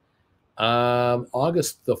AI,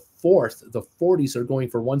 August the 4th, the 40s are going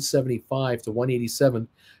for 175 to 187.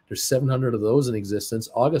 There's 700 of those in existence.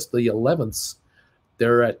 August the 11th,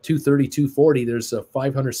 they're at 230, 240. There's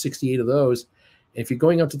 568 of those. If you're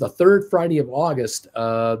going up to the third Friday of August,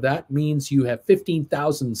 that means you have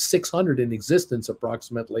 15,600 in existence,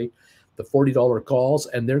 approximately, the $40 calls,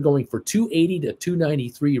 and they're going for 280 to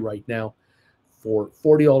 293 right now for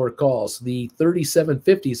 $40 calls. The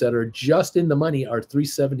 3750s that are just in the money are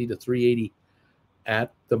 370 to 380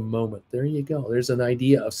 at the moment. There you go. There's an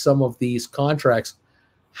idea of some of these contracts,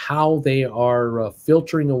 how they are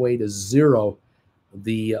filtering away to zero.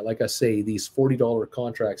 Like I say, these $40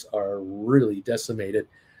 contracts are really decimated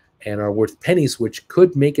and are worth pennies, which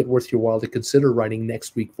could make it worth your while to consider writing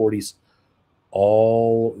next week 40s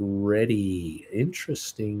already.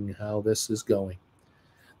 Interesting how this is going.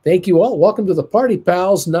 Thank you all. Welcome to the party,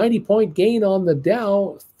 pals. 90-point gain on the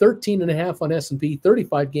Dow, 13.5 on S&P,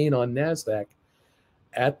 35 gain on NASDAQ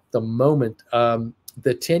at the moment. The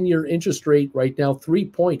 10-year interest rate right now,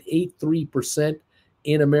 3.83%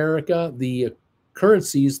 in America. The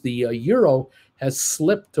currencies, the euro has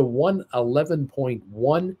slipped to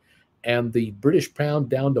 111.1, and the British pound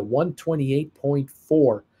down to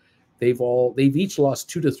 128.4. They've each lost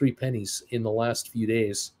 2 to 3 pennies in the last few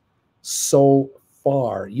days so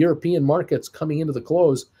far. European markets coming into the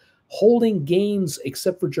close, holding gains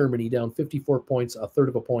except for Germany, down 54 points, a third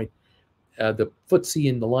of a point. The FTSE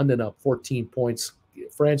in London up 14 points.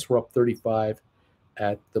 France were up 35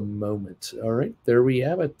 at the moment. All right, there we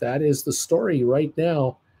have it. That is the story right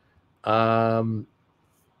now.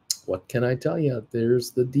 What can I tell you?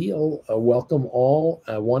 There's the deal. Welcome all,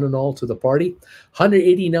 one and all, to the party.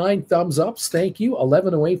 189 thumbs ups. Thank you.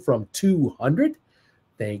 11 away from 200.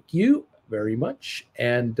 Thank you very much.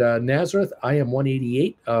 And Nazareth, I am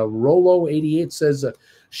 188. Rolo 88 says,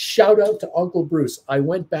 shout out to Uncle Bruce. I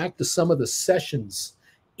went back to some of the sessions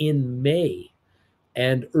in May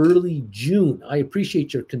and early June. I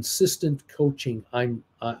appreciate your consistent coaching.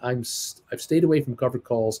 I've stayed away from covered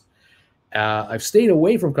calls. And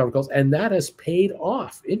that has paid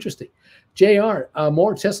off. Interesting. JR,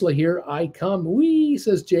 more Tesla here. I come. Wee,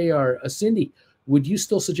 says JR. Cindy, would you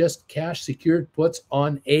still suggest cash secured puts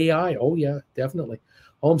on AI? Oh, yeah, definitely.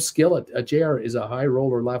 Home Skillet. JR is a high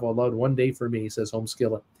roller, laugh out loud. One day for me, says Home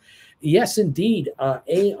Skillet. Yes, indeed.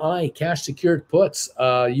 AI cash secured puts.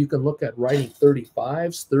 You can look at writing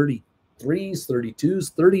 35s, 33s,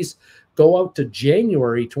 32s, 30s. Go out to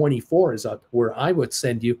January 24 is where I would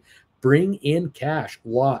send you. Bring in cash,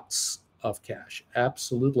 lots of cash.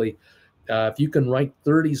 Absolutely. If you can write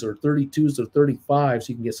 30s or 32s or 35s,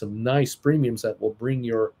 you can get some nice premiums that will bring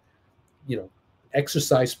your,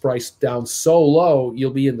 exercise price down so low,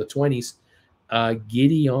 you'll be in the 20s.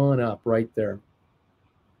 Giddy on up right there.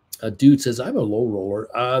 A dude says, I'm a low roller.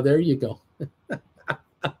 There you go.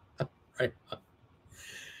 Right.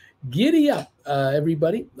 Giddy up,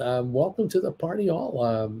 everybody. Welcome to the party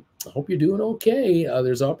all. I hope you're doing okay.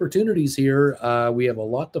 There's opportunities here. We have a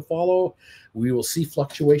lot to follow. We will see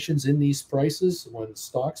fluctuations in these prices. When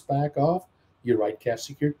stocks back off, you write cash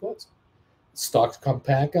secured puts. Stocks come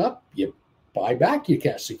back up, you buy back your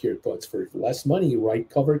cash secured puts. For less money, you write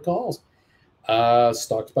covered calls.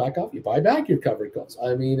 Stocks back up, you buy back your covered calls.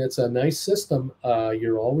 I mean, it's a nice system.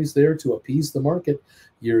 You're always there to appease the market.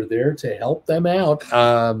 You're there to help them out.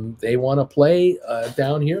 They want to play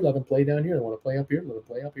down here, let them play down here. They want to play up here, let them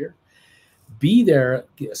play up here. Be there.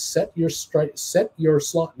 Set your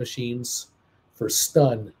slot machines for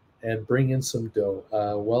stun and bring in some dough.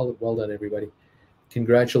 Well done, everybody.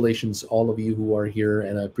 Congratulations, all of you who are here,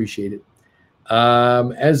 and I appreciate it.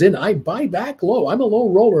 As in, I buy back low. I'm a low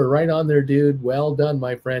roller right on there, dude. Well done,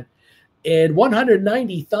 my friend. And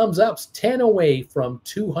 190 thumbs ups, 10 away from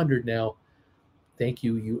 200 now. Thank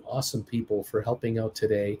you, you awesome people, for helping out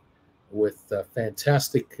today with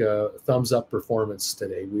fantastic thumbs up performance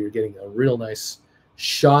today. We are getting a real nice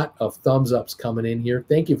shot of thumbs ups coming in here.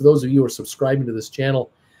 Thank you for those of you who are subscribing to this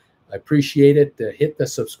channel. I appreciate it. Hit the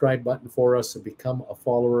subscribe button for us and become a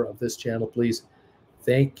follower of this channel, please.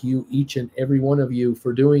 Thank you, each and every one of you,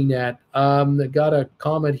 for doing that. I got a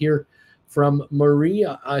comment here from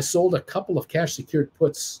Maria. I sold a couple of cash secured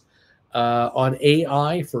puts on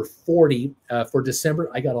AI for 40 for December.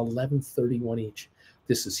 I got 11.31 each.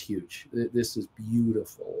 This is huge. This is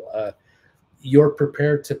beautiful. You're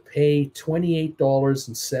prepared to pay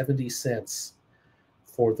 $28.70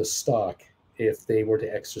 for the stock if they were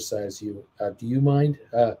to exercise you. Do you mind?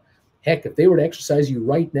 Heck, if they were to exercise you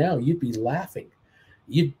right now, you'd be laughing.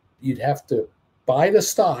 You'd have to buy the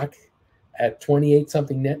stock at 28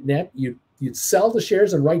 something net. You'd sell the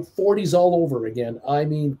shares and write 40s all over again. I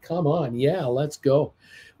mean, come on. Yeah, let's go.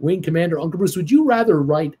 Wing Commander Uncle Bruce, would you rather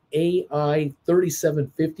write AI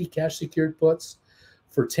 3750 cash secured puts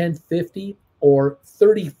for 1050, or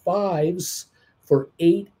 35s for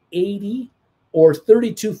 880, or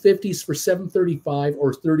 3250s for 735,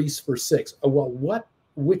 or 30s for 6? Well,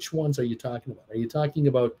 which ones are you talking about? Are you talking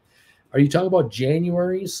about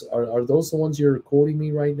January's? Are those the ones you're quoting me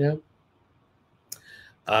right now?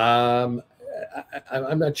 I'm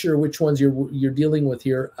not sure which ones you're dealing with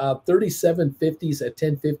here. 3750s at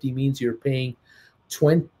 1050 means you're paying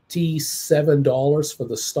 $27 for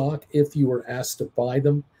the stock if you were asked to buy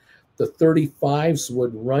them. The 35s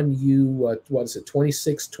would run you what is it,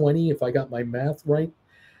 $26.20 if I got my math right.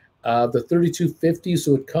 The 3250s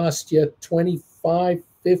would cost you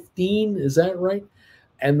 $25.15. Is that right?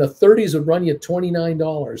 And the 30s would run you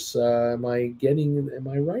 $29. Am I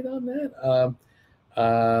right on that?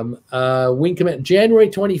 Wing Command, January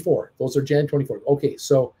 24. Those are Jan 24. Okay,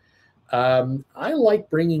 so I like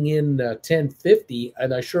bringing in 1050,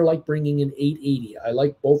 and I sure like bringing in 880. I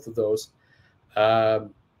like both of those.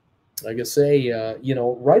 Like I say,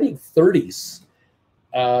 writing 30s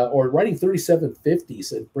or writing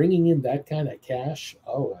 3750s and bringing in that kind of cash,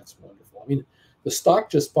 oh, that's wonderful. I mean, the stock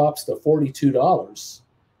just pops to $42.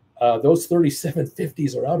 Those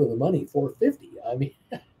 3750s are out of the money, $4.50. I mean,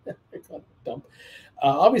 they're kind of dumb.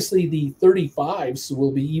 Obviously, the 35s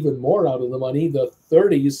will be even more out of the money. The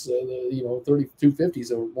 30s,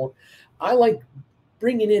 3250s are more. I like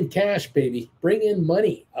bringing in cash, baby. Bring in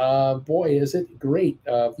money. Boy, is it great.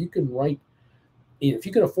 If you can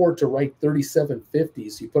afford to write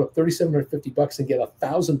 3750s, you put up $3,750 and get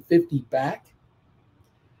 1,050 back.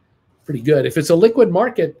 Pretty good. If it's a liquid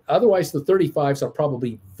market, otherwise the 35s are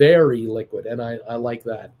probably very liquid, and I like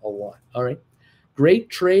that a lot. All right. Great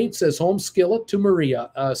trade, says Home Skillet to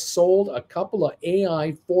Maria. Sold a couple of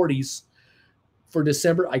AI 40s for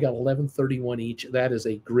December. I got 11.31 each. That is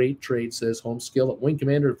a great trade, says Home Skillet. Wing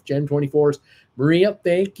Commander of Gen 24s. Maria,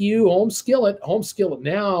 thank you. Home Skillet.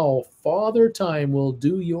 Now, Father Time will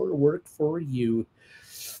do your work for you.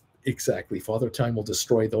 Exactly. Father Time will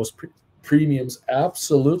destroy those premiums.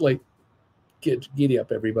 Absolutely. Giddy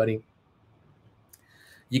up, everybody.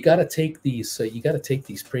 You got to take these. You got to take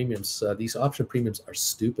these premiums. These option premiums are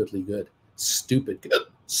stupidly good. Stupid good.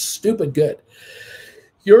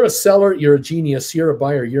 You're a seller. You're a genius. You're a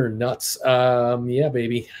buyer. You're nuts. Yeah,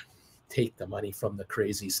 baby. Take the money from the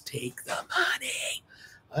crazies. Take the money.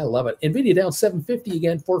 I love it. Nvidia down 750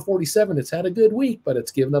 again, 447. It's had a good week, but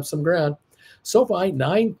it's given up some ground. SoFi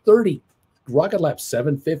 930. Rocket Lab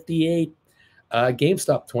 758.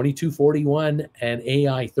 GameStop 2241 and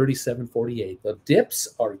AI 3748. The dips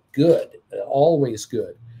are good, always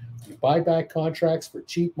good. You buy back contracts for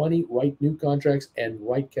cheap money, write new contracts, and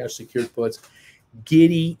write cash secured puts.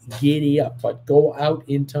 Giddy up, but go out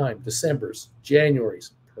in time. December's,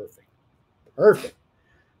 January's, perfect.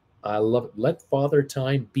 I love it. Let Father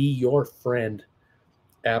Time be your friend.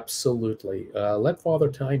 Absolutely. Let Father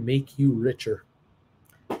Time make you richer.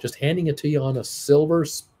 Just handing it to you on a silver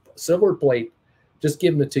plate. Just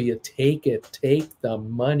giving it to you. Take it. Take the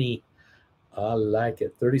money. I like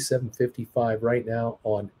it. 37.55 right now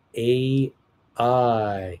on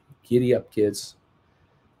AI. Giddy up, kids.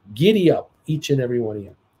 Giddy up, each and every one of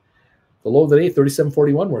you. The low of the day,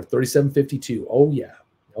 37.41. We're at 37.52. Oh, yeah.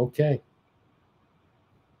 Okay.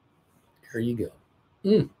 There you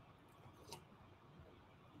go.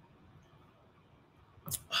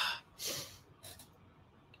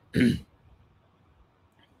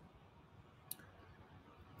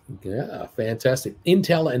 Yeah, fantastic.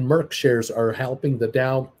 Intel and Merck shares are helping the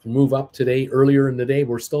Dow move up today. Earlier in the day,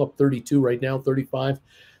 we're still up 32 right now, 35.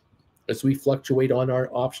 As we fluctuate on our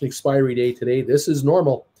option expiry day today, this is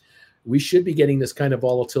normal. We should be getting this kind of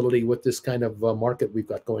volatility with this kind of market we've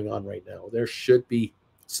got going on right now. There should be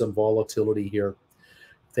some volatility here.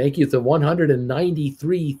 Thank you. The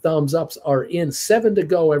 193 thumbs ups are in. 7 to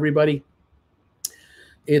go, everybody.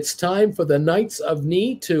 It's time for the Knights of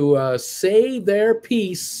Knee to say their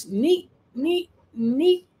piece. Neat, neat,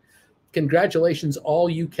 neat. Congratulations, all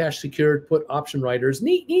you cash secured put option writers.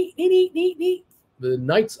 Neat, neat, neat, neat, neat, neat. The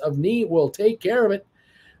Knights of Knee will take care of it,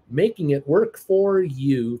 making it work for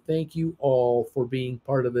you. Thank you all for being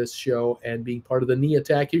part of this show and being part of the knee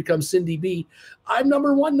attack. Here comes Cindy B. I'm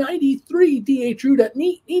number 193. D.A. Truda.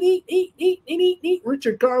 Neat, neat, neat, neat, neat, neat, neat.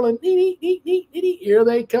 Richard Carlin. Neat, neat, neat, neat, neat. Here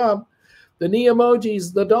they come. The knee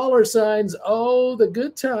emojis, the dollar signs. Oh, the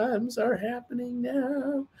good times are happening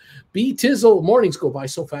now. B. Tizzle. Mornings go by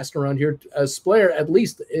so fast around here. Splair, at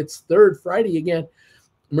least it's third Friday again.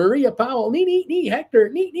 Maria Powell, knee, knee, knee. Hector,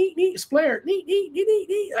 knee, knee, knee. Splair, knee, knee, knee, knee,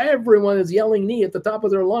 knee. Everyone is yelling knee at the top of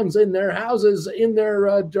their lungs, in their houses, in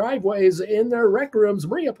their driveways, in their rec rooms.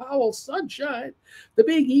 Maria Powell, sunshine. The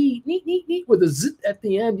big E, neat, neat, neat, with a zit at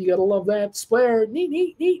the end. You got to love that. Splair, neat,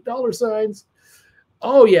 neat, neat. Dollar signs.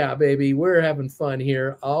 Oh, yeah, baby. We're having fun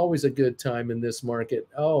here. Always a good time in this market.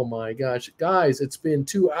 Oh, my gosh. Guys, it's been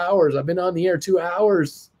 2 hours. I've been on the air 2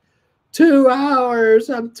 hours. 2 hours.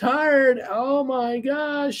 I'm tired. Oh, my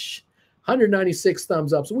gosh. 196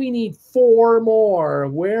 thumbs ups. We need 4 more.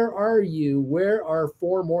 Where are you? Where are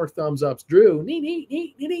 4 more thumbs ups? Drew, neat, neat,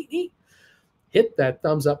 neat, neat, neat, neat. Hit that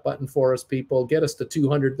thumbs up button for us, people. Get us to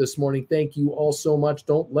 200 this morning. Thank you all so much.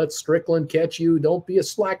 Don't let Strickland catch you. Don't be a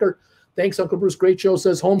slacker. Thanks, Uncle Bruce. Great show,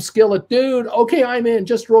 says Home Skillet. Dude, okay, I'm in.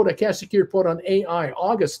 Just wrote a cash secured put on AI.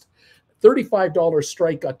 August, $35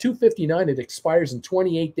 strike. Got $259. It expires in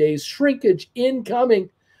 28 days. Shrinkage incoming.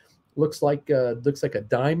 Looks like a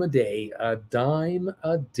dime a day. A dime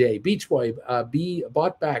a day. Beach Boy B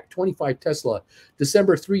bought back 25 Tesla.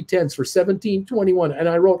 December 3/10 for 17.21. And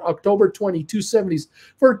I wrote October 22.70s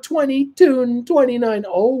for 22.29.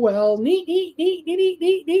 Oh, well. Neat, neat, neat, neat,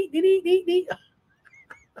 neat, neat, neat, neat, neat.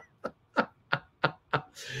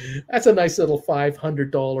 That's a nice little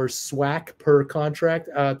 $500 SWAC per contract,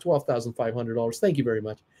 $12,500. Thank you very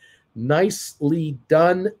much. Nicely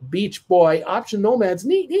done, Beach Boy. Option Nomads.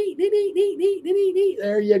 Neat, neat, neat, neat, neat, neat, neat, neat.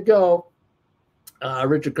 There you go.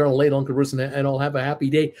 Richard Colonel, late Uncle Bruce, and I'll have a happy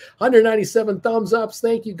day. 197 thumbs ups.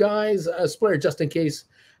 Thank you, guys. Splair, just in case.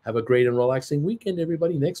 Have a great and relaxing weekend,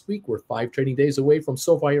 everybody. Next week, we're 5 trading days away from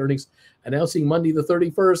SOFI earnings, announcing Monday the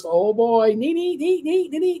 31st. Oh, boy. Neat, neat, neat,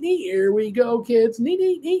 neat, neat, neat. Here we go, kids. Neat,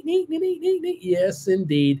 neat, neat, neat, neat, neat, neat, neat. Yes,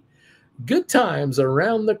 indeed. Good times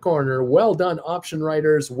around the corner. Well done, option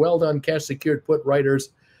writers. Well done, cash secured put writers.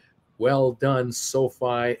 Well done,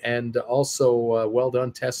 SOFI. And also well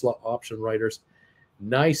done, Tesla option writers.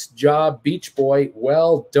 Nice job, Beach Boy.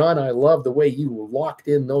 Well done. I love the way you locked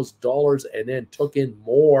in those dollars and then took in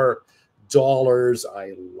more dollars.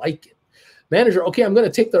 I like it. Manager, okay, I'm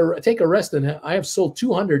going to take a rest, and I have sold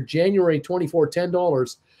 200 January 24,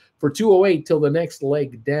 $10 for 208 till the next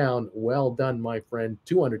leg down. Well done, my friend.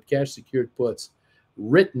 200 cash secured puts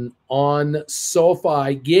written on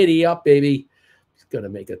SOFI. Giddy up, baby. Going to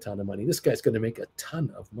make a ton of money. This guy's going to make a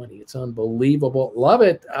ton of money. It's unbelievable. Love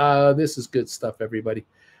it. This is good stuff, everybody.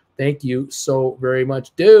 Thank you so very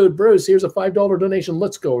much. Dude, Bruce, here's a $5 donation.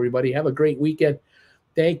 Let's go, everybody. Have a great weekend.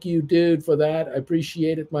 Thank you, dude, for that. I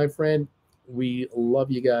appreciate it, my friend. We love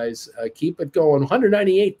you guys. Keep it going.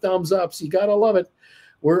 198 thumbs ups. You got to love it.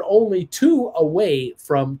 We're only 2 away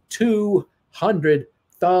from 200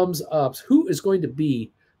 thumbs ups. Who is going to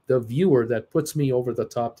be the viewer that puts me over the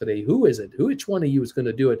top today? Who is it? Which one of you is going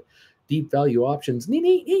to do it? Deep value options.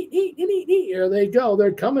 Here they go.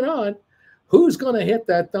 They're coming on. Who's going to hit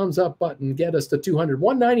that thumbs up button? Get us to 200.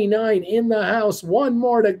 199 in the house. 1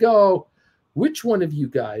 more to go. Which one of you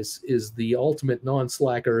guys is the ultimate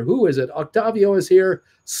non-slacker? Who is it? Octavio is here.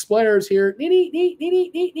 Splair's here.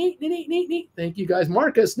 Thank you, guys.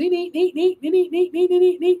 Marcus.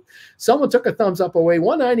 Someone took a thumbs up away.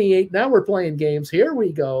 198. Now we're playing games. Here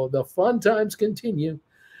we go. The fun times continue.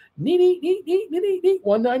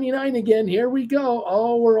 199 again. Here we go.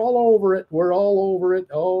 Oh, we're all over it. We're all over it.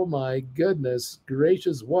 Oh, my goodness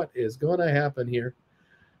gracious. What is going to happen here?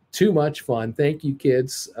 Too much fun. Thank you,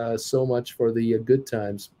 kids, so much for the good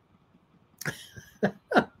times.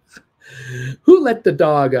 Who let the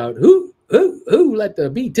dog out? Who Who let the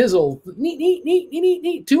bee tizzle? Neat, neat, neat, neat, neat,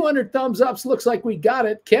 neat. 200 thumbs ups. Looks like we got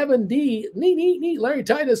it. Kevin D. Neat, neat, neat. Larry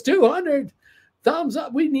Titus, 200 thumbs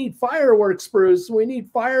up. We need fireworks, Bruce. We need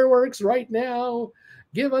fireworks right now.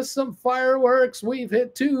 Give us some fireworks. We've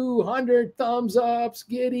hit 200 thumbs ups.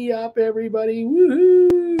 Giddy up, everybody.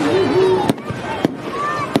 Woohoo! Woohoo!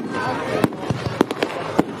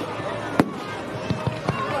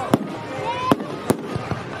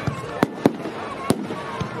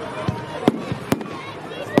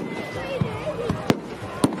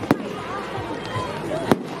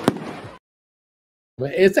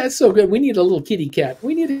 That's so good. We need a little kitty cat.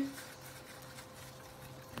 We need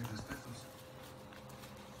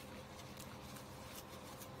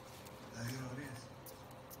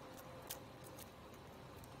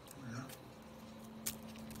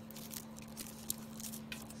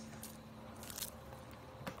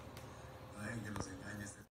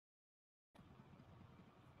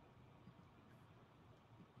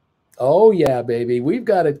Oh, yeah, baby. We've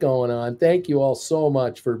got it going on. Thank you all so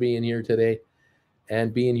much for being here today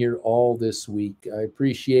and being here all this week. I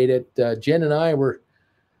appreciate it. Jen and I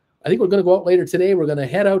I think we're going to go out later today. We're going to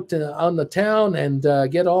head out on the town and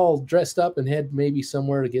get all dressed up and head maybe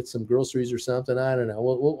somewhere to get some groceries or something. I don't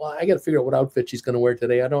know. I got to figure out what outfit she's going to wear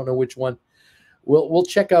today. I don't know which one. We'll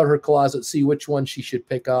check out her closet, see which one she should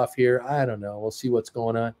pick off here. I don't know. We'll see what's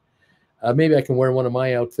going on. Maybe I can wear one of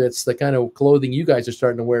my outfits, the kind of clothing you guys are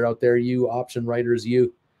starting to wear out there, you option writers,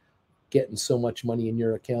 you getting so much money in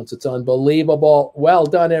your accounts. It's unbelievable. Well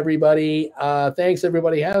done, everybody. Thanks,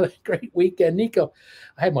 everybody. Have a great weekend. Nico,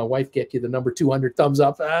 I had my wife get you the number 200 thumbs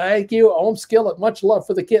up. Thank you. Home Skillet, much love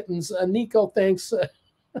for the kittens. Nico, thanks.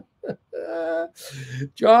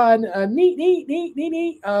 John,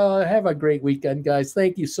 neat. Have a great weekend, guys.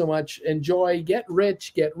 Thank you so much. Enjoy. Get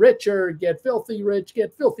rich, get richer, get filthy rich,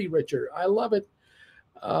 get filthy richer. I love it.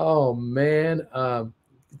 Oh, man.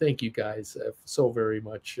 Thank you, guys, so very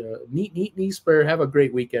much. Neat, spare. Have a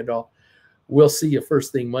great weekend, all. We'll see you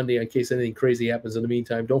first thing Monday in case anything crazy happens in the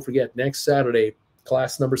meantime. Don't forget, next Saturday,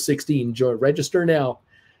 class number 16. Register now.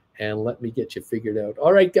 And let me get you figured out.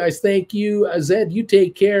 All right, guys, thank you. Zed, you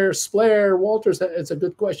take care. Splair, Walters, it's a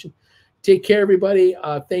good question. Take care, everybody.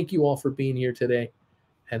 Thank you all for being here today.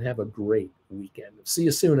 And have a great weekend. See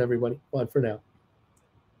you soon, everybody. Bye for now.